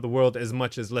known around the world as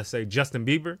much as, let's say, Justin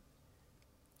Bieber?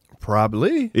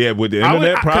 Probably. Yeah, with the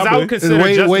internet, probably. I would consider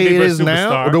Justin Bieber a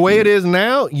superstar. The way it is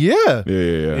now, yeah.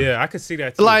 Yeah, I could see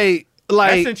that too. Like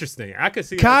that's interesting. I could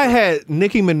see Kai that. had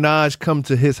Nicki Minaj come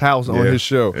to his house on his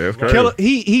show. Yeah, that's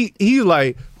crazy. He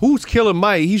like, who's Killer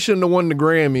Mike? He shouldn't have won the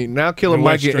Grammy. Now Killer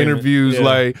Mike get interviews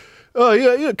like, oh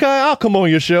yeah, Kai, I'll come on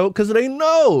your show because they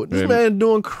know this man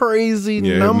doing crazy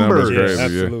numbers. Crazy,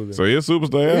 absolutely. So he's a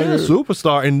superstar. Yeah,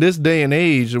 superstar in this day and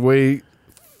age. The way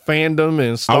fandom and I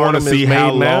want stardom to see is made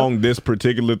how now. long this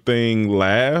particular thing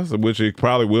lasts, which it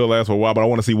probably will last for a while. But I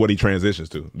want to see what he transitions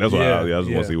to. That's what I just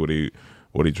want to see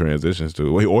what he transitions to,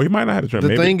 or he might not have to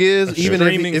transition. The thing is, even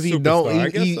if he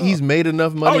don't, he's made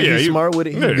enough money. He's smart with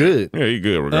it. He's good. Yeah, he's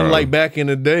good. Regardless. Unlike back in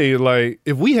the day, like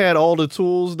if we had all the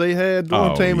tools they had, Dual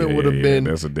Entertainment would have been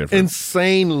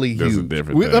insanely That's huge. a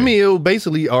different thing. I mean, it was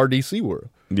basically RDC world.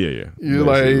 Yeah. You're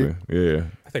like,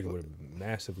 I think it would have been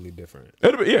massively different.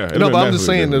 No, but I'm just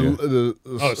saying the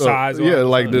size.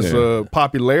 like this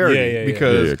popularity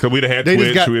because we'd have had they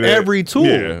Twitch, just got every tool.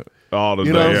 Yeah. All the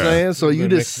you know what I'm saying? So you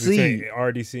just see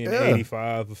RDC in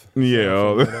 85.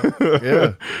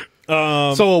 Yeah.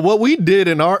 So what we did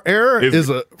in our era is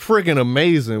a freaking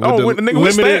amazing. With the nigga,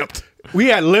 we stamped. We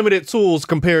had limited tools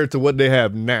compared to what they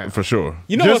have now. For sure.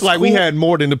 You know, just like we had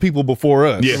more than the people before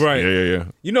us. Yeah. Right. Yeah.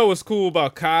 You know what's cool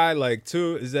about Kai, like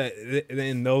too, is that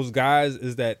in those guys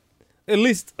is that at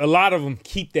least a lot of them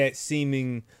keep that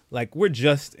seeming like we're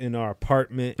just in our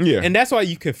apartment. Yeah. And that's why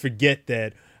you could forget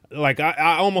that. Like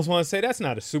I almost want to say that's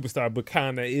not a superstar, but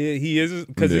kind of he is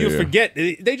because you'll forget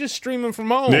they just streaming from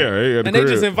home. Yeah, and they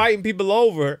just inviting people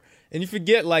over, and you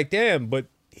forget like damn, but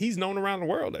he's known around the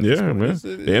world. At this point. Man.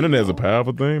 The internet's a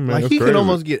powerful thing, man. Like That's he crazy. can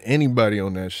almost get anybody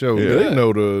on that show. Yeah. They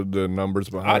know the numbers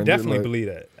behind it. I definitely like, believe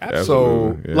that.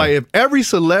 Absolutely. So like if every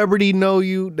celebrity know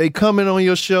you, they come in on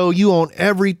your show, you on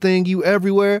everything, you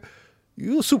everywhere.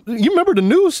 You remember the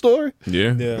news story?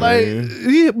 Yeah. Like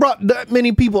he brought that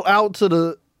many people out to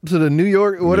the New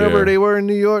York, whatever they were in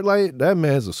New York. Like that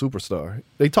man's a superstar.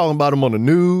 They talking about him on the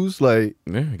news. Like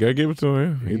you gotta give it to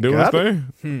him. He doing his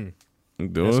thing. He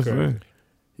doing his thing.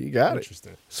 He got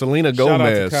Interesting. it. Selena Shout out to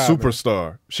Gomez, Kai,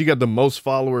 superstar. She got the most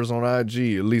followers on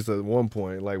IG, at least at one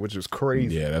point, like, which is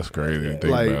crazy. Yeah, that's crazy. To think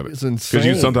Like, about it. it's insane. Because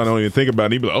you sometimes don't even think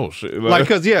about it. You be like, oh shit. Like,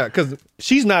 because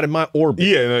she's not in my orbit.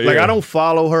 Yeah, Like, I don't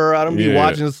follow her. I don't be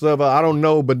watching stuff. I don't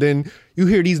know. But then you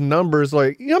hear these numbers,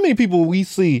 like, you know how many people we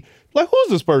see? Like, who's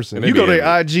this person? You go to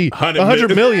their IG,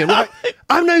 100 million. Like,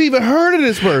 I've never even heard of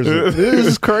this person. This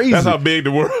is crazy. That's how big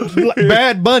the world is.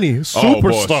 Bad Bunny,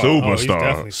 superstar.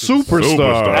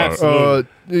 Superstar. Absolutely.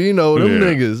 You know, them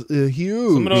niggas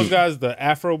huge. Some of those guys, the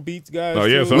Afro beats guys. Oh,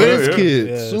 yeah.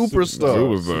 WizKid,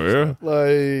 superstar.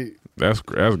 Like, that's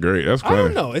great. That's I crazy.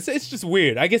 don't know. It's just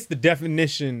weird. I guess the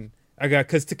definition I got,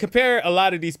 because to compare a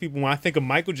lot of these people, when I think of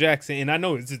Michael Jackson, and I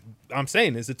know I'm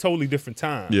saying it's a totally different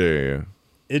time. Yeah.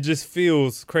 It just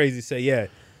feels crazy to say,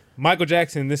 Michael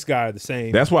Jackson and this guy are the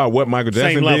same. That's why what Michael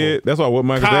Jackson did. That's why what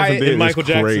Michael Jackson did and Michael is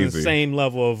Jackson crazy. the same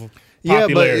level of yeah,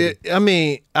 popularity.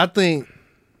 but I think.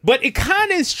 But it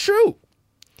kind of is true.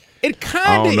 It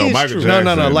kind of is Michael true.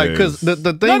 Jackson No. Like, because the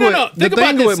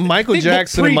thing with Michael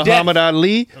Jackson and Muhammad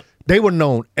Ali, they were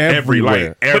known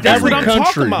everywhere. But that's what I'm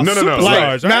talking about. No. Superstars, Like,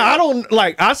 right? now I don't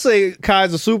I say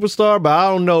Kai's a superstar, but I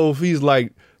don't know if he's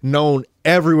like known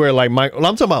everywhere like Michael.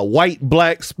 I'm talking about white,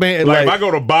 black, Spanish. Like, if I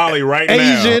go to Bali right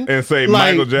Asian, now and say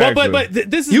like, Michael Jackson, But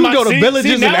this is You my, go to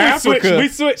villages in now Africa. We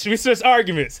switch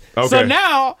arguments. Okay. So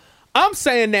now I'm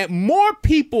saying that more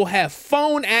people have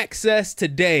phone access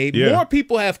today. Yeah. More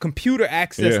people have computer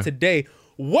access today.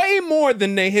 Way more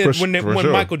than they had when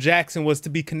sure. Michael Jackson was to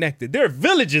be connected. There are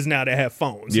villages now that have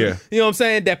phones. Yeah. You know what I'm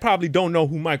saying? That probably don't know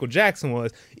who Michael Jackson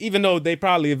was, even though they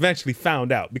probably eventually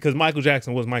found out because Michael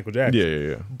Jackson was Michael Jackson.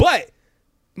 Yeah. But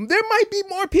there might be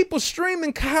more people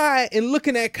streaming Kai and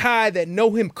looking at Kai that know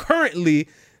him currently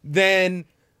than,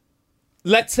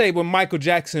 let's say, when Michael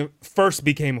Jackson first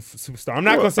became a superstar. I'm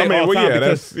not going to say all time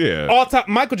because all time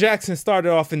Michael Jackson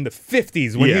started off in the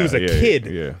 50s when he was a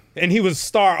kid, and he was a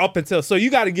star up until. So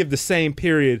you got to give the same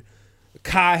period.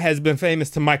 Kai has been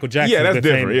famous to Michael Jackson. Yeah, that's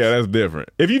different. Famous. Yeah, that's different.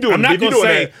 If you do, I'm not going to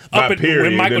say up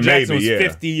when Michael Jackson was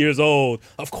 50 years old.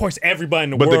 Of course, everybody in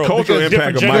the world. But the cultural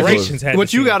impact of generations had.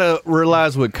 What you got to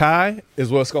realize with Kai is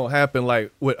what's going to happen.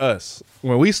 Like with us,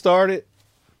 when we started,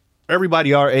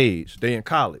 everybody our age, they in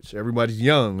college. Everybody's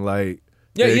young. Like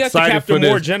you have to capture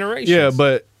more generations. Yeah,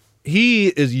 but he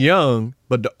is young.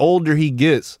 But the older he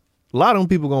gets, a lot of them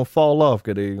people gonna fall off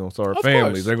because they're gonna start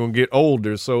families. Course. They're gonna get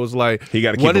older. So it's like, he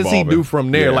gotta keep what does evolving. he do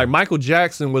from there? Yeah. Like Michael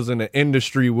Jackson was in an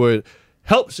industry where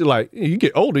helps you. Like you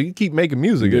get older, you keep making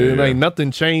music. Yeah. Like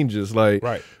nothing changes. Like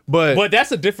right. But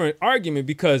that's a different argument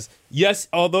because yes,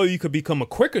 although you could become a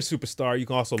quicker superstar, you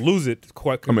can also lose it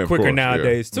quicker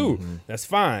nowadays too. Mm-hmm. That's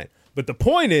fine. But the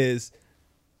point is,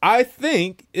 I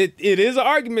think it is an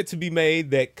argument to be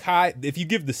made that Kai, if you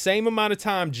give the same amount of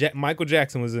time Michael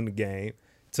Jackson was in the game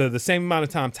to the same amount of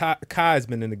time Kai's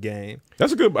been in the game,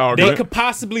 that's a good argument. They could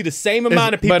possibly the same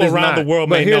amount of people around the world.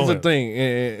 But may here's know the him. thing,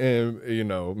 and you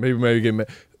know, maybe get mad.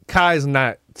 Kai's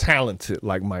not talented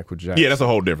like Michael Jackson. Yeah, that's a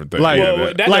whole different thing. Like,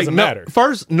 that doesn't matter.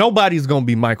 First, nobody's gonna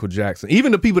be Michael Jackson.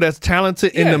 Even the people that's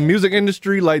talented in the music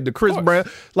industry, like the Chris Brown,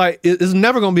 like it's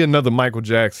never gonna be another Michael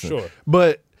Jackson. Sure.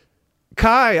 But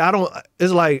Kai,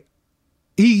 it's like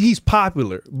he's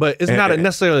popular, but it's not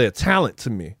necessarily a talent to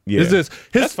me. Yeah. It's just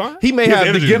That's fine. He may His have the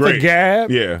energy's gift great. of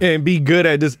gab, Yeah. and be good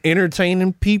at just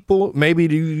entertaining people. Maybe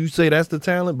you say that's the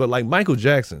talent, but like Michael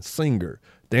Jackson, singer,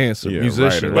 dancer, musician,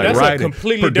 writer. But like that's writing, a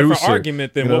completely producer, different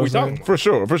argument than you know what we're I'm talking saying? about.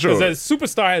 For sure. Because as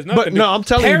superstar has nothing. But no, I'm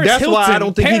telling you, that's why I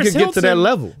don't think he could get to that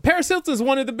level. Paris Hilton's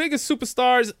one of the biggest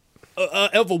superstars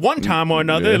of one time or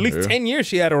another. Yeah, At least 10 years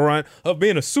she had a run of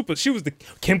being a super. She was the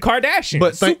Kim Kardashian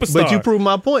superstar. But you prove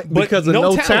my point But because of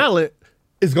no talent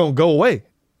is gonna go away.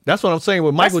 That's what I'm saying.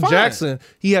 With Michael fine. Jackson,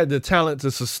 he had the talent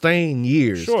to sustain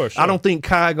years. Sure. I don't think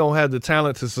Kai gonna have the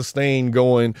talent to sustain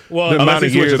going Well, the unless amount he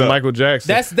of switch years it up. Michael Jackson.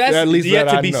 That's at least yet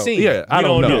that to I be know. seen. Yeah, I We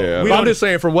don't don't know. know. Yeah, We But I'm don't- just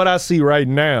saying, from what I see right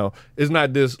now, it's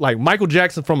not this like Michael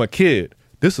Jackson from a kid.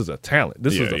 This is a talent.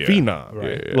 This is a phenom.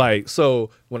 Right. Yeah. Like, so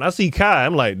when I see Kai,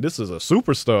 I'm like, this is a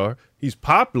superstar. He's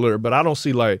popular, but I don't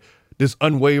see like this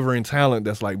unwavering talent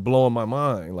that's like blowing my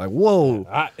mind. Like, whoa.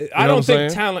 I don't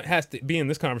think talent has to be in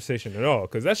this conversation at all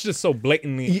because that's just so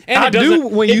blatantly. And I it doesn't- do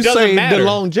when it you doesn't say matter. the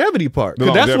longevity part. The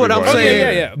 'Cause that's what I'm longevity part.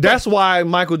 saying. Yeah. That's why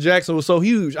Michael Jackson was so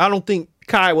huge. I don't think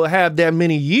Kai will have that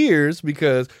many years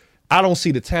because I don't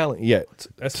see the talent yet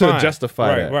That's to fine.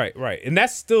 justify that. Right. And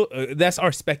that's still that's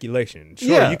our speculation. Sure,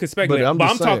 Yeah, you can speculate, but I'm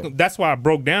just saying. That's why I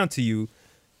broke down to you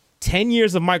 10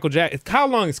 years of Michael Jackson. How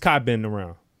long has Kai been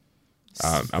around?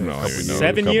 I'm not even know.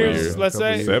 7 years, let's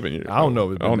say. 7 years. I don't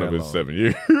know. If I don't know if it's 7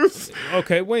 years.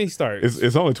 Okay, when he started?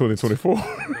 It's only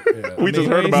 2024. We just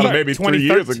heard about it maybe 3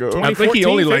 years ago. I think he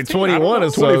only like 21 or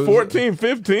so. 2014,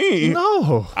 15.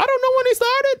 No. I don't know when he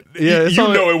started. Yeah, it's You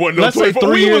only- know it wasn't no Let's say 24.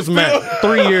 3 We years was still- max.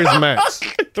 3 years max.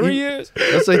 3 years?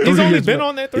 Let's say 3 He's years. only been max.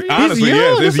 on there 3 years? Honestly, He's yes.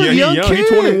 young. He's That's a young. young He's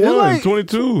kid. 21, Like-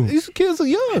 22. These kids are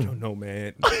young. I don't know,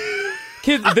 man.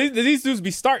 Kids, these dudes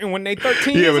be starting when they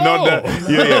 13 Yeah, years but no old. doubt.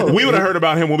 Yeah. We would have heard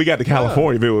about him when we got to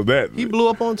California if it was that. He blew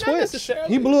up on Twitch. necessarily.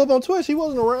 He blew up on Twitch. He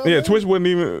wasn't around. Yeah, man. Twitch wasn't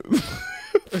even.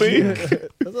 thing. That's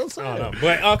what I'm saying. I don't know.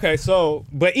 But okay,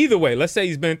 but either way, let's say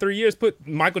he's been 3 years. Put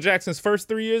Michael Jackson's first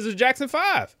 3 years as Jackson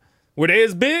 5. Were they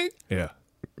as big? Yeah.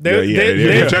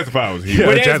 Yeah. Jackson 5 was huge.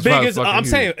 Were they Jackson as big 5 as fucking I'm huge.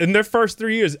 saying in their first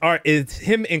 3 years? Is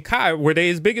him and Kai were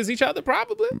they as big as each other?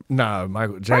 Probably. Nah,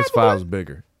 Michael Jackson 5 was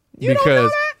bigger. You don't know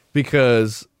that?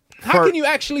 Because How can you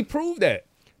actually prove that?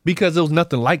 Because there was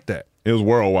nothing like that. It was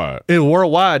worldwide. It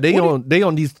worldwide. They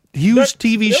on these huge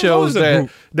TV there shows was a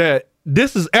group. that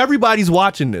this is everybody's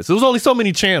watching this. There was only so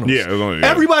many channels. Yeah, it was only, yeah.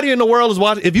 Everybody in the world is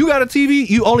watching. If you got a TV,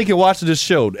 you only can watch this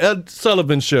show, Ed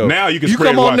Sullivan Show. Now you can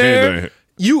come watch on there. anything.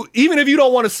 You even if you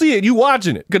don't want to see it, you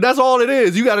watching it because that's all it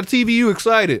is. You got a TV, you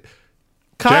excited.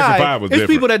 Jackson Kai, 5 was it's different.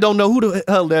 people that don't know who the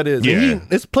hell that is. Yeah. And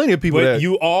it's plenty of people But that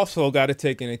you also got to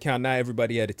take into account not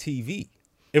everybody had a TV.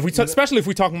 If we especially if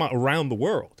we're talking about around the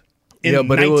world. In Yeah,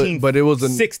 but it was a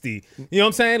 60. You know what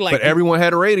I'm saying? Like, but everyone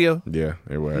had a radio. Yeah,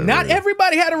 everyone. not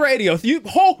everybody had a radio.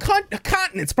 Whole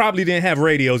continents probably didn't have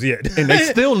radios yet, And they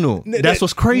still knew. That's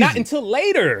what's crazy. Not until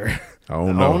later. I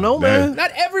don't know. Man.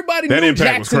 Not everybody That knew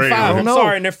impact was Jackson crazy. 5. I'm No.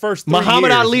 sorry, in their first 3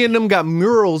 Muhammad years. Ali and them got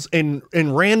murals in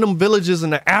random villages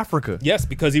in Africa. Yes,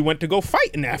 because he went to go fight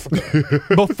in Africa.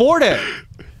 Before that,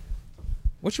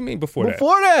 What you mean before that?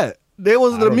 before that, there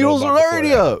was the don't know murals about already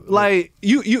before up. Like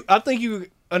you, I think you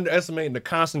underestimating the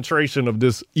concentration of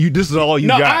this. This is all you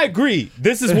No, got. I agree.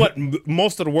 This is what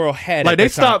most of the world had. Like at they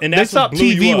that time, stopped. and They that's what stopped blew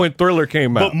you TV up. when Thriller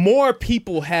came But out. more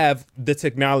people have the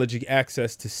technology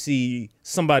access to see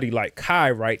somebody like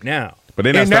Kai right now. But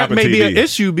they're not And that stopping may TV. be an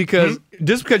issue because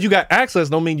just because you got access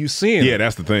don't mean you seeing Yeah, it.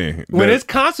 that's the thing. When That- it's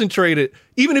concentrated,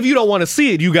 even if you don't want to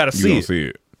see it, you got to you see don't it. see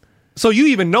it. So you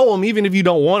even know him, even if you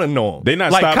don't want to know him. They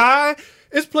not like stop- Kai.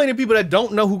 It's plenty of people that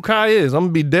don't know who Kai is. I'm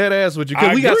gonna be dead ass with you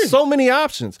because I we got agree. so many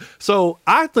options. So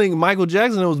I think Michael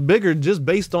Jackson was bigger just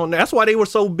based on that. That's why they were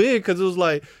so big because it was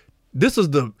like this is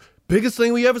the biggest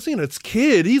thing we ever seen. It's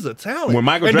kid. He's a talent. When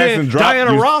Michael and Jackson then dropped,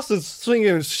 Diana you- Ross is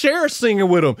singing, Cher singing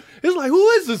with him. It's like who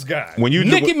is this guy? When you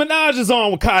Nicki Minaj is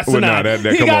on with Kai Well, nah, Cenat.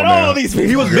 that- He come got on all now. these people.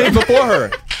 He was big before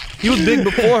her. He was big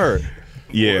before her.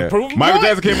 Yeah, Prove 'em Michael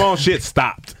right. Jackson came on. Shit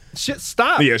stopped. Shit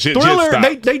stopped. Yeah, shit Thriller.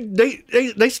 stopped.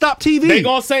 They stopped TV. They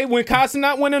gonna say when Kai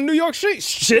Cenat went in New York Street,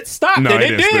 shit stopped. No, and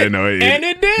it it didn't. did. No, it- and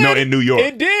it did. no, in New York.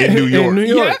 It did. In New York. In New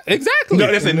York. Yeah, exactly. No,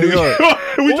 that's in New York.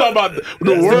 We talking about the It's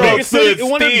the world biggest stood city,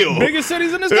 one of still. the biggest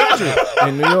cities in this country.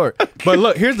 in New York. But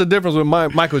look, here's the difference with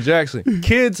Michael Jackson.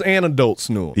 Kids and adults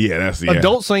knew him. Yeah, that's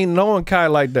Adults ain't knowing Kai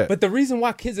like that. But the reason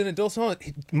why kids and adults on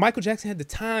Michael Jackson had the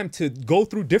time to go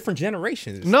through different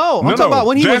generations. No, I'm talking about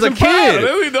when he was a Jackson Five. kid.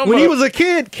 That's what we talking When he about. was a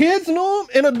kid, kids knew him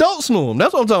and adults knew him.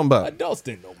 That's what I'm talking about. Adults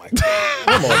didn't know Michael.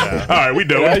 Come on now. All right, we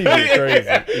know. Yeah, you get crazy.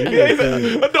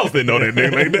 Adults didn't know that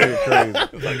nigga like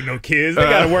that. Like no kids. They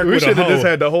gotta work We with a should have hoe. just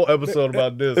had the whole episode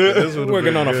about this. This would've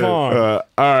Working been on a good. farm.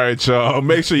 All right, y'all.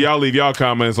 Make sure y'all leave y'all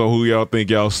comments on who y'all think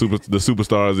the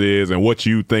superstars is and what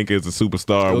you think is a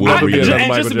superstar. It'll Will never be be the- another And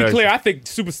Michael just to be Jackson. clear, I think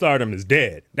superstardom is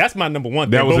dead. That's my number one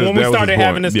That thing. was But his- when we that was started his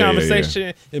having point. this Yeah, yeah,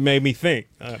 conversation, it made me think.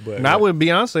 But Not with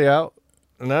Beyonce out.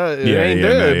 No, it Yeah, ain't yeah,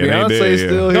 dead. nah, it ain't Beyonce's dead, yeah.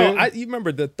 still no, here. you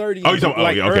remember the 30s? Oh, you talking-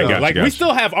 like okay, early. gotcha, Like we gotcha.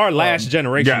 still have our last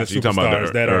generation of Gotcha, you talking about superstars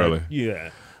the that early. are. Yeah.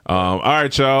 All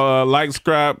right, y'all. Like,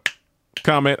 subscribe,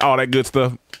 comment, all that good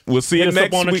stuff. We'll see Hit you us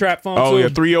next up on the week. trap phone, Oh, too. yeah.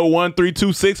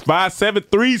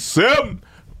 301-326-5737.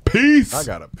 Peace. I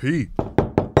gotta pee.